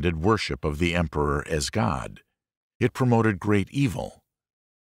demanded worship of the emperor as God. It promoted great evil.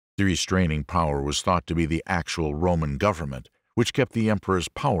 The restraining power was thought to be the actual Roman government, which kept the emperor's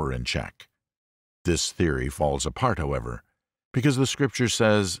power in check. This theory falls apart, however, because the Scripture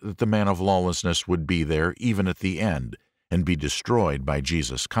says that the man of lawlessness would be there even at the end and be destroyed by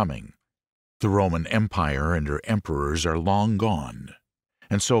Jesus' coming. The Roman Empire and her emperors are long gone,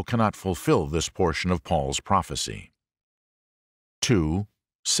 and so cannot fulfill this portion of Paul's prophecy. 2.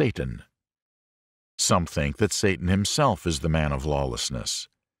 Satan. Some think that Satan himself is the man of lawlessness.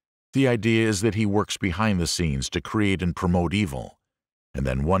 The idea is that he works behind the scenes to create and promote evil, and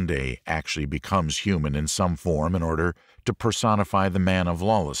then one day actually becomes human in some form in order to personify the man of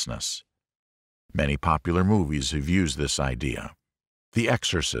lawlessness. Many popular movies have used this idea. The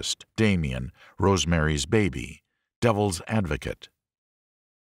Exorcist, Damien, Rosemary's Baby, Devil's Advocate.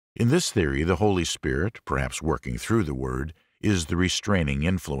 In this theory, the Holy Spirit, perhaps working through the Word, is the restraining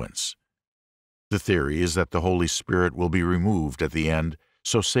influence. The theory is that the Holy Spirit will be removed at the end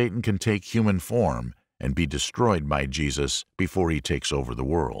so Satan can take human form and be destroyed by Jesus before he takes over the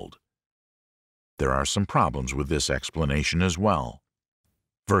world. There are some problems with this explanation as well.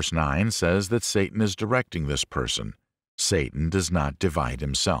 Verse 9 says that Satan is directing this person. Satan does not divide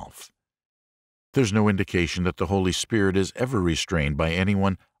himself. There's no indication that the Holy Spirit is ever restrained by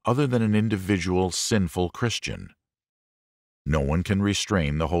anyone other than an individual sinful Christian. No one can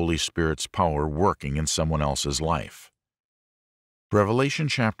restrain the Holy Spirit's power working in someone else's life. Revelation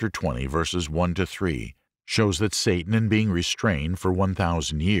chapter 20, verses 1 to 3, shows that Satan is being restrained for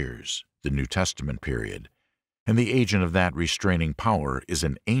 1,000 years, the New Testament period, and the agent of that restraining power is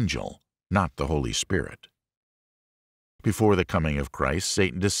an angel, not the Holy Spirit. Before the coming of Christ,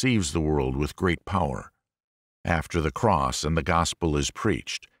 Satan deceives the world with great power. After the cross and the gospel is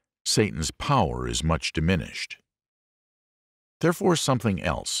preached, Satan's power is much diminished. Therefore, something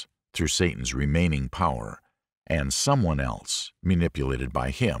else, through Satan's remaining power, and someone else, manipulated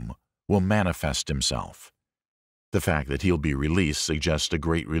by him, will manifest himself. The fact that he'll be released suggests a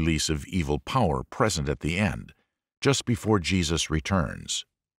great release of evil power present at the end, just before Jesus returns.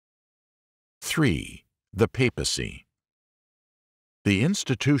 3. The Papacy. The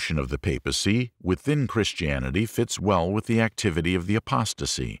institution of the papacy within Christianity fits well with the activity of the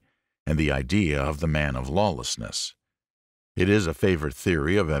apostasy and the idea of the man of lawlessness. It is a favorite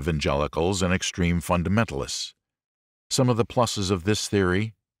theory of evangelicals and extreme fundamentalists. Some of the pluses of this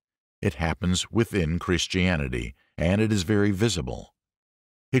theory: it happens within Christianity, and it is very visible.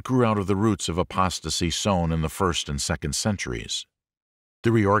 It grew out of the roots of apostasy sown in the 1st and 2nd centuries.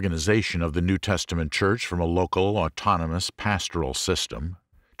 The reorganization of the New Testament church from a local, autonomous pastoral system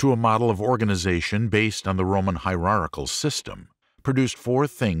to a model of organization based on the Roman hierarchical system produced 4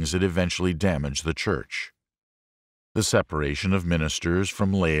 things that eventually damaged the church. The separation of ministers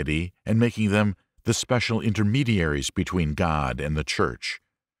from laity and making them the special intermediaries between God and the church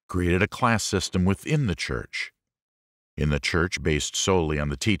created a class system within the church. In the church based solely on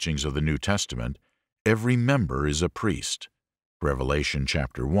the teachings of the New Testament, every member is a priest. Revelation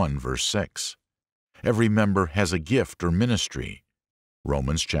chapter 1, verse 6. Every member has a gift or ministry.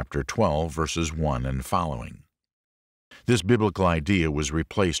 Romans chapter 12, verses 1 and following. This biblical idea was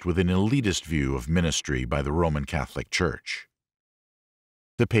replaced with an elitist view of ministry by the Roman Catholic Church.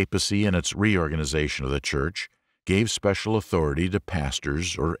 The papacy and its reorganization of the church gave special authority to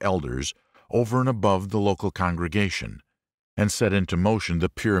pastors or elders over and above the local congregation, and set into motion the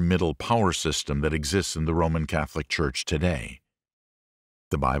pyramidal power system that exists in the Roman Catholic Church today.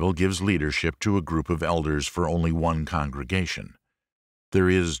 The Bible gives leadership to a group of elders for only one congregation. There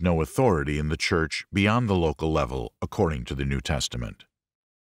is no authority in the church beyond the local level according to the New Testament.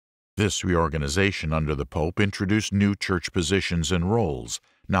 This reorganization under the Pope introduced new church positions and roles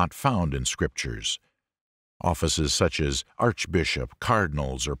not found in Scriptures. Offices such as archbishop,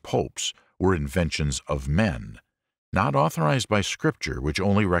 cardinals, or popes were inventions of men, not authorized by Scripture, which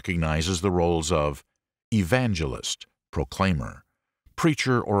only recognizes the roles of evangelist, proclaimer,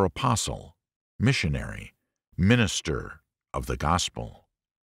 preacher or apostle, missionary, minister of the gospel,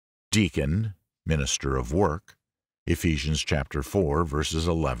 deacon, minister of work, Ephesians chapter 4, verses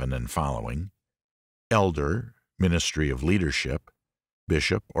 11 and following, elder, ministry of leadership,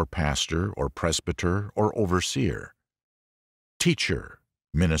 bishop or pastor or presbyter or overseer, teacher,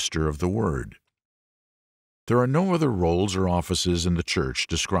 minister of the word. There are no other roles or offices in the church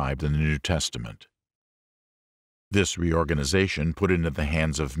described in the New Testament. This reorganization put into the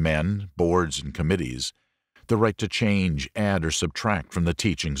hands of men, boards, and committees the right to change, add, or subtract from the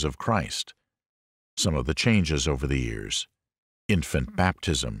teachings of Christ. Some of the changes over the years: infant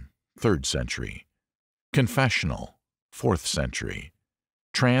baptism, 3rd century; Confessional, 4th century.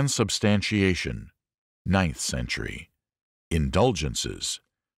 Transubstantiation, 9th century. Indulgences,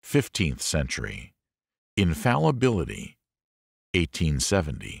 15th century. Infallibility,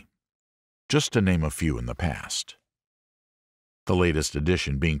 1870. Just to name a few in the past. The latest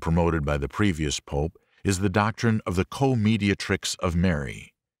edition being promoted by the previous pope is the doctrine of the co-mediatrix of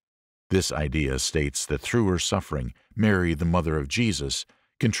Mary. This idea states that through her suffering, Mary, the mother of Jesus,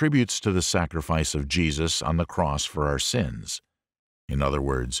 contributes to the sacrifice of Jesus on the cross for our sins. In other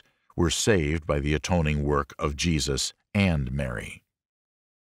words, we're saved by the atoning work of Jesus and Mary.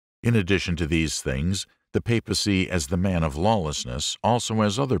 In addition to these things, the papacy as the man of lawlessness also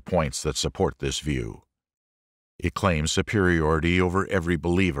has other points that support this view. It claims superiority over every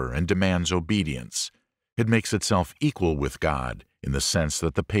believer and demands obedience. It makes itself equal with God in the sense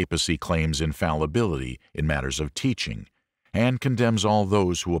that the papacy claims infallibility in matters of teaching and condemns all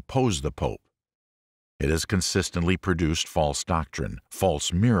those who oppose the pope. It has consistently produced false doctrine,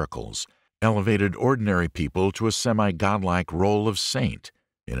 false miracles, elevated ordinary people to a semi-godlike role of saint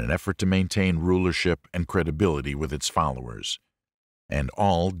in an effort to maintain rulership and credibility with its followers, and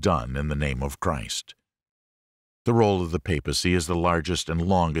all done in the name of Christ. The role of the papacy is the largest and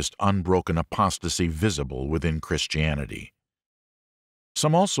longest unbroken apostasy visible within Christianity.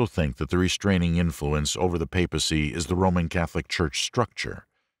 Some also think that the restraining influence over the papacy is the Roman Catholic Church structure,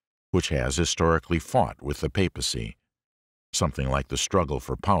 which has historically fought with the papacy, something like the struggle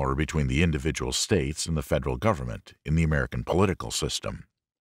for power between the individual states and the federal government in the American political system.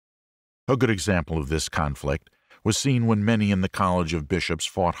 A good example of this conflict was seen when many in the College of Bishops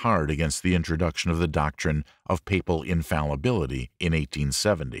fought hard against the introduction of the doctrine of papal infallibility in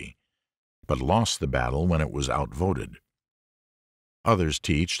 1870, but lost the battle when it was outvoted. Others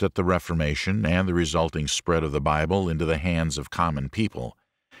teach that the Reformation and the resulting spread of the Bible into the hands of common people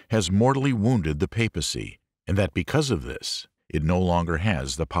has mortally wounded the papacy, and that because of this, it no longer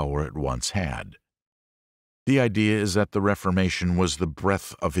has the power it once had. The idea is that the Reformation was the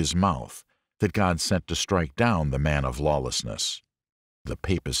breath of his mouth that God sent to strike down the man of lawlessness, the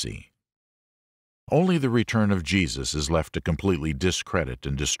papacy. Only the return of Jesus is left to completely discredit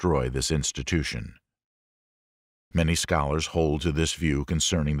and destroy this institution. Many scholars hold to this view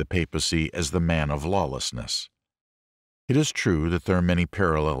concerning the papacy as the man of lawlessness. It is true that there are many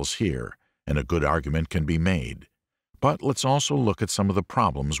parallels here, and a good argument can be made, but let's also look at some of the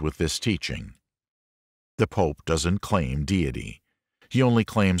problems with this teaching. The Pope doesn't claim deity. He only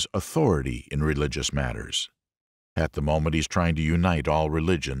claims authority in religious matters. At the moment, he's trying to unite all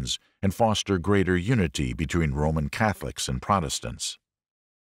religions and foster greater unity between Roman Catholics and Protestants.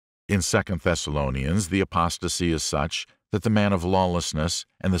 In II Thessalonians, the apostasy is such that the man of lawlessness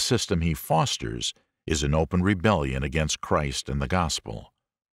and the system he fosters is an open rebellion against Christ and the gospel.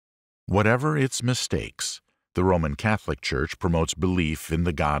 Whatever its mistakes, the Roman Catholic Church promotes belief in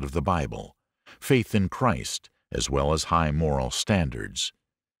the God of the Bible, faith in Christ, as well as high moral standards.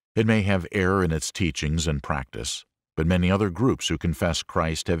 It may have error in its teachings and practice, but many other groups who confess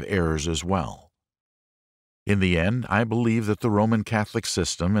Christ have errors as well. In the end, I believe that the Roman Catholic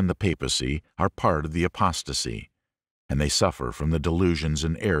system and the papacy are part of the apostasy, and they suffer from the delusions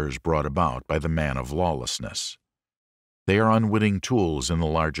and errors brought about by the man of lawlessness. They are unwitting tools in the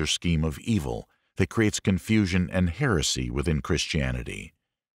larger scheme of evil that creates confusion and heresy within Christianity.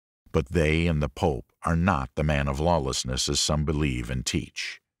 But they and the Pope are not the man of lawlessness as some believe and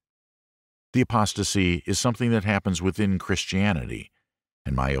teach. The apostasy is something that happens within Christianity,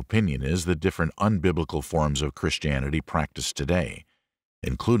 and my opinion is that different unbiblical forms of Christianity practiced today,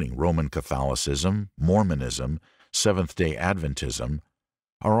 including Roman Catholicism, Mormonism, Seventh-day Adventism,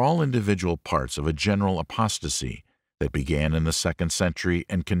 are all individual parts of a general apostasy that began in the 2nd century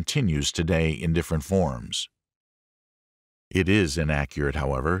and continues today in different forms. It is inaccurate,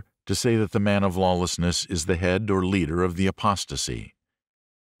 however, to say that the man of lawlessness is the head or leader of the apostasy.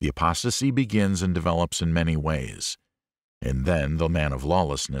 The apostasy begins and develops in many ways, and then the man of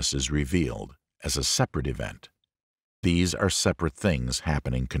lawlessness is revealed as a separate event. These are separate things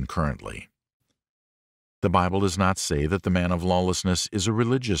happening concurrently. The Bible does not say that the man of lawlessness is a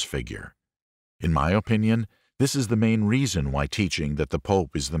religious figure. In my opinion, this is the main reason why teaching that the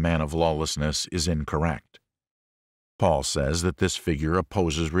Pope is the man of lawlessness is incorrect. Paul says that this figure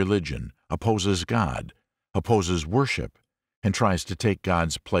opposes religion, opposes God, opposes worship, and tries to take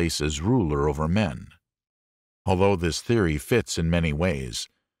God's place as ruler over men. Although this theory fits in many ways,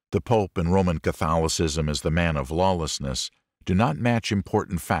 the Pope and Roman Catholicism as the man of lawlessness do not match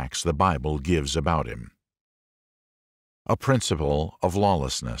important facts the Bible gives about him. A principle of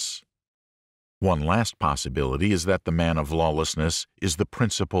lawlessness. One last possibility is that the man of lawlessness is the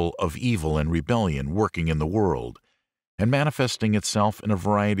principle of evil and rebellion working in the world and manifesting itself in a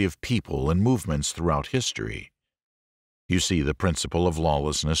variety of people and movements throughout history. You see the principle of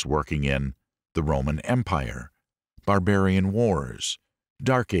lawlessness working in the Roman Empire, barbarian wars,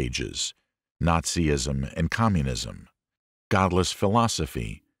 Dark Ages, Nazism and communism, godless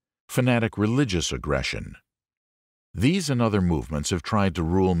philosophy, fanatic religious aggression. These and other movements have tried to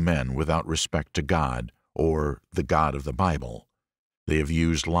rule men without respect to God or the God of the Bible. They have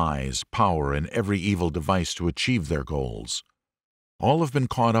used lies, power, and every evil device to achieve their goals. All have been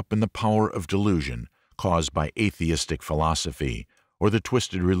caught up in the power of delusion caused by atheistic philosophy or the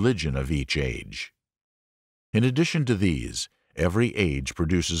twisted religion of each age. In addition to these, every age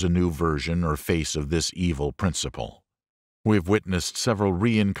produces a new version or face of this evil principle. We have witnessed several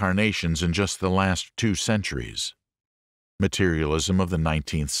reincarnations in just the last 2 centuries. Materialism of the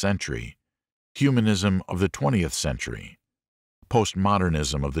 19th century, humanism of the 20th century,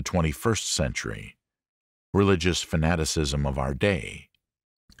 postmodernism of the 21st century, religious fanaticism of our day.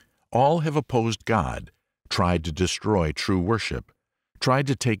 All have opposed God, tried to destroy true worship, tried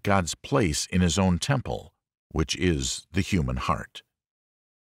to take God's place in His own temple, which is the human heart.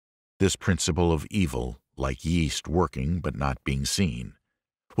 This principle of evil, like yeast working but not being seen,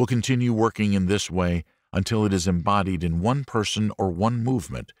 will continue working in this way until it is embodied in one person or one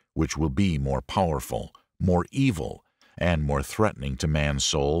movement which will be more powerful, more evil, and more threatening to man's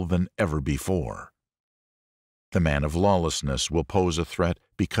soul than ever before. The man of lawlessness will pose a threat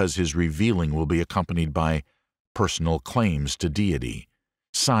because his revealing will be accompanied by personal claims to deity,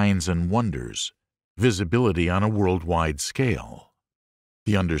 signs and wonders, visibility on a worldwide scale.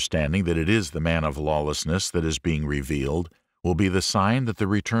 The understanding that it is the man of lawlessness that is being revealed will be the sign that the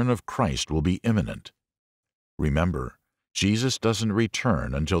return of Christ will be imminent. Remember, Jesus doesn't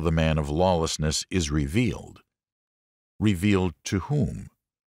return until the man of lawlessness is revealed. Revealed to whom?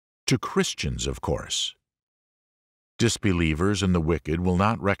 To Christians, of course. Disbelievers and the wicked will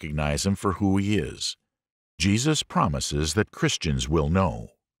not recognize him for who he is. Jesus promises that Christians will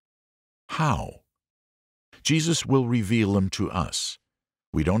know. How? Jesus will reveal him to us.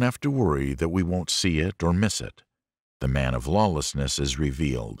 We don't have to worry that we won't see it or miss it. The man of lawlessness is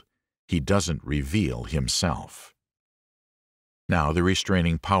revealed. He doesn't reveal himself. Now, the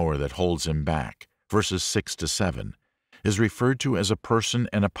restraining power that holds him back, verses 6 to 7, is referred to as a person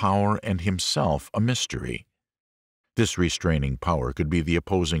and a power and himself a mystery. This restraining power could be the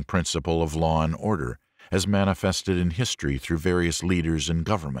opposing principle of law and order, as manifested in history through various leaders and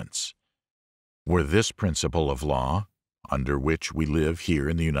governments. Where this principle of law, under which we live here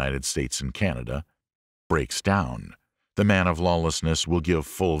in the United States and Canada, breaks down, the man of lawlessness will give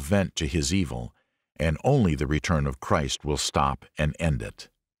full vent to his evil, and only the return of Christ will stop and end it.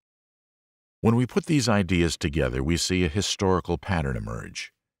 When we put these ideas together, we see a historical pattern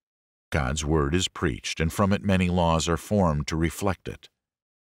emerge. God's word is preached, and from it many laws are formed to reflect it.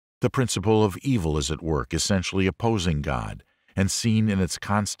 The principle of evil is at work, essentially opposing God, and seen in its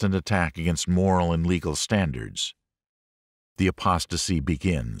constant attack against moral and legal standards. The apostasy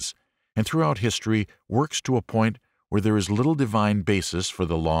begins, and throughout history works to a point where there is little divine basis for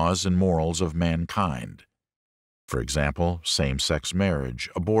the laws and morals of mankind. For example, same-sex marriage,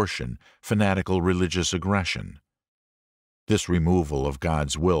 abortion, fanatical religious aggression. This removal of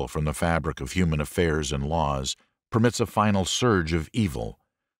God's will from the fabric of human affairs and laws permits a final surge of evil,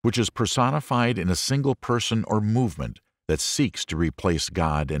 which is personified in a single person or movement that seeks to replace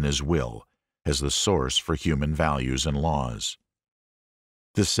God and His will as the source for human values and laws.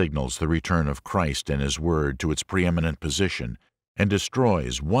 This signals the return of Christ and His Word to its preeminent position and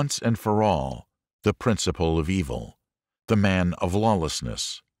destroys once and for all the principle of evil, the man of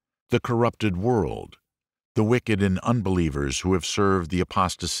lawlessness, the corrupted world, the wicked and unbelievers who have served the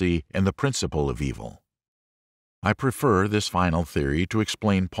apostasy and the principle of evil. I prefer this final theory to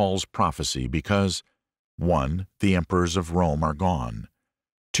explain Paul's prophecy because 1. The emperors of Rome are gone.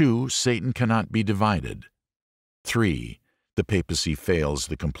 2. Satan cannot be divided. 3. The papacy fails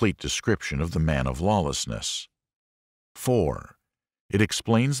the complete description of the man of lawlessness. 4. It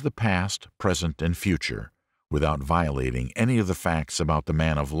explains the past, present, and future without violating any of the facts about the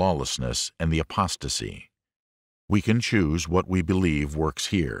man of lawlessness and the apostasy. We can choose what we believe works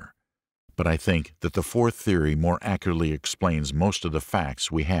here, but I think that the fourth theory more accurately explains most of the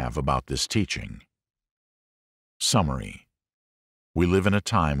facts we have about this teaching. Summary. We live in a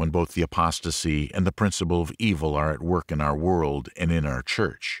time when both the apostasy and the principle of evil are at work in our world and in our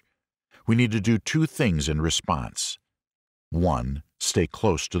church. We need to do 2 things in response. 1. Stay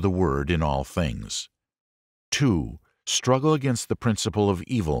close to the Word in all things. 2. Struggle against the principle of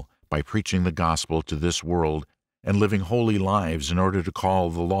evil by preaching the gospel to this world and living holy lives in order to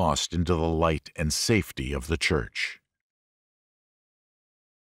call the lost into the light and safety of the church.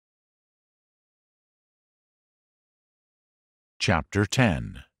 Chapter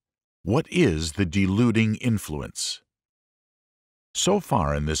 10. What is the deluding influence? So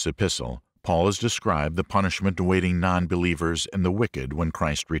far in this epistle, Paul has described the punishment awaiting non-believers and the wicked when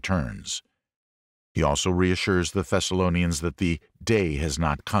Christ returns. He also reassures the Thessalonians that the day has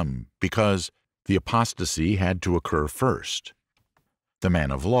not come because the apostasy had to occur first. The man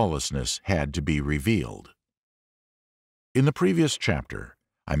of lawlessness had to be revealed. In the previous chapter,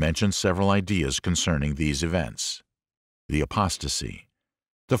 I mentioned several ideas concerning these events. The apostasy,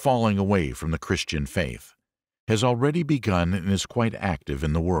 the falling away from the Christian faith, has already begun and is quite active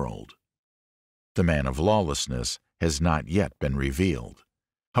in the world. The man of lawlessness has not yet been revealed.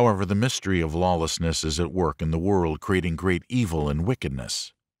 However, the mystery of lawlessness is at work in the world, creating great evil and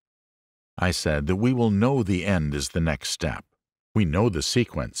wickedness. I said that we will know the end is the next step. We know the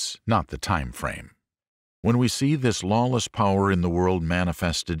sequence, not the time frame. When we see this lawless power in the world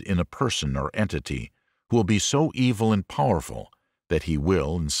manifested in a person or entity who will be so evil and powerful that he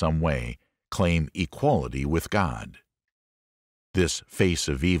will, in some way, claim equality with God. This face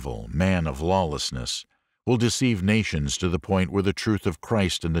of evil, man of lawlessness, will deceive nations to the point where the truth of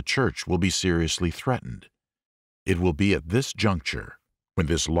Christ and the church will be seriously threatened. It will be at this juncture when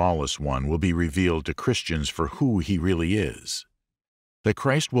this lawless one will be revealed to Christians for who he really is, that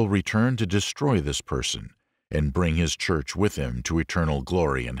Christ will return to destroy this person and bring his church with him to eternal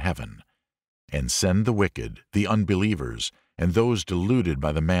glory in heaven, and send the wicked, the unbelievers, and those deluded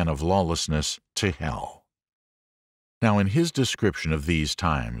by the man of lawlessness to hell. Now, in his description of these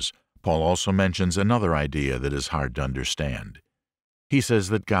times, Paul also mentions another idea that is hard to understand. He says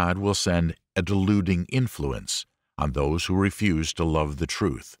that God will send a deluding influence on those who refuse to love the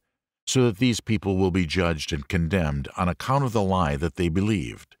truth, so that these people will be judged and condemned on account of the lie that they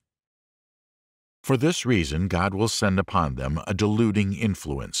believed. For this reason, God will send upon them a deluding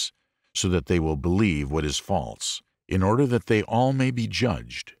influence, so that they will believe what is false, in order that they all may be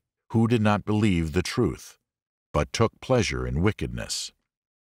judged, who did not believe the truth, but took pleasure in wickedness.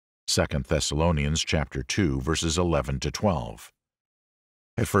 II Thessalonians chapter 2, verses 11 to 12.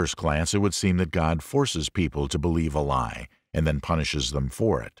 At first glance, it would seem that God forces people to believe a lie and then punishes them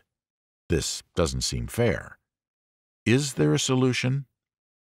for it. This doesn't seem fair. Is there a solution?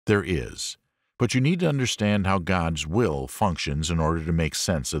 There is, but you need to understand how God's will functions in order to make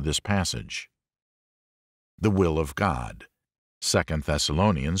sense of this passage. The will of God. 2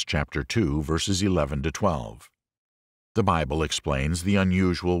 Thessalonians chapter 2, verses 11 to 12. The Bible explains the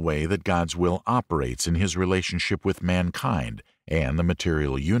unusual way that God's will operates in his relationship with mankind and the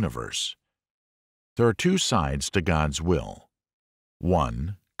material universe. There are two sides to God's will.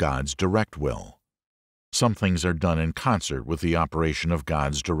 One, God's direct will. Some things are done in concert with the operation of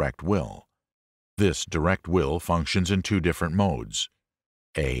God's direct will. This direct will functions in two different modes.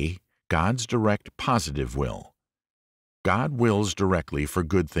 A, God's direct positive will. God wills directly for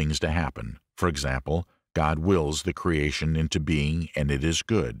good things to happen. For example, God wills the creation into being, and it is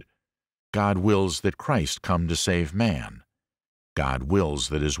good. God wills that Christ come to save man. God wills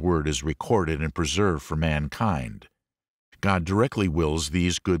that his word is recorded and preserved for mankind. God directly wills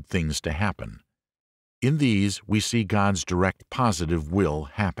these good things to happen. In these, we see God's direct positive will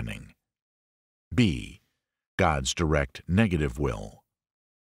happening. B, God's direct negative will.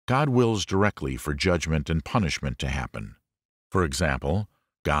 God wills directly for judgment and punishment to happen. For example,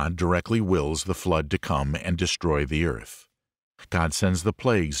 God directly wills the flood to come and destroy the earth. God sends the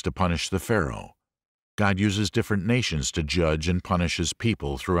plagues to punish the Pharaoh. God uses different nations to judge and punish his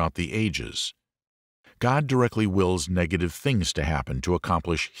people throughout the ages. God directly wills negative things to happen to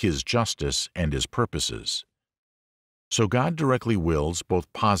accomplish his justice and his purposes. So God directly wills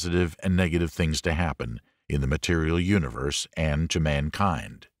both positive and negative things to happen in the material universe and to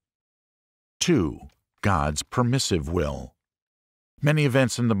mankind. 2. God's permissive will. Many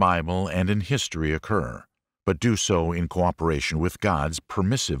events in the Bible and in history occur, but do so in cooperation with God's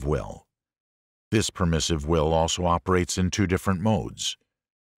permissive will. This permissive will also operates in two different modes.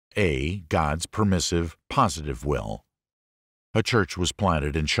 A, God's permissive, positive will. A church was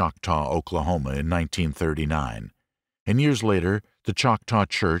planted in Choctaw, Oklahoma in 1939, and years later, the Choctaw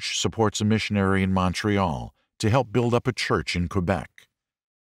Church supports a missionary in Montreal to help build up a church in Quebec.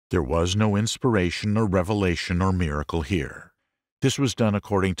 There was no inspiration or revelation or miracle here. This was done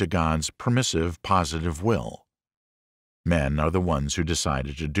according to God's permissive, positive will. Men are the ones who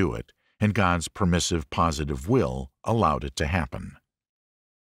decided to do it, and God's permissive, positive will allowed it to happen.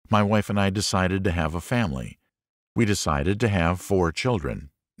 My wife and I decided to have a family. We decided to have 4 children.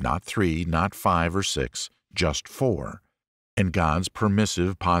 Not 3, not 5 or 6, just 4. And God's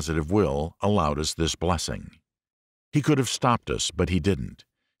permissive, positive will allowed us this blessing. He could have stopped us, but He didn't.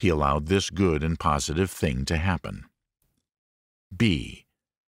 He allowed this good and positive thing to happen. B.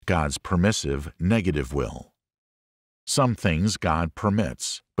 God's permissive, negative will. Some things God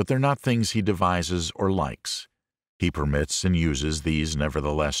permits, but they're not things He devises or likes. He permits and uses these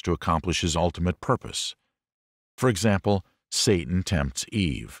nevertheless to accomplish His ultimate purpose. For example, Satan tempts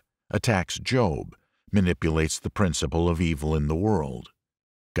Eve, attacks Job, manipulates the principle of evil in the world.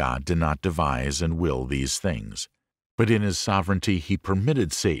 God did not devise and will these things, but in His sovereignty He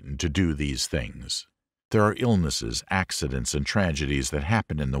permitted Satan to do these things. There are illnesses, accidents, and tragedies that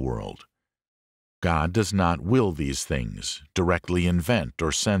happen in the world. God does not will these things, directly invent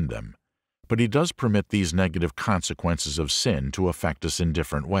or send them, but He does permit these negative consequences of sin to affect us in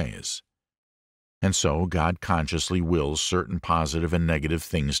different ways. And so God consciously wills certain positive and negative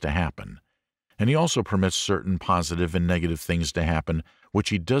things to happen, and He also permits certain positive and negative things to happen which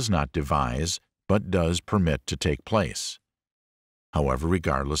He does not devise but does permit to take place. However,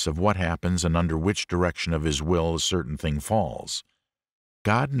 regardless of what happens and under which direction of His will a certain thing falls,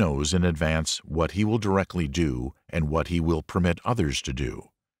 God knows in advance what He will directly do and what He will permit others to do.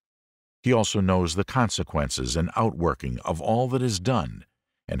 He also knows the consequences and outworking of all that is done,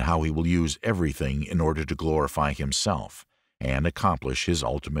 and how He will use everything in order to glorify Himself and accomplish His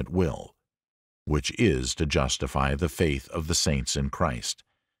ultimate will, which is to justify the faith of the saints in Christ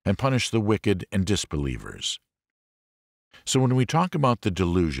and punish the wicked and disbelievers. So when we talk about the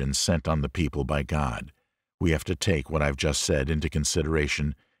delusion sent on the people by God, we have to take what I've just said into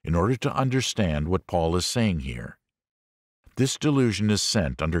consideration in order to understand what Paul is saying here. This delusion is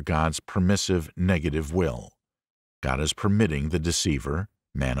sent under God's permissive negative will. God is permitting the deceiver,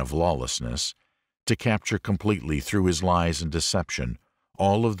 Man of Lawlessness, to capture completely through his lies and deception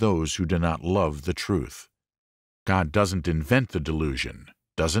all of those who do not love the truth. God doesn't invent the delusion,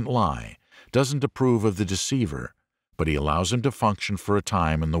 doesn't lie, doesn't approve of the deceiver, but He allows him to function for a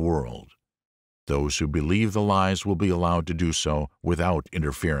time in the world. Those who believe the lies will be allowed to do so without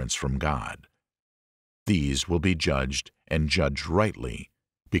interference from God. These will be judged and judged rightly,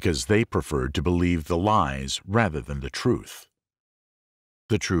 because they preferred to believe the lies rather than the truth.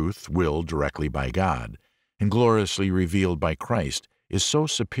 The truth, willed directly by God and gloriously revealed by Christ, is so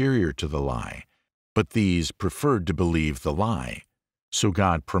superior to the lie, but these preferred to believe the lie, so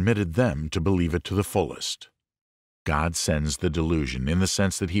God permitted them to believe it to the fullest. God sends the delusion in the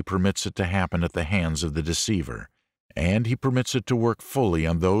sense that He permits it to happen at the hands of the deceiver, and He permits it to work fully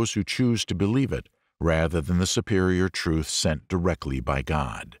on those who choose to believe it rather than the superior truth sent directly by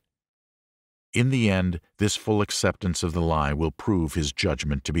God. In the end, this full acceptance of the lie will prove His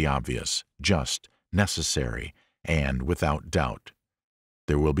judgment to be obvious, just, necessary, and without doubt.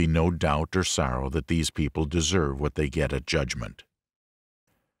 There will be no doubt or sorrow that these people deserve what they get at judgment.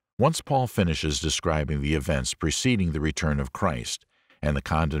 Once Paul finishes describing the events preceding the return of Christ and the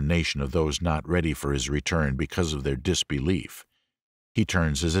condemnation of those not ready for His return because of their disbelief, he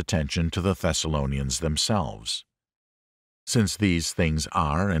turns his attention to the Thessalonians themselves. Since these things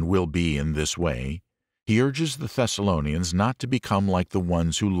are and will be in this way, he urges the Thessalonians not to become like the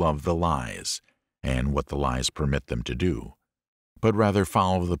ones who love the lies and what the lies permit them to do, but rather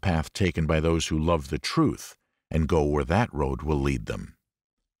follow the path taken by those who love the truth and go where that road will lead them.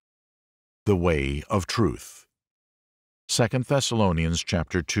 The way of truth. 2 Thessalonians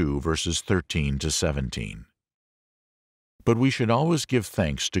chapter 2, verses 13 to 17. But we should always give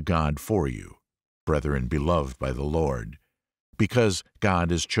thanks to God for you, brethren beloved by the Lord, because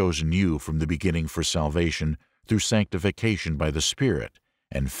God has chosen you from the beginning for salvation through sanctification by the Spirit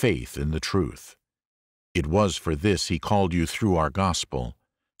and faith in the truth. It was for this He called you through our gospel,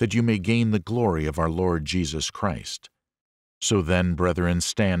 that you may gain the glory of our Lord Jesus Christ. So then, brethren,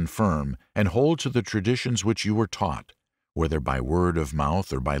 stand firm and hold to the traditions which you were taught, whether by word of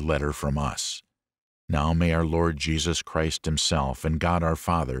mouth or by letter from us. Now may our Lord Jesus Christ Himself and God our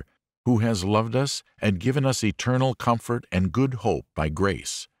Father, who has loved us and given us eternal comfort and good hope by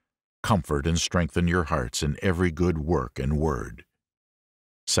grace, comfort and strengthen your hearts in every good work and word.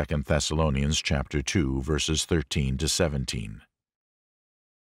 2 Thessalonians chapter 2, verses 13 to 17.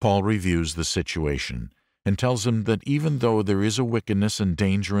 Paul reviews the situation and tells them that even though there is a wickedness and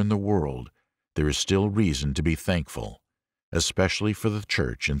danger in the world, there is still reason to be thankful, especially for the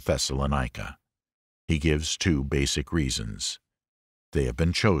church in Thessalonica. He gives two basic reasons. They have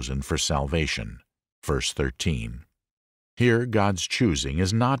been chosen for salvation, verse 13. Here, God's choosing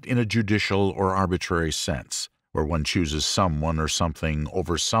is not in a judicial or arbitrary sense, where one chooses someone or something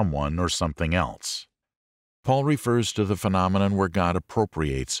over someone or something else. Paul refers to the phenomenon where God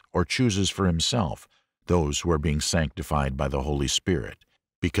appropriates or chooses for himself those who are being sanctified by the Holy Spirit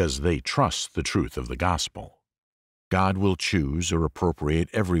because they trust the truth of the gospel. God will choose or appropriate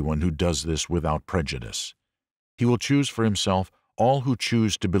everyone who does this without prejudice. He will choose for himself all who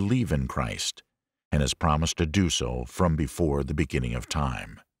choose to believe in Christ, and has promised to do so from before the beginning of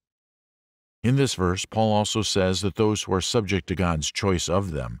time. In this verse, Paul also says that those who are subject to God's choice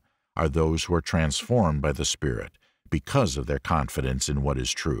of them are those who are transformed by the Spirit because of their confidence in what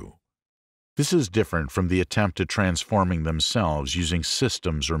is true. This is different from the attempt at transforming themselves using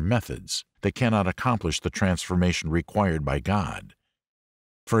systems or methods that cannot accomplish the transformation required by God.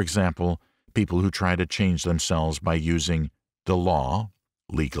 For example, people who try to change themselves by using the law,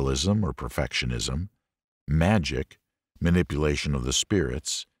 legalism or perfectionism, magic, manipulation of the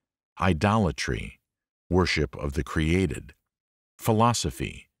spirits, idolatry, worship of the created,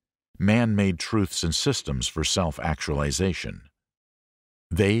 philosophy, man-made truths and systems for self-actualization.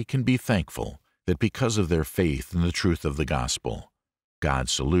 They can be thankful that because of their faith in the truth of the gospel,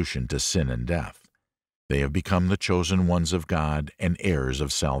 God's solution to sin and death, they have become the chosen ones of God and heirs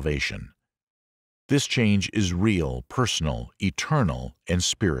of salvation. This change is real, personal, eternal, and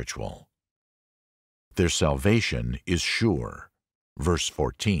spiritual. Their salvation is sure. Verse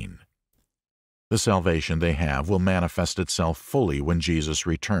 14. The salvation they have will manifest itself fully when Jesus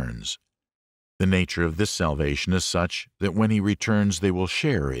returns. The nature of this salvation is such that when he returns they will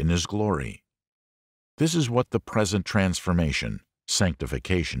share in his glory. This is what the present transformation,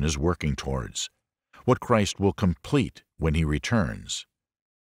 sanctification, is working towards, what Christ will complete when he returns.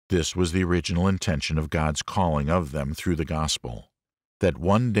 This was the original intention of God's calling of them through the gospel, that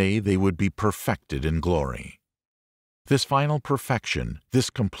one day they would be perfected in glory. This final perfection, this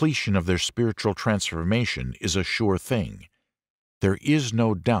completion of their spiritual transformation is a sure thing. There is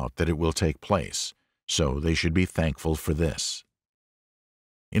no doubt that it will take place, so they should be thankful for this.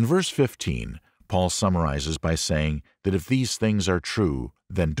 In verse 15, Paul summarizes by saying that if these things are true,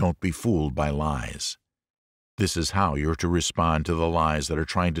 then don't be fooled by lies. This is how you're to respond to the lies that are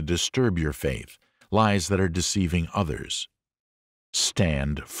trying to disturb your faith, lies that are deceiving others.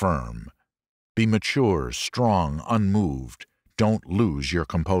 Stand firm. Be mature, strong, unmoved. Don't lose your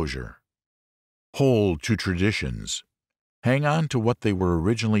composure. Hold to traditions. Hang on to what they were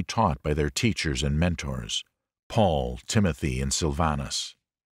originally taught by their teachers and mentors, Paul, Timothy, and Silvanus.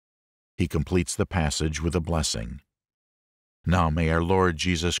 He completes the passage with a blessing. Now may our Lord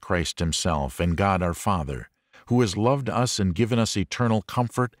Jesus Christ himself and God our Father, who has loved us and given us eternal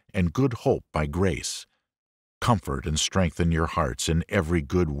comfort and good hope by grace, comfort and strengthen your hearts in every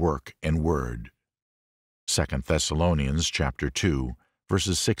good work and word. II Thessalonians chapter 2,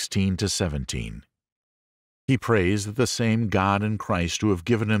 verses 16 to 17. He prays that the same God and Christ who have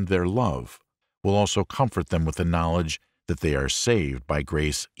given him their love will also comfort them with the knowledge that they are saved by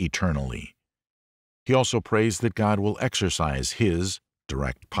grace eternally. He also prays that God will exercise his,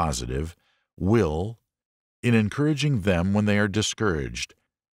 direct positive, will in encouraging them when they are discouraged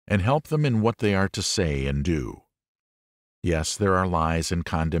and help them in what they are to say and do. Yes, there are lies and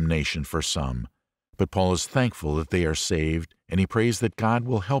condemnation for some, but Paul is thankful that they are saved, and he prays that God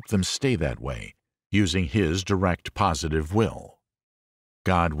will help them stay that way, using his direct positive will.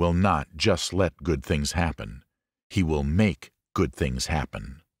 God will not just let good things happen. He will make good things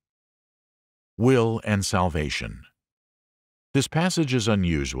happen. Will and salvation. This passage is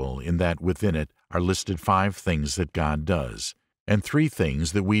unusual in that within it are listed 5 things that God does, and 3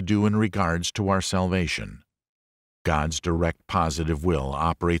 things that we do in regards to our salvation. God's direct positive will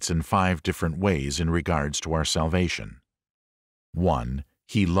operates in 5 different ways in regards to our salvation. 1.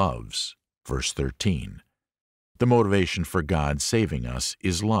 He loves. Verse 13. The motivation for God saving us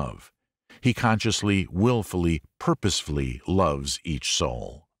is love. He consciously, willfully, purposefully loves each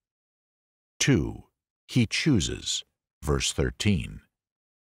soul. 2. He chooses. Verse 13.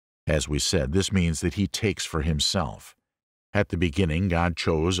 As we said, this means that he takes for himself. At the beginning, God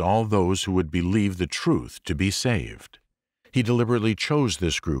chose all those who would believe the truth to be saved. He deliberately chose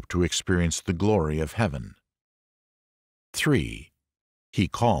this group to experience the glory of heaven. 3. He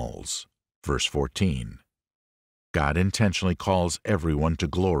calls. Verse 14. God intentionally calls everyone to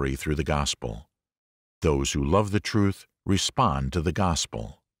glory through the gospel. Those who love the truth respond to the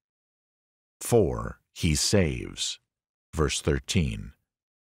gospel. 4. He saves. Verse 13.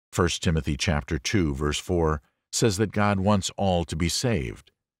 1 Timothy chapter 2, verse 4 says that God wants all to be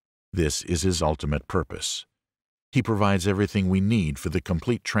saved. This is his ultimate purpose. He provides everything we need for the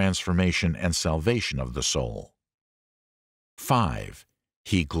complete transformation and salvation of the soul. 5.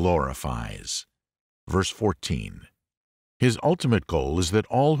 He glorifies. Verse 14. His ultimate goal is that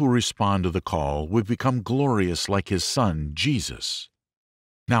all who respond to the call would become glorious like His Son, Jesus.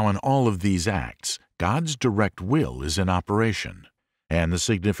 Now, in all of these acts, God's direct will is in operation, and the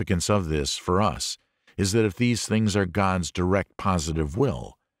significance of this for us is that if these things are God's direct positive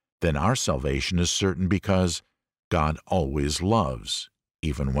will, then our salvation is certain because God always loves,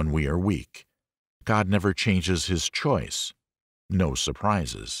 even when we are weak. God never changes His choice. No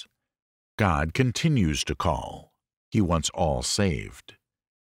surprises. God continues to call. He wants all saved.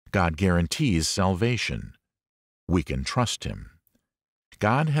 God guarantees salvation. We can trust Him.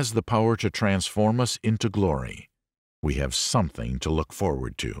 God has the power to transform us into glory. We have something to look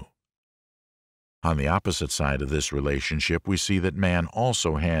forward to. On the opposite side of this relationship, we see that man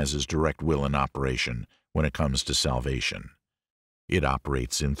also has his direct will in operation when it comes to salvation. It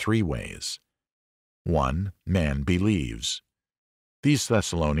operates in three ways. 1. Man believes. These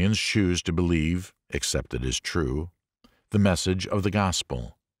Thessalonians choose to believe, accept it as true, the message of the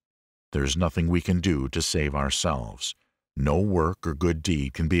gospel. There is nothing we can do to save ourselves. No work or good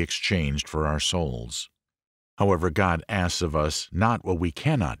deed can be exchanged for our souls. However, God asks of us not what we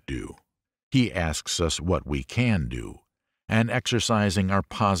cannot do. He asks us what we can do, and exercising our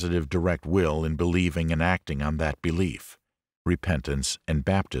positive direct will in believing and acting on that belief, repentance and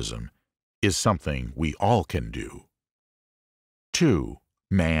baptism, is something we all can do. 2.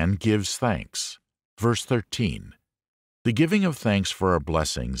 Man gives thanks. Verse 13. The giving of thanks for our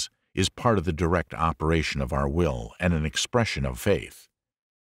blessings is part of the direct operation of our will and an expression of faith.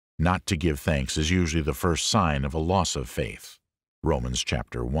 Not to give thanks is usually the first sign of a loss of faith. Romans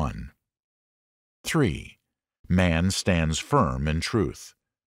chapter 1. 3. Man stands firm in truth.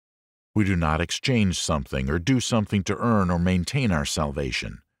 We do not exchange something or do something to earn or maintain our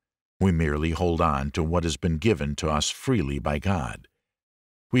salvation. We merely hold on to what has been given to us freely by God.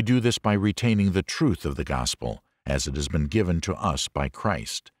 We do this by retaining the truth of the gospel as it has been given to us by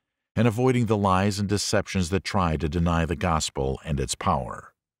Christ, and avoiding the lies and deceptions that try to deny the gospel and its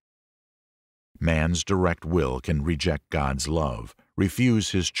power. Man's direct will can reject God's love,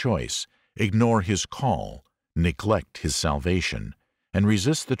 refuse His choice, ignore His call, neglect His salvation, and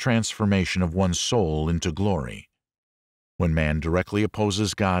resist the transformation of one's soul into glory. When man directly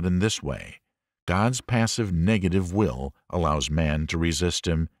opposes God in this way, God's passive negative will allows man to resist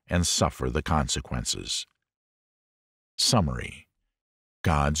Him and suffer the consequences. Summary.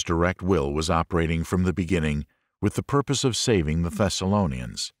 God's direct will was operating from the beginning with the purpose of saving the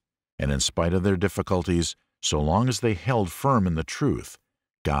Thessalonians, and in spite of their difficulties, so long as they held firm in the truth,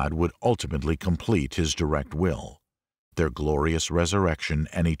 God would ultimately complete His direct will, their glorious resurrection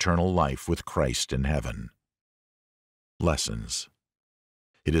and eternal life with Christ in heaven. Lessons.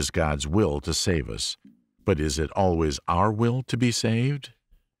 It is God's will to save us, but is it always our will to be saved?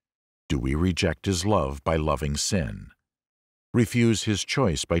 Do we reject His love by loving sin? Refuse His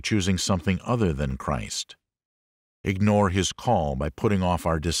choice by choosing something other than Christ? Ignore His call by putting off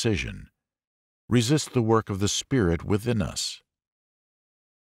our decision? Resist the work of the Spirit within us?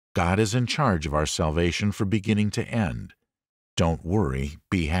 God is in charge of our salvation from beginning to end. Don't worry,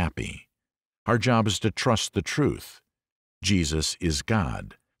 be happy. Our job is to trust the truth. Jesus is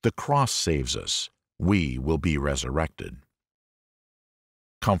God. The cross saves us. We will be resurrected.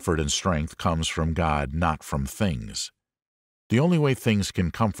 Comfort and strength comes from God, not from things. The only way things can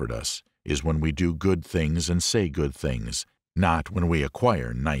comfort us is when we do good things and say good things, not when we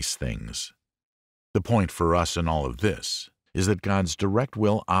acquire nice things. The point for us in all of this is that God's direct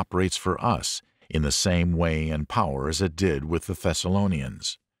will operates for us in the same way and power as it did with the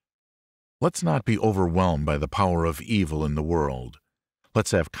Thessalonians. Let's not be overwhelmed by the power of evil in the world.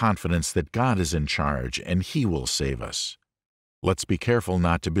 Let's have confidence that God is in charge and He will save us. Let's be careful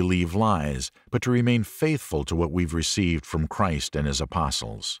not to believe lies, but to remain faithful to what we've received from Christ and His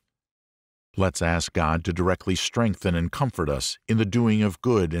apostles. Let's ask God to directly strengthen and comfort us in the doing of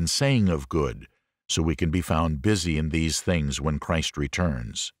good and saying of good, so we can be found busy in these things when Christ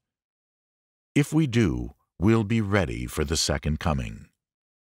returns. If we do, we'll be ready for the second coming.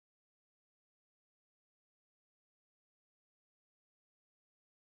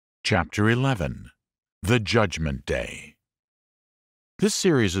 Chapter 11. The Judgment Day. This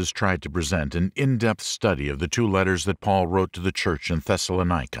series has tried to present an in-depth study of the two letters that Paul wrote to the church in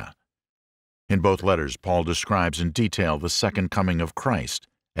Thessalonica. In both letters, Paul describes in detail the second coming of Christ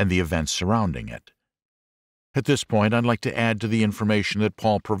and the events surrounding it. At this point, I'd like to add to the information that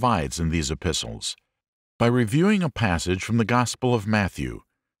Paul provides in these epistles by reviewing a passage from the Gospel of Matthew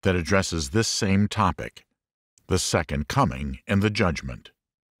that addresses this same topic, the second coming and the judgment.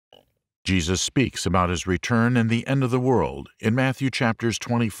 Jesus speaks about His return and the end of the world in Matthew chapters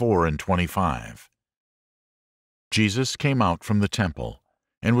 24 and 25. Jesus came out from the temple,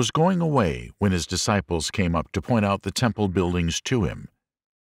 and was going away when his disciples came up to point out the temple buildings to him.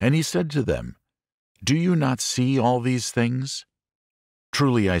 And he said to them, "Do you not see all these things?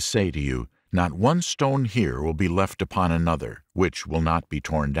 Truly I say to you, not one stone here will be left upon another, which will not be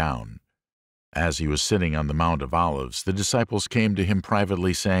torn down." As he was sitting on the Mount of Olives, the disciples came to him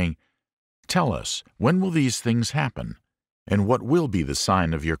privately, saying, "Tell us, when will these things happen? And what will be the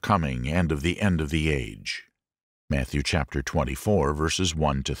sign of your coming and of the end of the age?" Matthew chapter 24, verses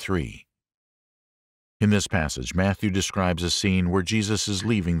 1 to 3. In this passage, Matthew describes a scene where Jesus is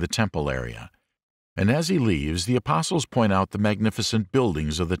leaving the temple area. And as he leaves, the apostles point out the magnificent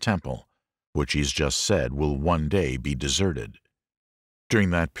buildings of the temple, which he's just said will one day be deserted.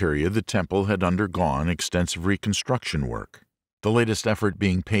 During that period, the temple had undergone extensive reconstruction work, the latest effort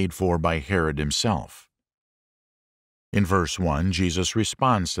being paid for by Herod himself. In verse 1, Jesus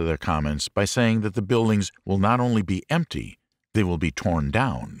responds to their comments by saying that the buildings will not only be empty, they will be torn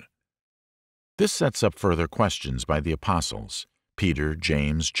down. This sets up further questions by the apostles, Peter,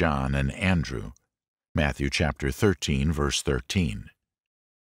 James, John, and Andrew, Matthew chapter 13, verse 13,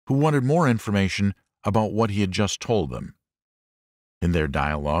 who wanted more information about what he had just told them. In their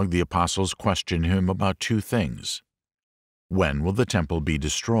dialogue, the apostles questioned him about two things. When will the temple be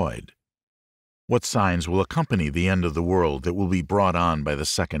destroyed? What signs will accompany the end of the world that will be brought on by the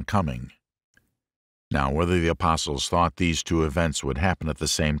second coming? Now, whether the apostles thought these two events would happen at the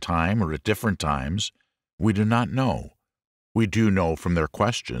same time or at different times, we do not know. We do know from their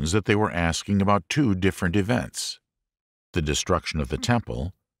questions that they were asking about two different events: the destruction of the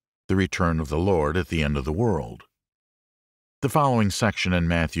temple, the return of the Lord at the end of the world. The following section in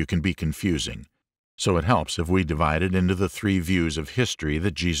Matthew can be confusing, so it helps if we divide it into the three views of history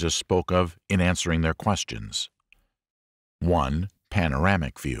that Jesus spoke of in answering their questions. 1.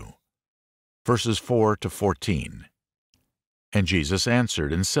 Panoramic view. Verses 4 to 14. And Jesus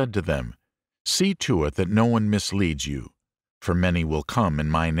answered and said to them, "See to it that no one misleads you, for many will come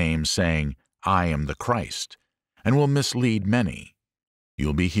in my name, saying, 'I am the Christ,' and will mislead many.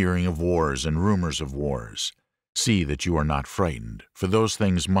 You'll be hearing of wars and rumors of wars. See that you are not frightened, for those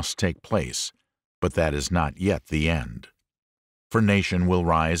things must take place, but that is not yet the end. For nation will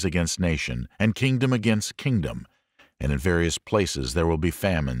rise against nation, and kingdom against kingdom, and in various places there will be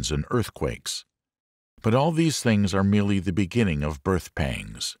famines and earthquakes. But all these things are merely the beginning of birth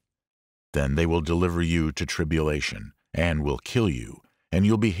pangs. Then they will deliver you to tribulation, and will kill you, and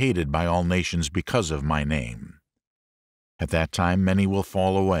you'll be hated by all nations because of my name. At that time many will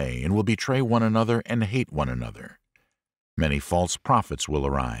fall away, and will betray one another and hate one another. Many false prophets will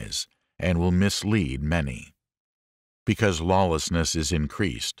arise, and will mislead many. Because lawlessness is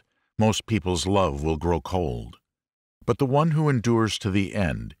increased, most people's love will grow cold. But the one who endures to the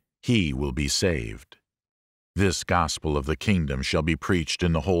end, he will be saved. This gospel of the kingdom shall be preached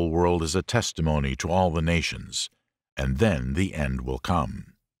in the whole world as a testimony to all the nations, and then the end will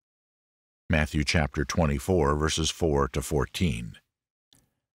come." Matthew chapter 24, verses 4 to 14.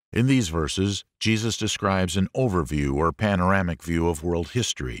 In these verses, Jesus describes an overview or panoramic view of world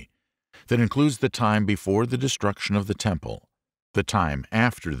history that includes the time before the destruction of the temple, the time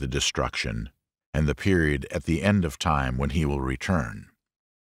after the destruction, and the period at the end of time when he will return.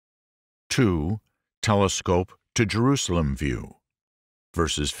 2. Telescope to Jerusalem view,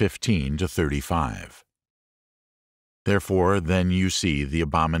 verses 15 to 35. Therefore then you see the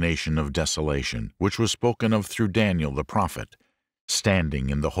abomination of desolation, which was spoken of through Daniel the prophet,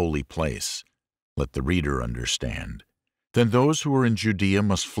 standing in the holy place. Let the reader understand. Then those who are in Judea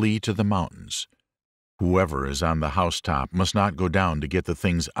must flee to the mountains. Whoever is on the housetop must not go down to get the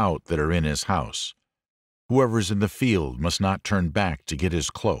things out that are in his house. Whoever is in the field must not turn back to get his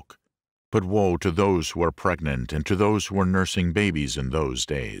cloak. But woe to those who are pregnant and to those who are nursing babies in those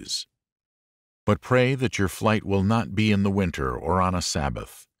days. But pray that your flight will not be in the winter or on a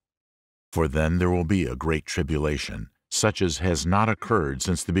Sabbath. For then there will be a great tribulation, such as has not occurred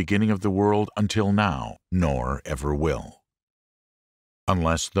since the beginning of the world until now, nor ever will.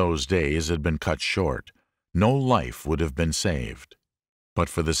 Unless those days had been cut short, no life would have been saved. But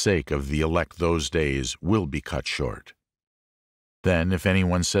for the sake of the elect those days will be cut short. Then if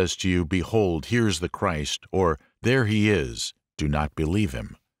anyone says to you, 'Behold, here is the Christ,' or 'There he is,' do not believe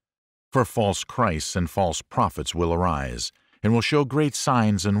him. For false Christs and false prophets will arise, and will show great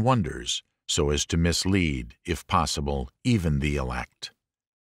signs and wonders, so as to mislead, if possible, even the elect.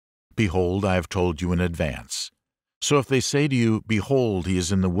 Behold, I have told you in advance. So if they say to you, 'Behold, he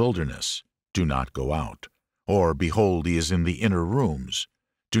is in the wilderness,' do not go out. Or, 'Behold, he is in the inner rooms,'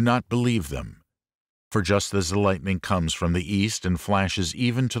 do not believe them. For just as the lightning comes from the east and flashes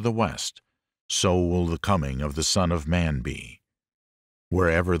even to the west, so will the coming of the Son of Man be.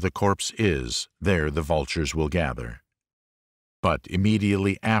 Wherever the corpse is, there the vultures will gather. But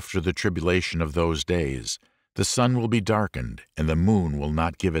immediately after the tribulation of those days, the sun will be darkened, and the moon will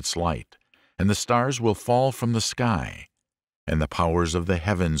not give its light, and the stars will fall from the sky, and the powers of the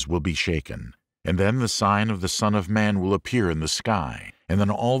heavens will be shaken. And then the sign of the Son of Man will appear in the sky, and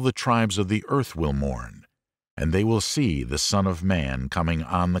then all the tribes of the earth will mourn, and they will see the Son of Man coming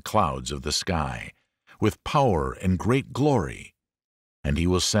on the clouds of the sky, with power and great glory. And he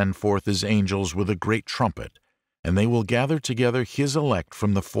will send forth his angels with a great trumpet, and they will gather together his elect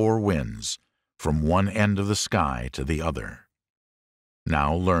from the four winds, from one end of the sky to the other.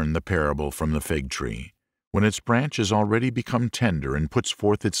 Now learn the parable from the fig tree. When its branch has already become tender and puts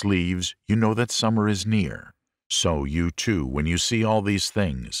forth its leaves, you know that summer is near. So you too, when you see all these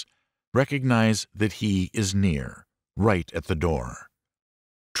things, recognize that he is near, right at the door.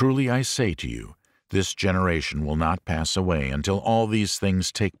 Truly I say to you, this generation will not pass away until all these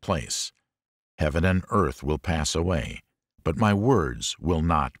things take place. Heaven and earth will pass away, but my words will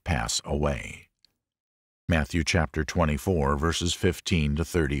not pass away. Matthew chapter 24, verses 15 to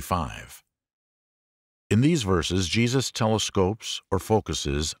 35. In these verses, Jesus telescopes or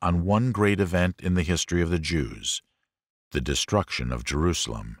focuses on one great event in the history of the Jews, the destruction of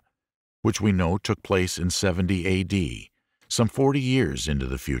Jerusalem, which we know took place in 70 A.D., some 40 years into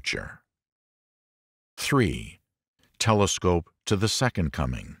the future. 3. Telescope to the second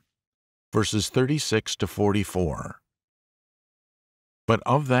coming, verses 36 to 44. But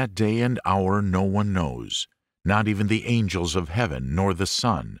of that day and hour no one knows, not even the angels of heaven, nor the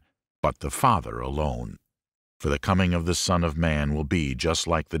Son, but the Father alone. For the coming of the Son of Man will be just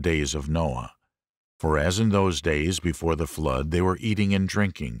like the days of Noah. For as in those days before the flood they were eating and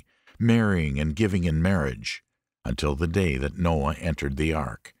drinking, marrying and giving in marriage, until the day that Noah entered the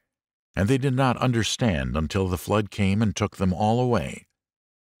ark. And they did not understand until the flood came and took them all away.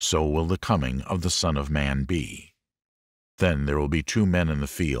 So will the coming of the Son of Man be. Then there will be 2 men in the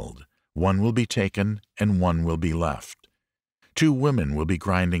field, one will be taken and one will be left. 2 women will be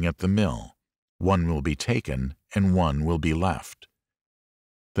grinding at the mill, one will be taken and one will be left.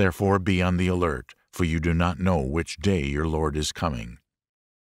 Therefore be on the alert, for you do not know which day your Lord is coming.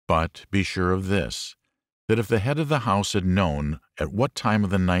 But be sure of this, that if the head of the house had known at what time of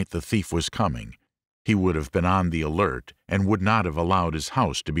the night the thief was coming, he would have been on the alert and would not have allowed his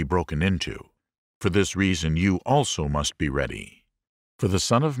house to be broken into. For this reason you also must be ready. For the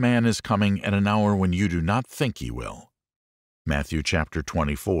Son of Man is coming at an hour when you do not think he will. Matthew chapter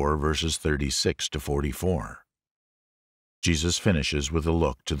 24, verses 36 to 44. Jesus finishes with a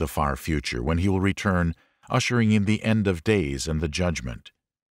look to the far future, when he will return, ushering in the end of days and the judgment.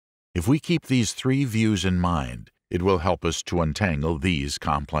 If we keep these 3 views in mind, it will help us to untangle these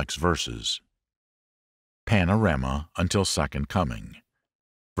complex verses. Panorama until second coming,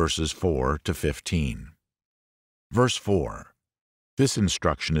 verses 4 to 15. Verse 4. This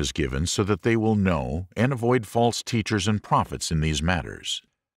instruction is given so that they will know and avoid false teachers and prophets in these matters.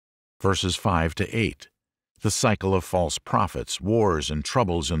 Verses 5 to 8. The cycle of false prophets, wars, and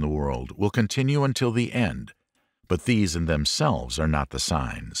troubles in the world will continue until the end, but these in themselves are not the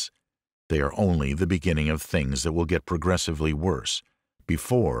signs. They are only the beginning of things that will get progressively worse,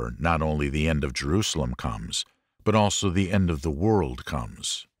 before not only the end of Jerusalem comes, but also the end of the world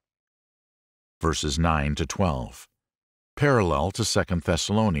comes. Verses 9 to 12. Parallel to II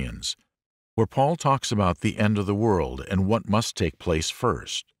Thessalonians, where Paul talks about the end of the world and what must take place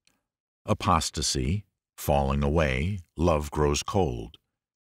first. Apostasy, falling away, love grows cold.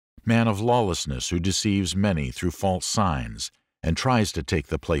 Man of lawlessness who deceives many through false signs and tries to take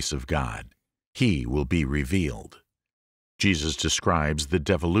the place of God, he will be revealed. Jesus describes the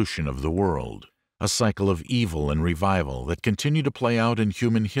devolution of the world, a cycle of evil and revival that continue to play out in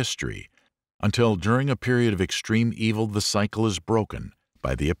human history, until during a period of extreme evil the cycle is broken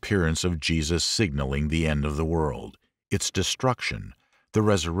by the appearance of Jesus signaling the end of the world, its destruction, the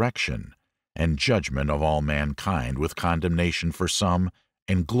resurrection, and judgment of all mankind, with condemnation for some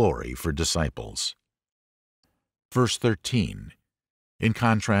and glory for disciples. Verse 13. In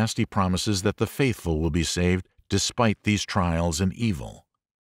contrast, he promises that the faithful will be saved despite these trials and evil.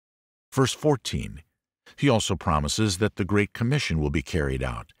 Verse 14. He also promises that the Great Commission will be carried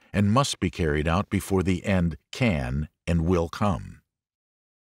out, and must be carried out before the end can and will come.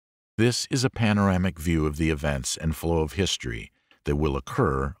 This is a panoramic view of the events and flow of history that will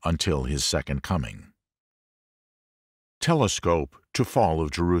occur until his second coming. Telescope to fall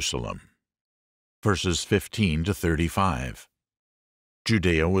of Jerusalem. Verses 15 to 35.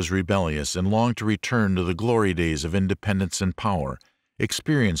 Judea was rebellious and longed to return to the glory days of independence and power,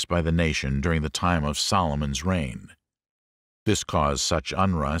 experienced by the nation during the time of Solomon's reign. This caused such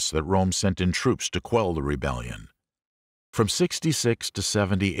unrest that Rome sent in troops to quell the rebellion. From 66 to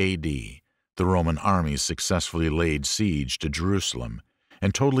 70 A.D., the Roman armies successfully laid siege to Jerusalem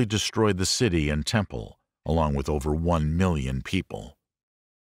and totally destroyed the city and temple, along with over 1 million people.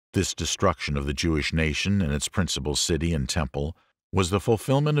 This destruction of the Jewish nation and its principal city and temple was the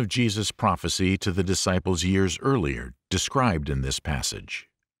fulfillment of Jesus' prophecy to the disciples years earlier, described in this passage.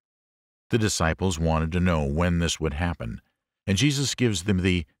 The disciples wanted to know when this would happen, and Jesus gives them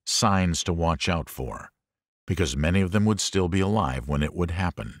the signs to watch out for, because many of them would still be alive when it would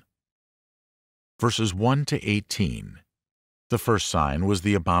happen. Verses 1 to 18. The first sign was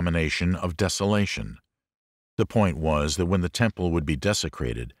the abomination of desolation. The point was that when the temple would be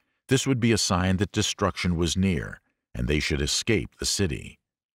desecrated, this would be a sign that destruction was near, and they should escape the city.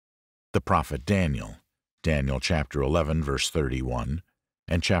 The prophet Daniel chapter 11, verse 31,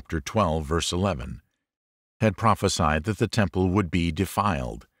 and chapter 12, verse 11, had prophesied that the temple would be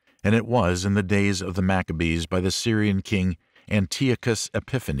defiled, and it was in the days of the Maccabees by the Syrian king Antiochus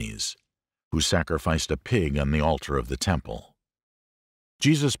Epiphanes, who sacrificed a pig on the altar of the temple.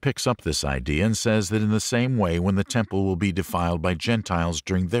 Jesus picks up this idea and says that in the same way, when the temple will be defiled by Gentiles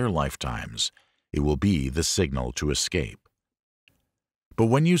during their lifetimes, it will be the signal to escape. But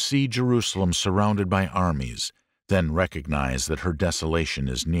when you see Jerusalem surrounded by armies, then recognize that her desolation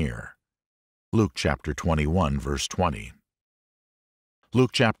is near. Luke chapter 21, verse 20.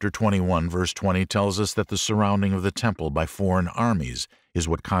 Luke chapter 21, verse 20 tells us that the surrounding of the temple by foreign armies is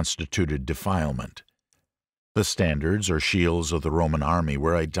what constituted defilement. The standards or shields of the Roman army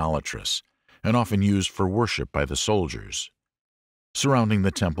were idolatrous and often used for worship by the soldiers. Surrounding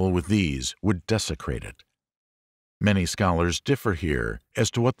the temple with these would desecrate it. Many scholars differ here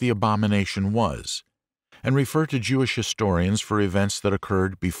as to what the abomination was, and refer to Jewish historians for events that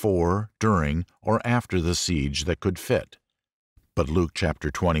occurred before, during, or after the siege that could fit. But Luke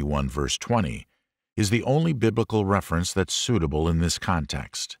chapter 21, verse 20 is the only biblical reference that's suitable in this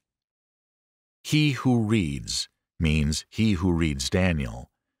context. He who reads means he who reads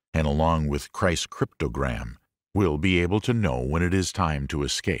Daniel, and along with Christ's cryptogram, will be able to know when it is time to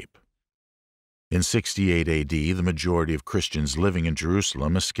escape. In 68 A.D., the majority of Christians living in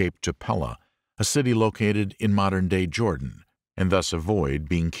Jerusalem escaped to Pella, a city located in modern-day Jordan, and thus avoid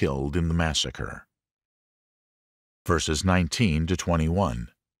being killed in the massacre. Verses 19 to 21.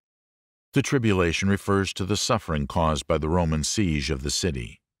 The tribulation refers to the suffering caused by the Roman siege of the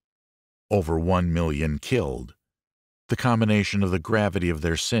city. Over 1 million killed. The combination of the gravity of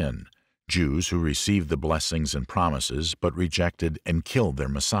their sin, Jews who received the blessings and promises but rejected and killed their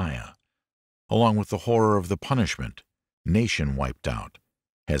Messiah, along with the horror of the punishment, nation wiped out,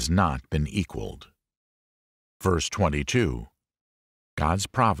 has not been equaled. Verse 22. God's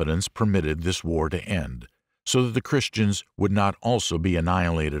providence permitted this war to end, so that the Christians would not also be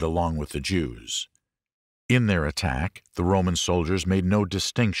annihilated along with the Jews. In their attack, the Roman soldiers made no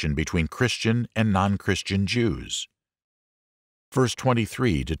distinction between Christian and non-Christian Jews. Verse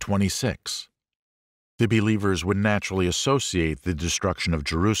 23 to 26. The believers would naturally associate the destruction of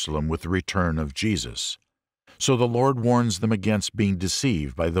Jerusalem with the return of Jesus. So the Lord warns them against being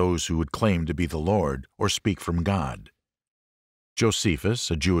deceived by those who would claim to be the Lord or speak from God. Josephus,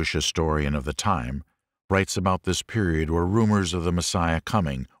 a Jewish historian of the time, writes about this period where rumors of the Messiah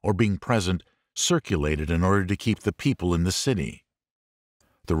coming or being present circulated in order to keep the people in the city.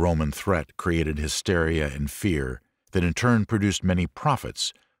 The Roman threat created hysteria and fear that in turn produced many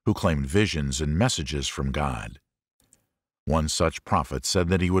prophets who claimed visions and messages from God. One such prophet said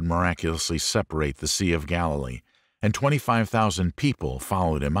that he would miraculously separate the Sea of Galilee, and 25,000 people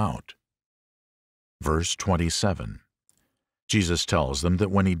followed him out. Verse 27. Jesus tells them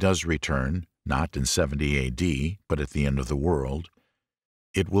that when he does return, not in 70 A.D., but at the end of the world,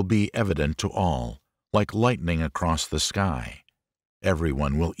 it will be evident to all, like lightning across the sky.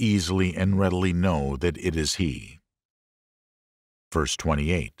 Everyone will easily and readily know that it is he. Verse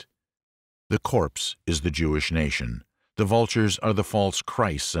 28. The corpse is the Jewish nation. The vultures are the false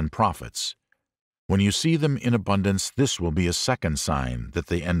Christs and prophets. When you see them in abundance, this will be a second sign that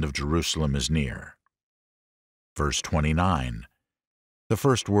the end of Jerusalem is near. Verse 29. The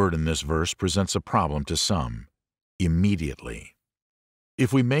first word in this verse presents a problem to some: immediately.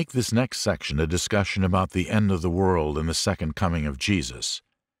 If we make this next section a discussion about the end of the world and the second coming of Jesus,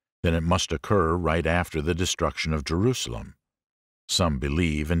 then it must occur right after the destruction of Jerusalem. Some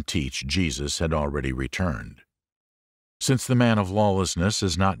believe and teach Jesus had already returned. Since the Man of Lawlessness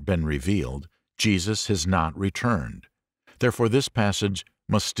has not been revealed, Jesus has not returned. Therefore, this passage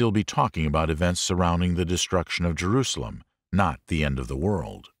must still be talking about events surrounding the destruction of Jerusalem, not the end of the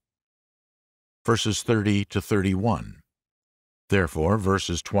world. Verses 30 to 31. Therefore,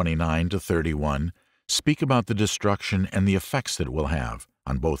 verses 29 to 31 speak about the destruction and the effects that it will have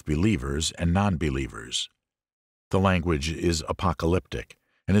on both believers and non-believers. The language is apocalyptic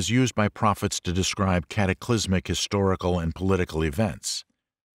and is used by prophets to describe cataclysmic historical and political events.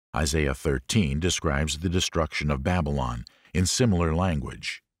 Isaiah 13 describes the destruction of Babylon in similar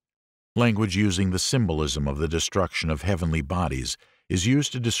language. Language using the symbolism of the destruction of heavenly bodies is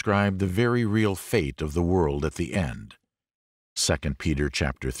used to describe the very real fate of the world at the end. 2 Peter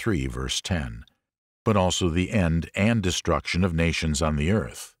chapter 3, verse 10, but also the end and destruction of nations on the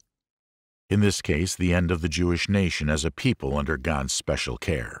earth. In this case, the end of the Jewish nation as a people under God's special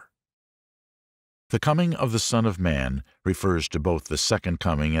care. The coming of the Son of Man refers to both the second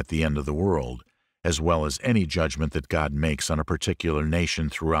coming at the end of the world, as well as any judgment that God makes on a particular nation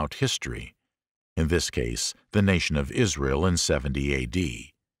throughout history, in this case, the nation of Israel in 70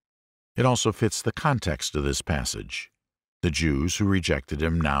 A.D. It also fits the context of this passage. The Jews who rejected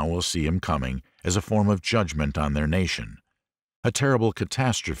him now will see him coming as a form of judgment on their nation, a terrible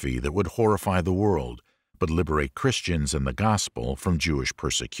catastrophe that would horrify the world but liberate Christians and the gospel from Jewish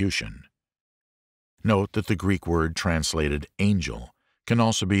persecution. Note that the Greek word translated angel can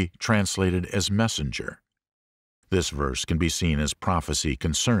also be translated as messenger. This verse can be seen as prophecy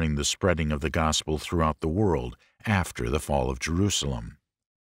concerning the spreading of the gospel throughout the world after the fall of Jerusalem.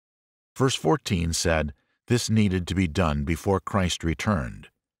 Verse 14 said, this needed to be done before Christ returned,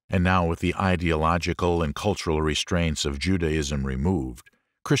 and now with the ideological and cultural restraints of Judaism removed,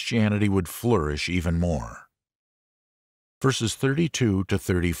 Christianity would flourish even more. Verses 32 to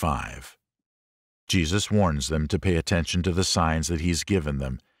 35. Jesus warns them to pay attention to the signs that he's given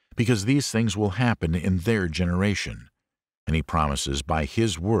them, because these things will happen in their generation, and he promises by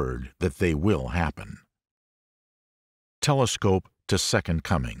his word that they will happen. Telescope to second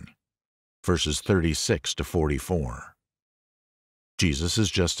coming. Verses 36 to 44. Jesus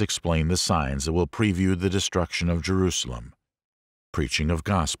has just explained the signs that will preview the destruction of Jerusalem. Preaching of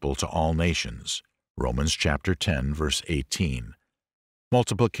gospel to all nations. Romans chapter 10, verse 18.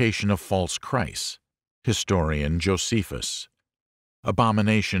 Multiplication of false Christs. Historian Josephus.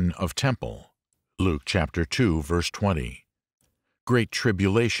 Abomination of temple. Luke chapter 2, verse 20. Great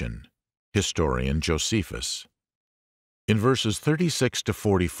tribulation. Historian Josephus. In verses 36 to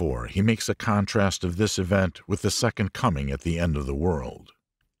 44, he makes a contrast of this event with the second coming at the end of the world.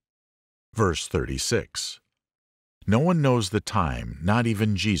 Verse 36. No one knows the time, not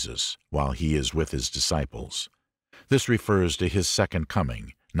even Jesus, while he is with his disciples. This refers to his second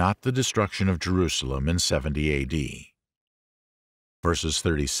coming, not the destruction of Jerusalem in 70 A.D. Verses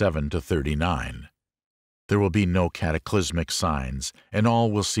 37 to 39. There will be no cataclysmic signs, and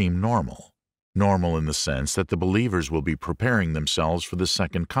all will seem normal. Normal in the sense that the believers will be preparing themselves for the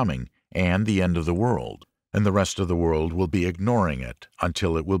second coming and the end of the world, and the rest of the world will be ignoring it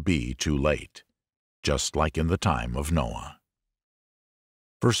until it will be too late, just like in the time of Noah.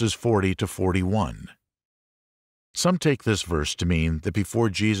 Verses 40 to 41. Some take this verse to mean that before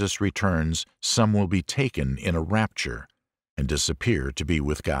Jesus returns, some will be taken in a rapture and disappear to be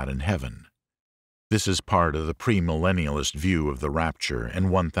with God in heaven. This is part of the premillennialist view of the rapture and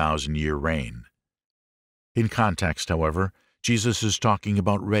 1,000-year reign. In context, however, Jesus is talking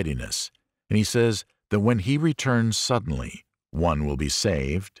about readiness, and he says that when he returns suddenly, one will be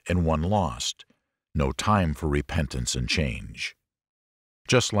saved and one lost. No time for repentance and change.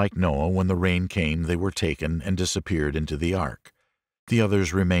 Just like Noah, when the rain came, they were taken and disappeared into the ark. The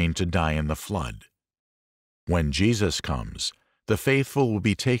others remained to die in the flood. When Jesus comes, the faithful will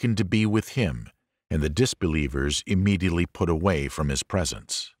be taken to be with him, and the disbelievers immediately put away from his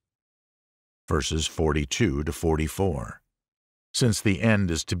presence. Verses 42 to 44. Since the end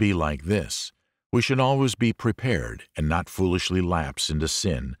is to be like this, we should always be prepared and not foolishly lapse into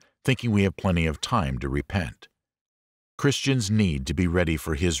sin, thinking we have plenty of time to repent. Christians need to be ready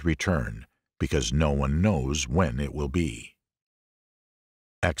for his return, because no one knows when it will be.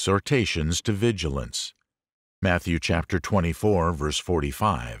 Exhortations to vigilance. Matthew chapter 24, verse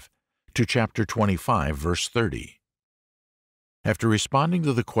 45. To chapter 25, verse 30. After responding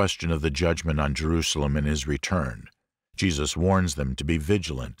to the question of the judgment on Jerusalem in his return, Jesus warns them to be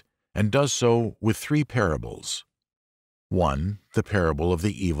vigilant, and does so with three parables. 1. The parable of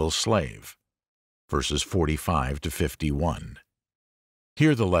the evil slave, verses 45 to 51.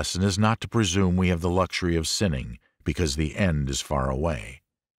 Here the lesson is not to presume we have the luxury of sinning, because the end is far away.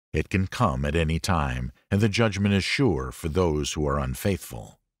 It can come at any time, and the judgment is sure for those who are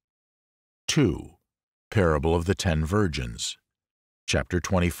unfaithful. 2. Parable of the 10 Virgins, chapter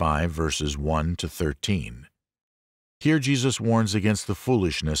 25, verses 1 to 13. Here Jesus warns against the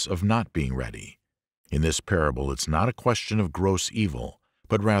foolishness of not being ready. In this parable, it's not a question of gross evil,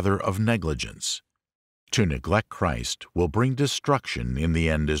 but rather of negligence. To neglect Christ will bring destruction in the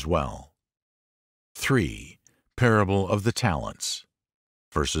end as well. 3. Parable of the Talents,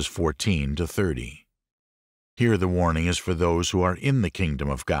 verses 14 to 30. Here the warning is for those who are in the kingdom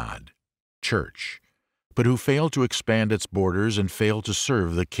of God, church, but who fail to expand its borders and fail to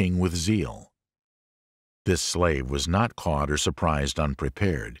serve the king with zeal. This slave was not caught or surprised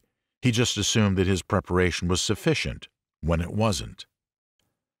unprepared. He just assumed that his preparation was sufficient when it wasn't.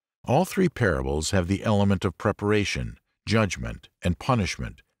 All three parables have the element of preparation, judgment, and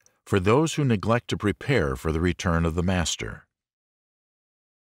punishment for those who neglect to prepare for the return of the Master.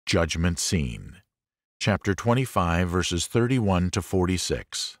 Judgment Scene, chapter 25, verses 31 to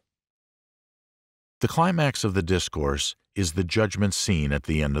 46. The climax of the discourse is the judgment scene at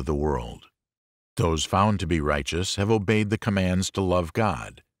the end of the world. Those found to be righteous have obeyed the commands to love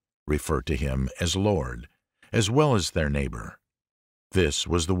God, refer to Him as Lord, as well as their neighbor. This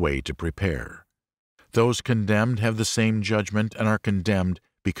was the way to prepare. Those condemned have the same judgment and are condemned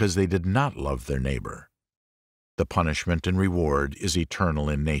because they did not love their neighbor. The punishment and reward is eternal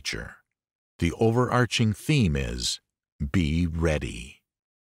in nature. The overarching theme is, be ready.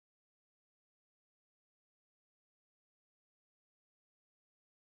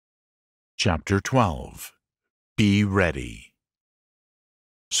 Chapter 12. Be ready.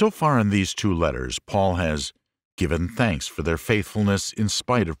 So far in these two letters, Paul has given thanks for their faithfulness in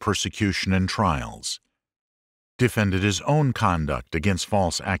spite of persecution and trials, defended his own conduct against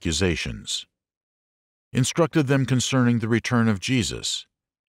false accusations, instructed them concerning the return of Jesus.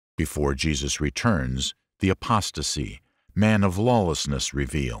 Before Jesus returns, the apostasy, Man of Lawlessness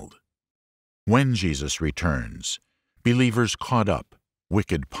revealed. When Jesus returns, believers caught up,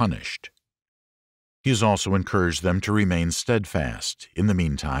 wicked punished. He has also encouraged them to remain steadfast. In the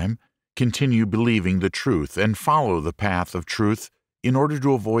meantime, continue believing the truth and follow the path of truth in order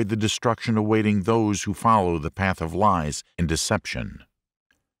to avoid the destruction awaiting those who follow the path of lies and deception.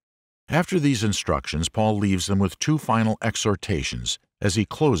 After these instructions, Paul leaves them with two final exhortations as he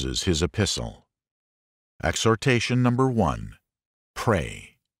closes his epistle. Exhortation number 1,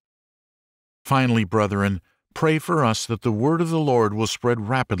 pray. Finally, brethren, pray for us that the word of the Lord will spread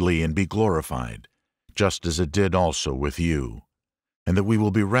rapidly and be glorified, just as it did also with you, and that we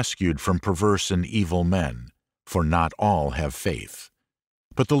will be rescued from perverse and evil men, for not all have faith.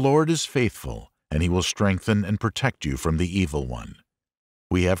 But the Lord is faithful, and He will strengthen and protect you from the evil one.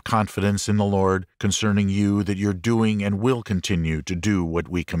 We have confidence in the Lord concerning you that you're doing and will continue to do what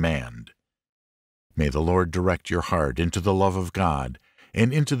we command. May the Lord direct your heart into the love of God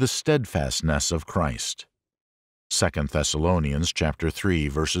and into the steadfastness of Christ. 2 Thessalonians chapter 3,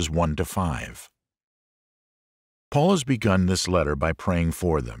 verses 1 to 5. Paul has begun this letter by praying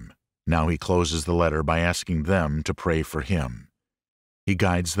for them. Now he closes the letter by asking them to pray for him. He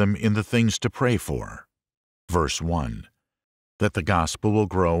guides them in the things to pray for. Verse 1, that the gospel will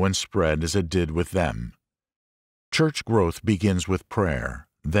grow and spread as it did with them. Church growth begins with prayer,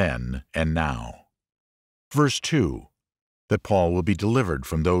 then and now. Verse 2, that Paul will be delivered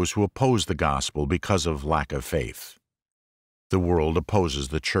from those who oppose the gospel because of lack of faith. The world opposes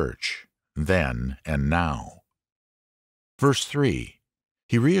the church, then and now. Verse 3,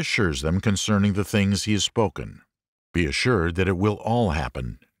 he reassures them concerning the things he has spoken. Be assured that it will all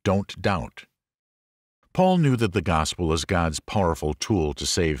happen. Don't doubt. Paul knew that the gospel is God's powerful tool to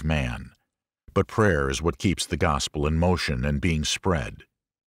save man, but prayer is what keeps the gospel in motion and being spread.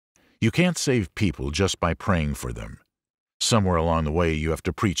 You can't save people just by praying for them. Somewhere along the way you have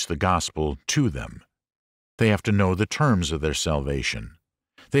to preach the gospel to them. They have to know the terms of their salvation.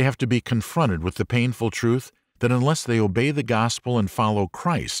 They have to be confronted with the painful truth that unless they obey the gospel and follow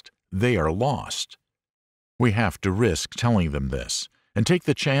Christ, they are lost. We have to risk telling them this, and take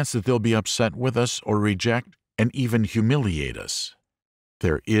the chance that they'll be upset with us or reject and even humiliate us.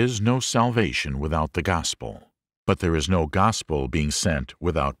 There is no salvation without the gospel, but there is no gospel being sent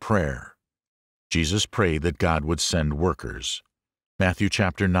without prayer. Jesus prayed that God would send workers. Matthew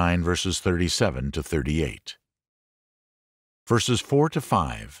chapter 9, verses 37 to 38. Verses 4 to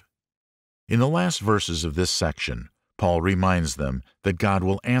 5. In the last verses of this section, Paul reminds them that God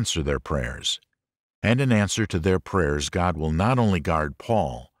will answer their prayers. And in answer to their prayers, God will not only guard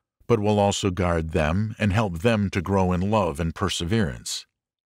Paul, but will also guard them and help them to grow in love and perseverance.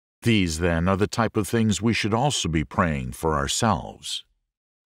 These, then, are the type of things we should also be praying for ourselves.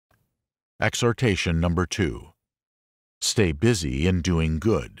 Exhortation number 2. Stay busy in doing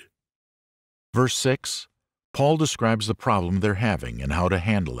good. Verse 6, Paul describes the problem they're having and how to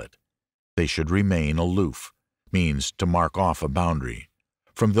handle it. They should remain aloof. means to mark off a boundary,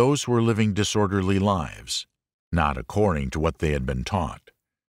 from those who were living disorderly lives, not according to what they had been taught.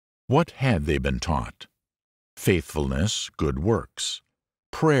 What had they been taught? Faithfulness, good works,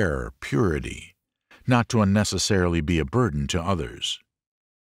 prayer, purity, not to unnecessarily be a burden to others.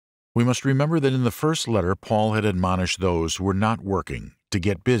 We must remember that in the first letter Paul had admonished those who were not working to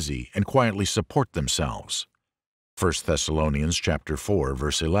get busy and quietly support themselves. I Thessalonians chapter 4,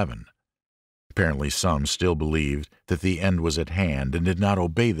 verse 11. Apparently some still believed that the end was at hand and did not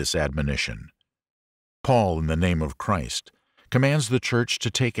obey this admonition. Paul, in the name of Christ, commands the church to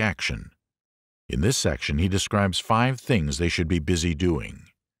take action. In this section he describes 5 things they should be busy doing.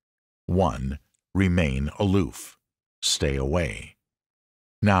 1. Remain aloof. Stay away.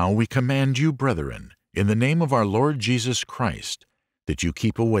 Now we command you, brethren, in the name of our Lord Jesus Christ, that you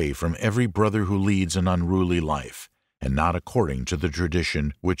keep away from every brother who leads an unruly life, and not according to the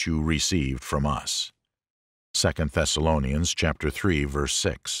tradition which you received from us. II Thessalonians chapter 3, verse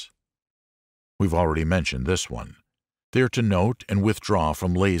 6. We've already mentioned this one. They are to note and withdraw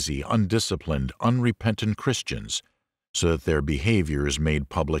from lazy, undisciplined, unrepentant Christians, so that their behavior is made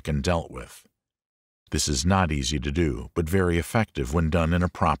public and dealt with. This is not easy to do, but very effective when done in a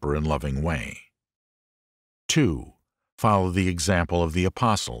proper and loving way. 2. Follow the example of the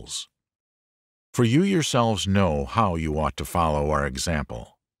apostles. For you yourselves know how you ought to follow our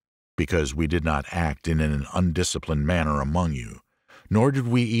example, because we did not act in an undisciplined manner among you, nor did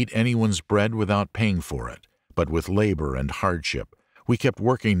we eat anyone's bread without paying for it, but with labor and hardship we kept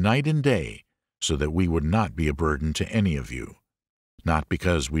working night and day, so that we would not be a burden to any of you, not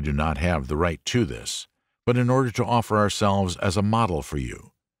because we do not have the right to this, but in order to offer ourselves as a model for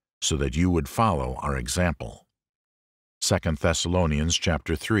you, so that you would follow our example. II Thessalonians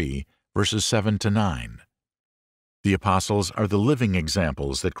chapter 3, verses 7 to 9. The apostles are the living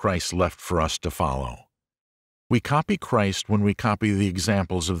examples that Christ left for us to follow. We copy Christ when we copy the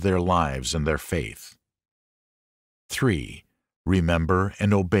examples of their lives and their faith. 3. Remember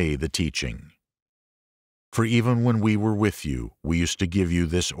and obey the teaching. For even when we were with you, we used to give you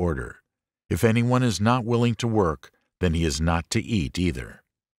this order: if anyone is not willing to work, then he is not to eat either.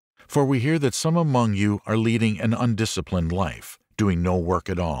 For we hear that some among you are leading an undisciplined life, doing no work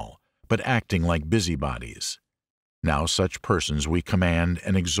at all, but acting like busybodies. Now such persons we command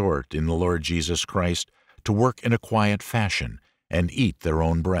and exhort in the Lord Jesus Christ to work in a quiet fashion and eat their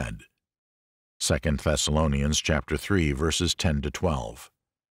own bread. II Thessalonians chapter 3, verses 10 to 12.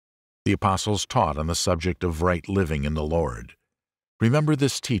 The apostles taught on the subject of right living in the Lord. Remember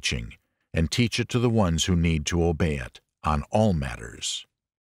this teaching, and teach it to the ones who need to obey it, on all matters.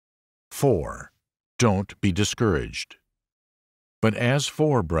 4. Don't be discouraged. But as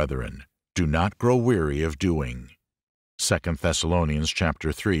for, brethren, do not grow weary of doing. II Thessalonians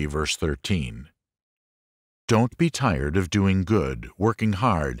chapter 3, verse 13. Don't be tired of doing good, working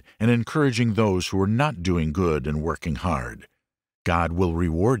hard, and encouraging those who are not doing good and working hard. God will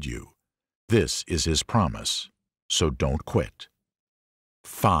reward you. This is His promise, so don't quit.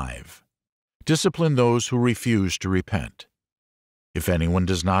 5. Discipline those who refuse to repent. If anyone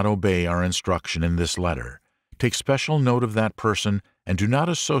does not obey our instruction in this letter, take special note of that person and do not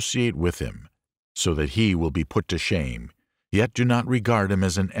associate with him, so that he will be put to shame, yet do not regard him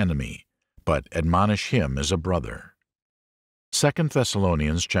as an enemy, but admonish him as a brother. 2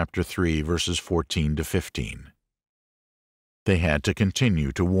 Thessalonians chapter 3, verses 14 to 15. They had to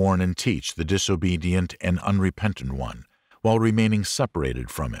continue to warn and teach the disobedient and unrepentant one, while remaining separated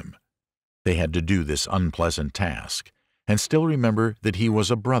from him. They had to do this unpleasant task, and still remember that he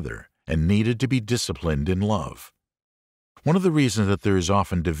was a brother and needed to be disciplined in love. One of the reasons that there is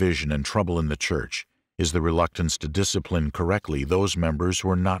often division and trouble in the church is the reluctance to discipline correctly those members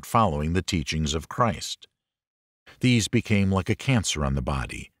who are not following the teachings of Christ. These became like a cancer on the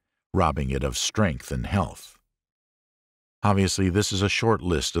body, robbing it of strength and health. Obviously, this is a short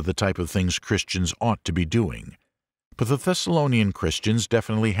list of the type of things Christians ought to be doing, but the Thessalonian Christians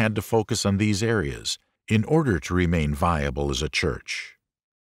definitely had to focus on these areas in order to remain viable as a church.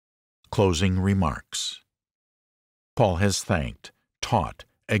 Closing remarks. Paul has thanked, taught,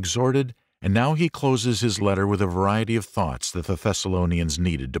 exhorted, and now he closes his letter with a variety of thoughts that the Thessalonians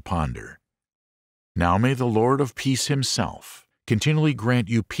needed to ponder. Now may the Lord of peace himself continually grant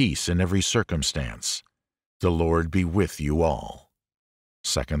you peace in every circumstance. The Lord be with you all.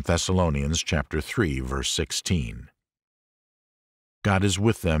 2 Thessalonians chapter 3, verse 16. God is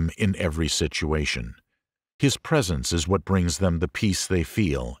with them in every situation. His presence is what brings them the peace they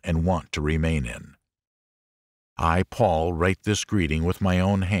feel and want to remain in. I, Paul, write this greeting with my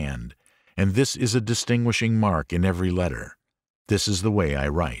own hand, and this is a distinguishing mark in every letter. This is the way I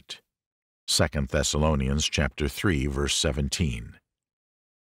write. II Thessalonians chapter 3, verse 17.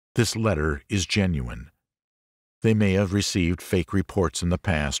 This letter is genuine. They may have received fake reports in the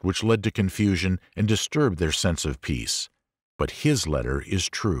past which led to confusion and disturbed their sense of peace, but his letter is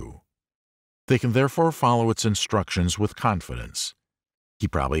true. They can therefore follow its instructions with confidence. He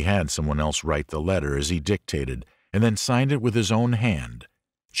probably had someone else write the letter as he dictated and then signed it with his own hand.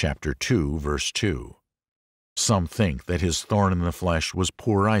 Chapter 2, verse 2. Some think that his thorn in the flesh was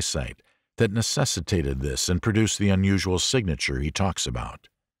poor eyesight that necessitated this and produced the unusual signature he talks about.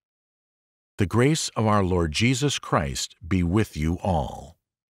 The grace of our Lord Jesus Christ be with you all.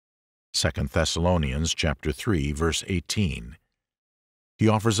 2 Thessalonians chapter 3, verse 18. He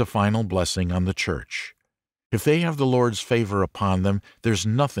offers a final blessing on the church. If they have the Lord's favor upon them, there's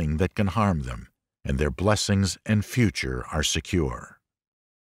nothing that can harm them, and their blessings and future are secure.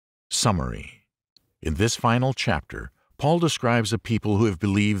 Summary. In this final chapter, Paul describes a people who have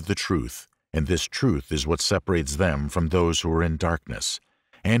believed the truth, and this truth is what separates them from those who are in darkness,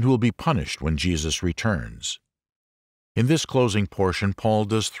 and who will be punished when Jesus returns. In this closing portion, Paul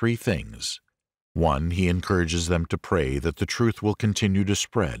does three things. 1. He encourages them to pray that the truth will continue to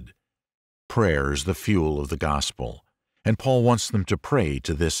spread. Prayer is the fuel of the gospel, and Paul wants them to pray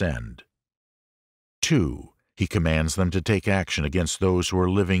to this end. 2. He commands them to take action against those who are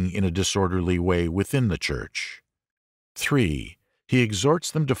living in a disorderly way within the church. 3. He exhorts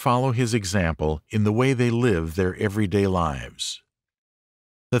them to follow his example in the way they live their everyday lives.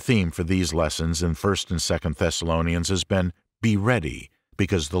 The theme for these lessons in 1 and 2 Thessalonians has been, "Be ready,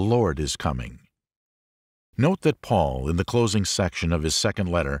 because the Lord is coming." Note that Paul, in the closing section of his second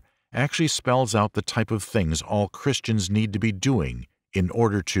letter, actually spells out the type of things all Christians need to be doing in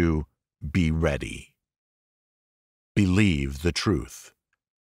order to be ready. Believe the truth.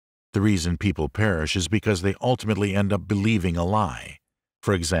 The reason people perish is because they ultimately end up believing a lie.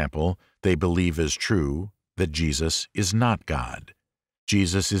 For example, they believe as true that Jesus is not God.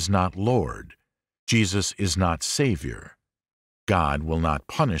 Jesus is not Lord. Jesus is not Savior. God will not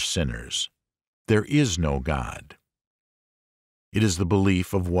punish sinners. There is no God. It is the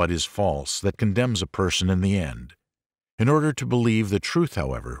belief of what is false that condemns a person in the end. In order to believe the truth,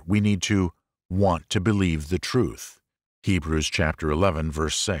 however, we need to want to believe the truth. Hebrews chapter 11,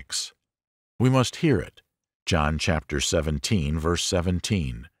 verse 6. We must hear it. John chapter 17, verse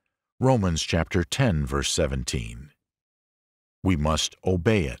 17. Romans chapter 10, verse 17. We must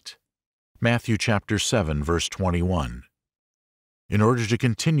obey it. Matthew chapter 7, verse 21. In order to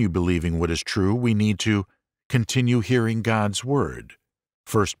continue believing what is true, we need to continue hearing God's word.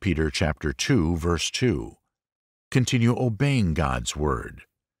 1 Peter chapter 2, verse 2. Continue obeying God's word.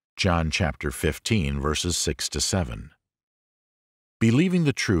 John chapter 15, verses 6 to 7. Believing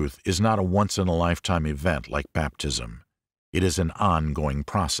the truth is not a once-in-a-lifetime event like baptism. It is an ongoing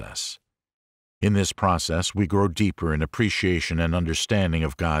process. In this process, we grow deeper in appreciation and understanding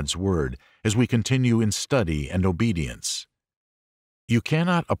of God's Word as we continue in study and obedience. You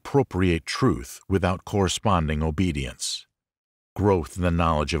cannot appropriate truth without corresponding obedience. Growth in the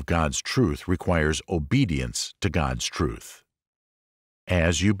knowledge of God's truth requires obedience to God's truth.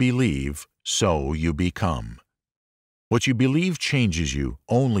 As you believe, so you become. What you believe changes you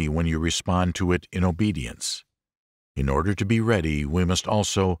only when you respond to it in obedience. In order to be ready, we must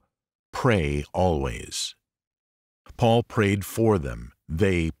also pray always. Paul prayed for them.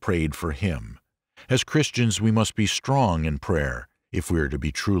 They prayed for him. As Christians, we must be strong in prayer if we are to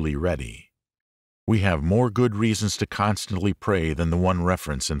be truly ready. We have more good reasons to constantly pray than the one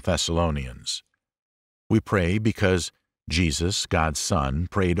reference in Thessalonians. We pray because Jesus, God's Son,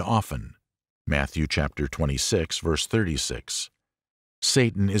 prayed often. Matthew chapter 26, verse 36.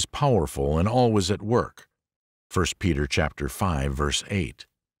 Satan is powerful and always at work. 1 Peter chapter 5, verse 8.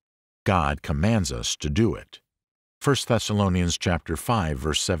 God commands us to do it. 1 Thessalonians chapter 5,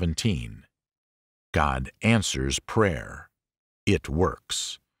 verse 17. God answers prayer. It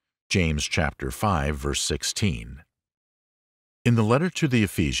works. James chapter 5, verse 16. In the letter to the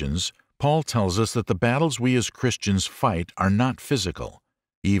Ephesians, Paul tells us that the battles we as Christians fight are not physical,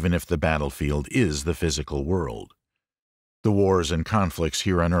 even if the battlefield is the physical world. The wars and conflicts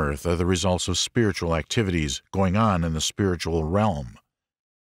here on earth are the results of spiritual activities going on in the spiritual realm.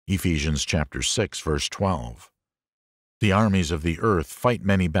 Ephesians chapter 6, verse 12. The armies of the earth fight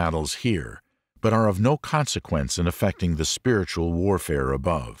many battles here, but are of no consequence in affecting the spiritual warfare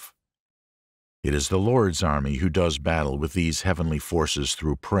above. It is the Lord's army who does battle with these heavenly forces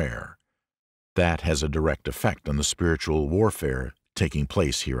through prayer. That has a direct effect on the spiritual warfare taking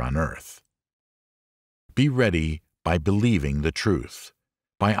place here on earth. Be ready by believing the truth,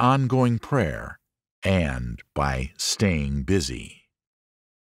 by ongoing prayer, and by staying busy.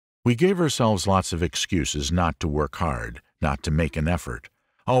 We gave ourselves lots of excuses not to work hard, not to make an effort,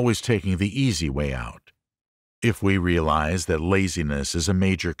 always taking the easy way out. If we realize that laziness is a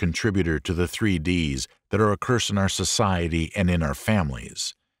major contributor to the 3 Ds that are a curse in our society and in our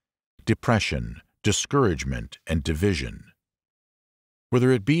families: depression, discouragement, and division.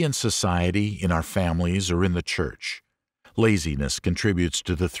 Whether it be in society, in our families, or in the church, laziness contributes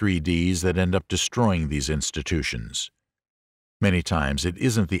to the 3 Ds that end up destroying these institutions. Many times it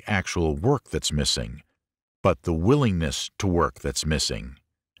isn't the actual work that's missing, but the willingness to work that's missing.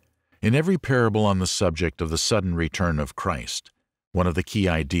 In every parable on the subject of the sudden return of Christ, one of the key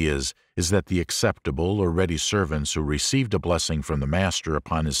ideas is that the acceptable or ready servants who received a blessing from the Master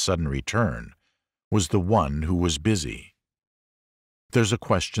upon his sudden return was the one who was busy. There's a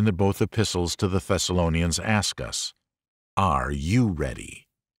question that both epistles to the Thessalonians ask us: are you ready?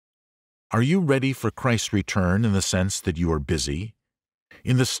 Are you ready for Christ's return in the sense that you are busy?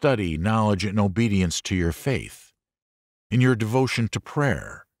 In the study, knowledge, and obedience to your faith? In your devotion to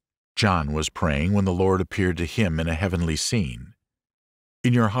prayer? John was praying when the Lord appeared to him in a heavenly scene.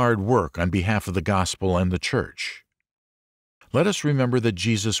 In your hard work on behalf of the gospel and the church? Let us remember that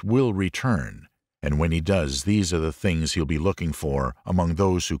Jesus will return, and when he does, these are the things he'll be looking for among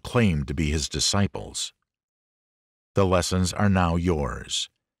those who claim to be his disciples. The lessons are now yours,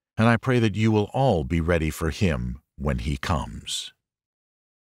 and I pray that you will all be ready for him when he comes.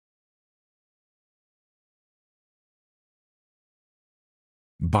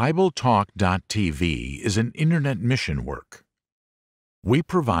 BibleTalk.tv is an internet mission work. We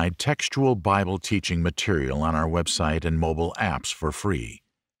provide textual Bible teaching material on our website and mobile apps for free.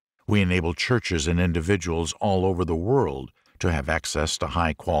 We enable churches and individuals all over the world to have access to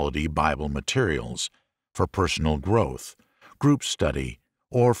high-quality Bible materials for personal growth, group study,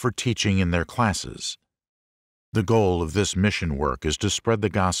 or for teaching in their classes. The goal of this mission work is to spread the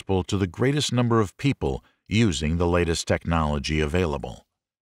gospel to the greatest number of people using the latest technology available.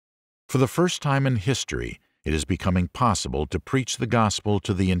 For the first time in history, it is becoming possible to preach the gospel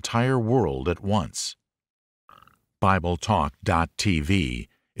to the entire world at once. BibleTalk.tv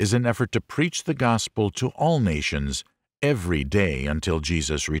is an effort to preach the gospel to all nations every day until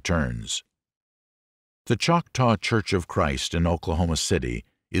Jesus returns. The Choctaw Church of Christ in Oklahoma City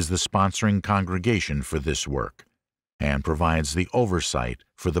is the sponsoring congregation for this work and provides the oversight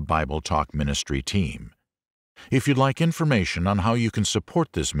for the Bible Talk ministry team. If you'd like information on how you can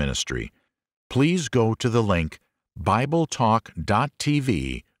support this ministry, please go to the link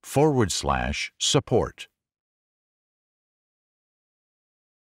BibleTalk.tv/support.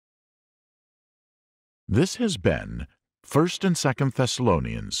 This has been 1 and 2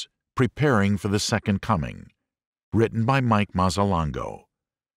 Thessalonians, Preparing for the Second Coming, written by Mike Mazzalongo,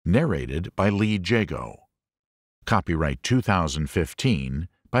 narrated by Lee Jago. Copyright 2015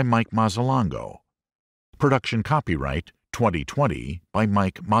 by Mike Mazzalongo. Production copyright 2020 by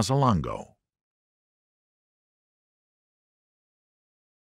Mike Mazzalongo.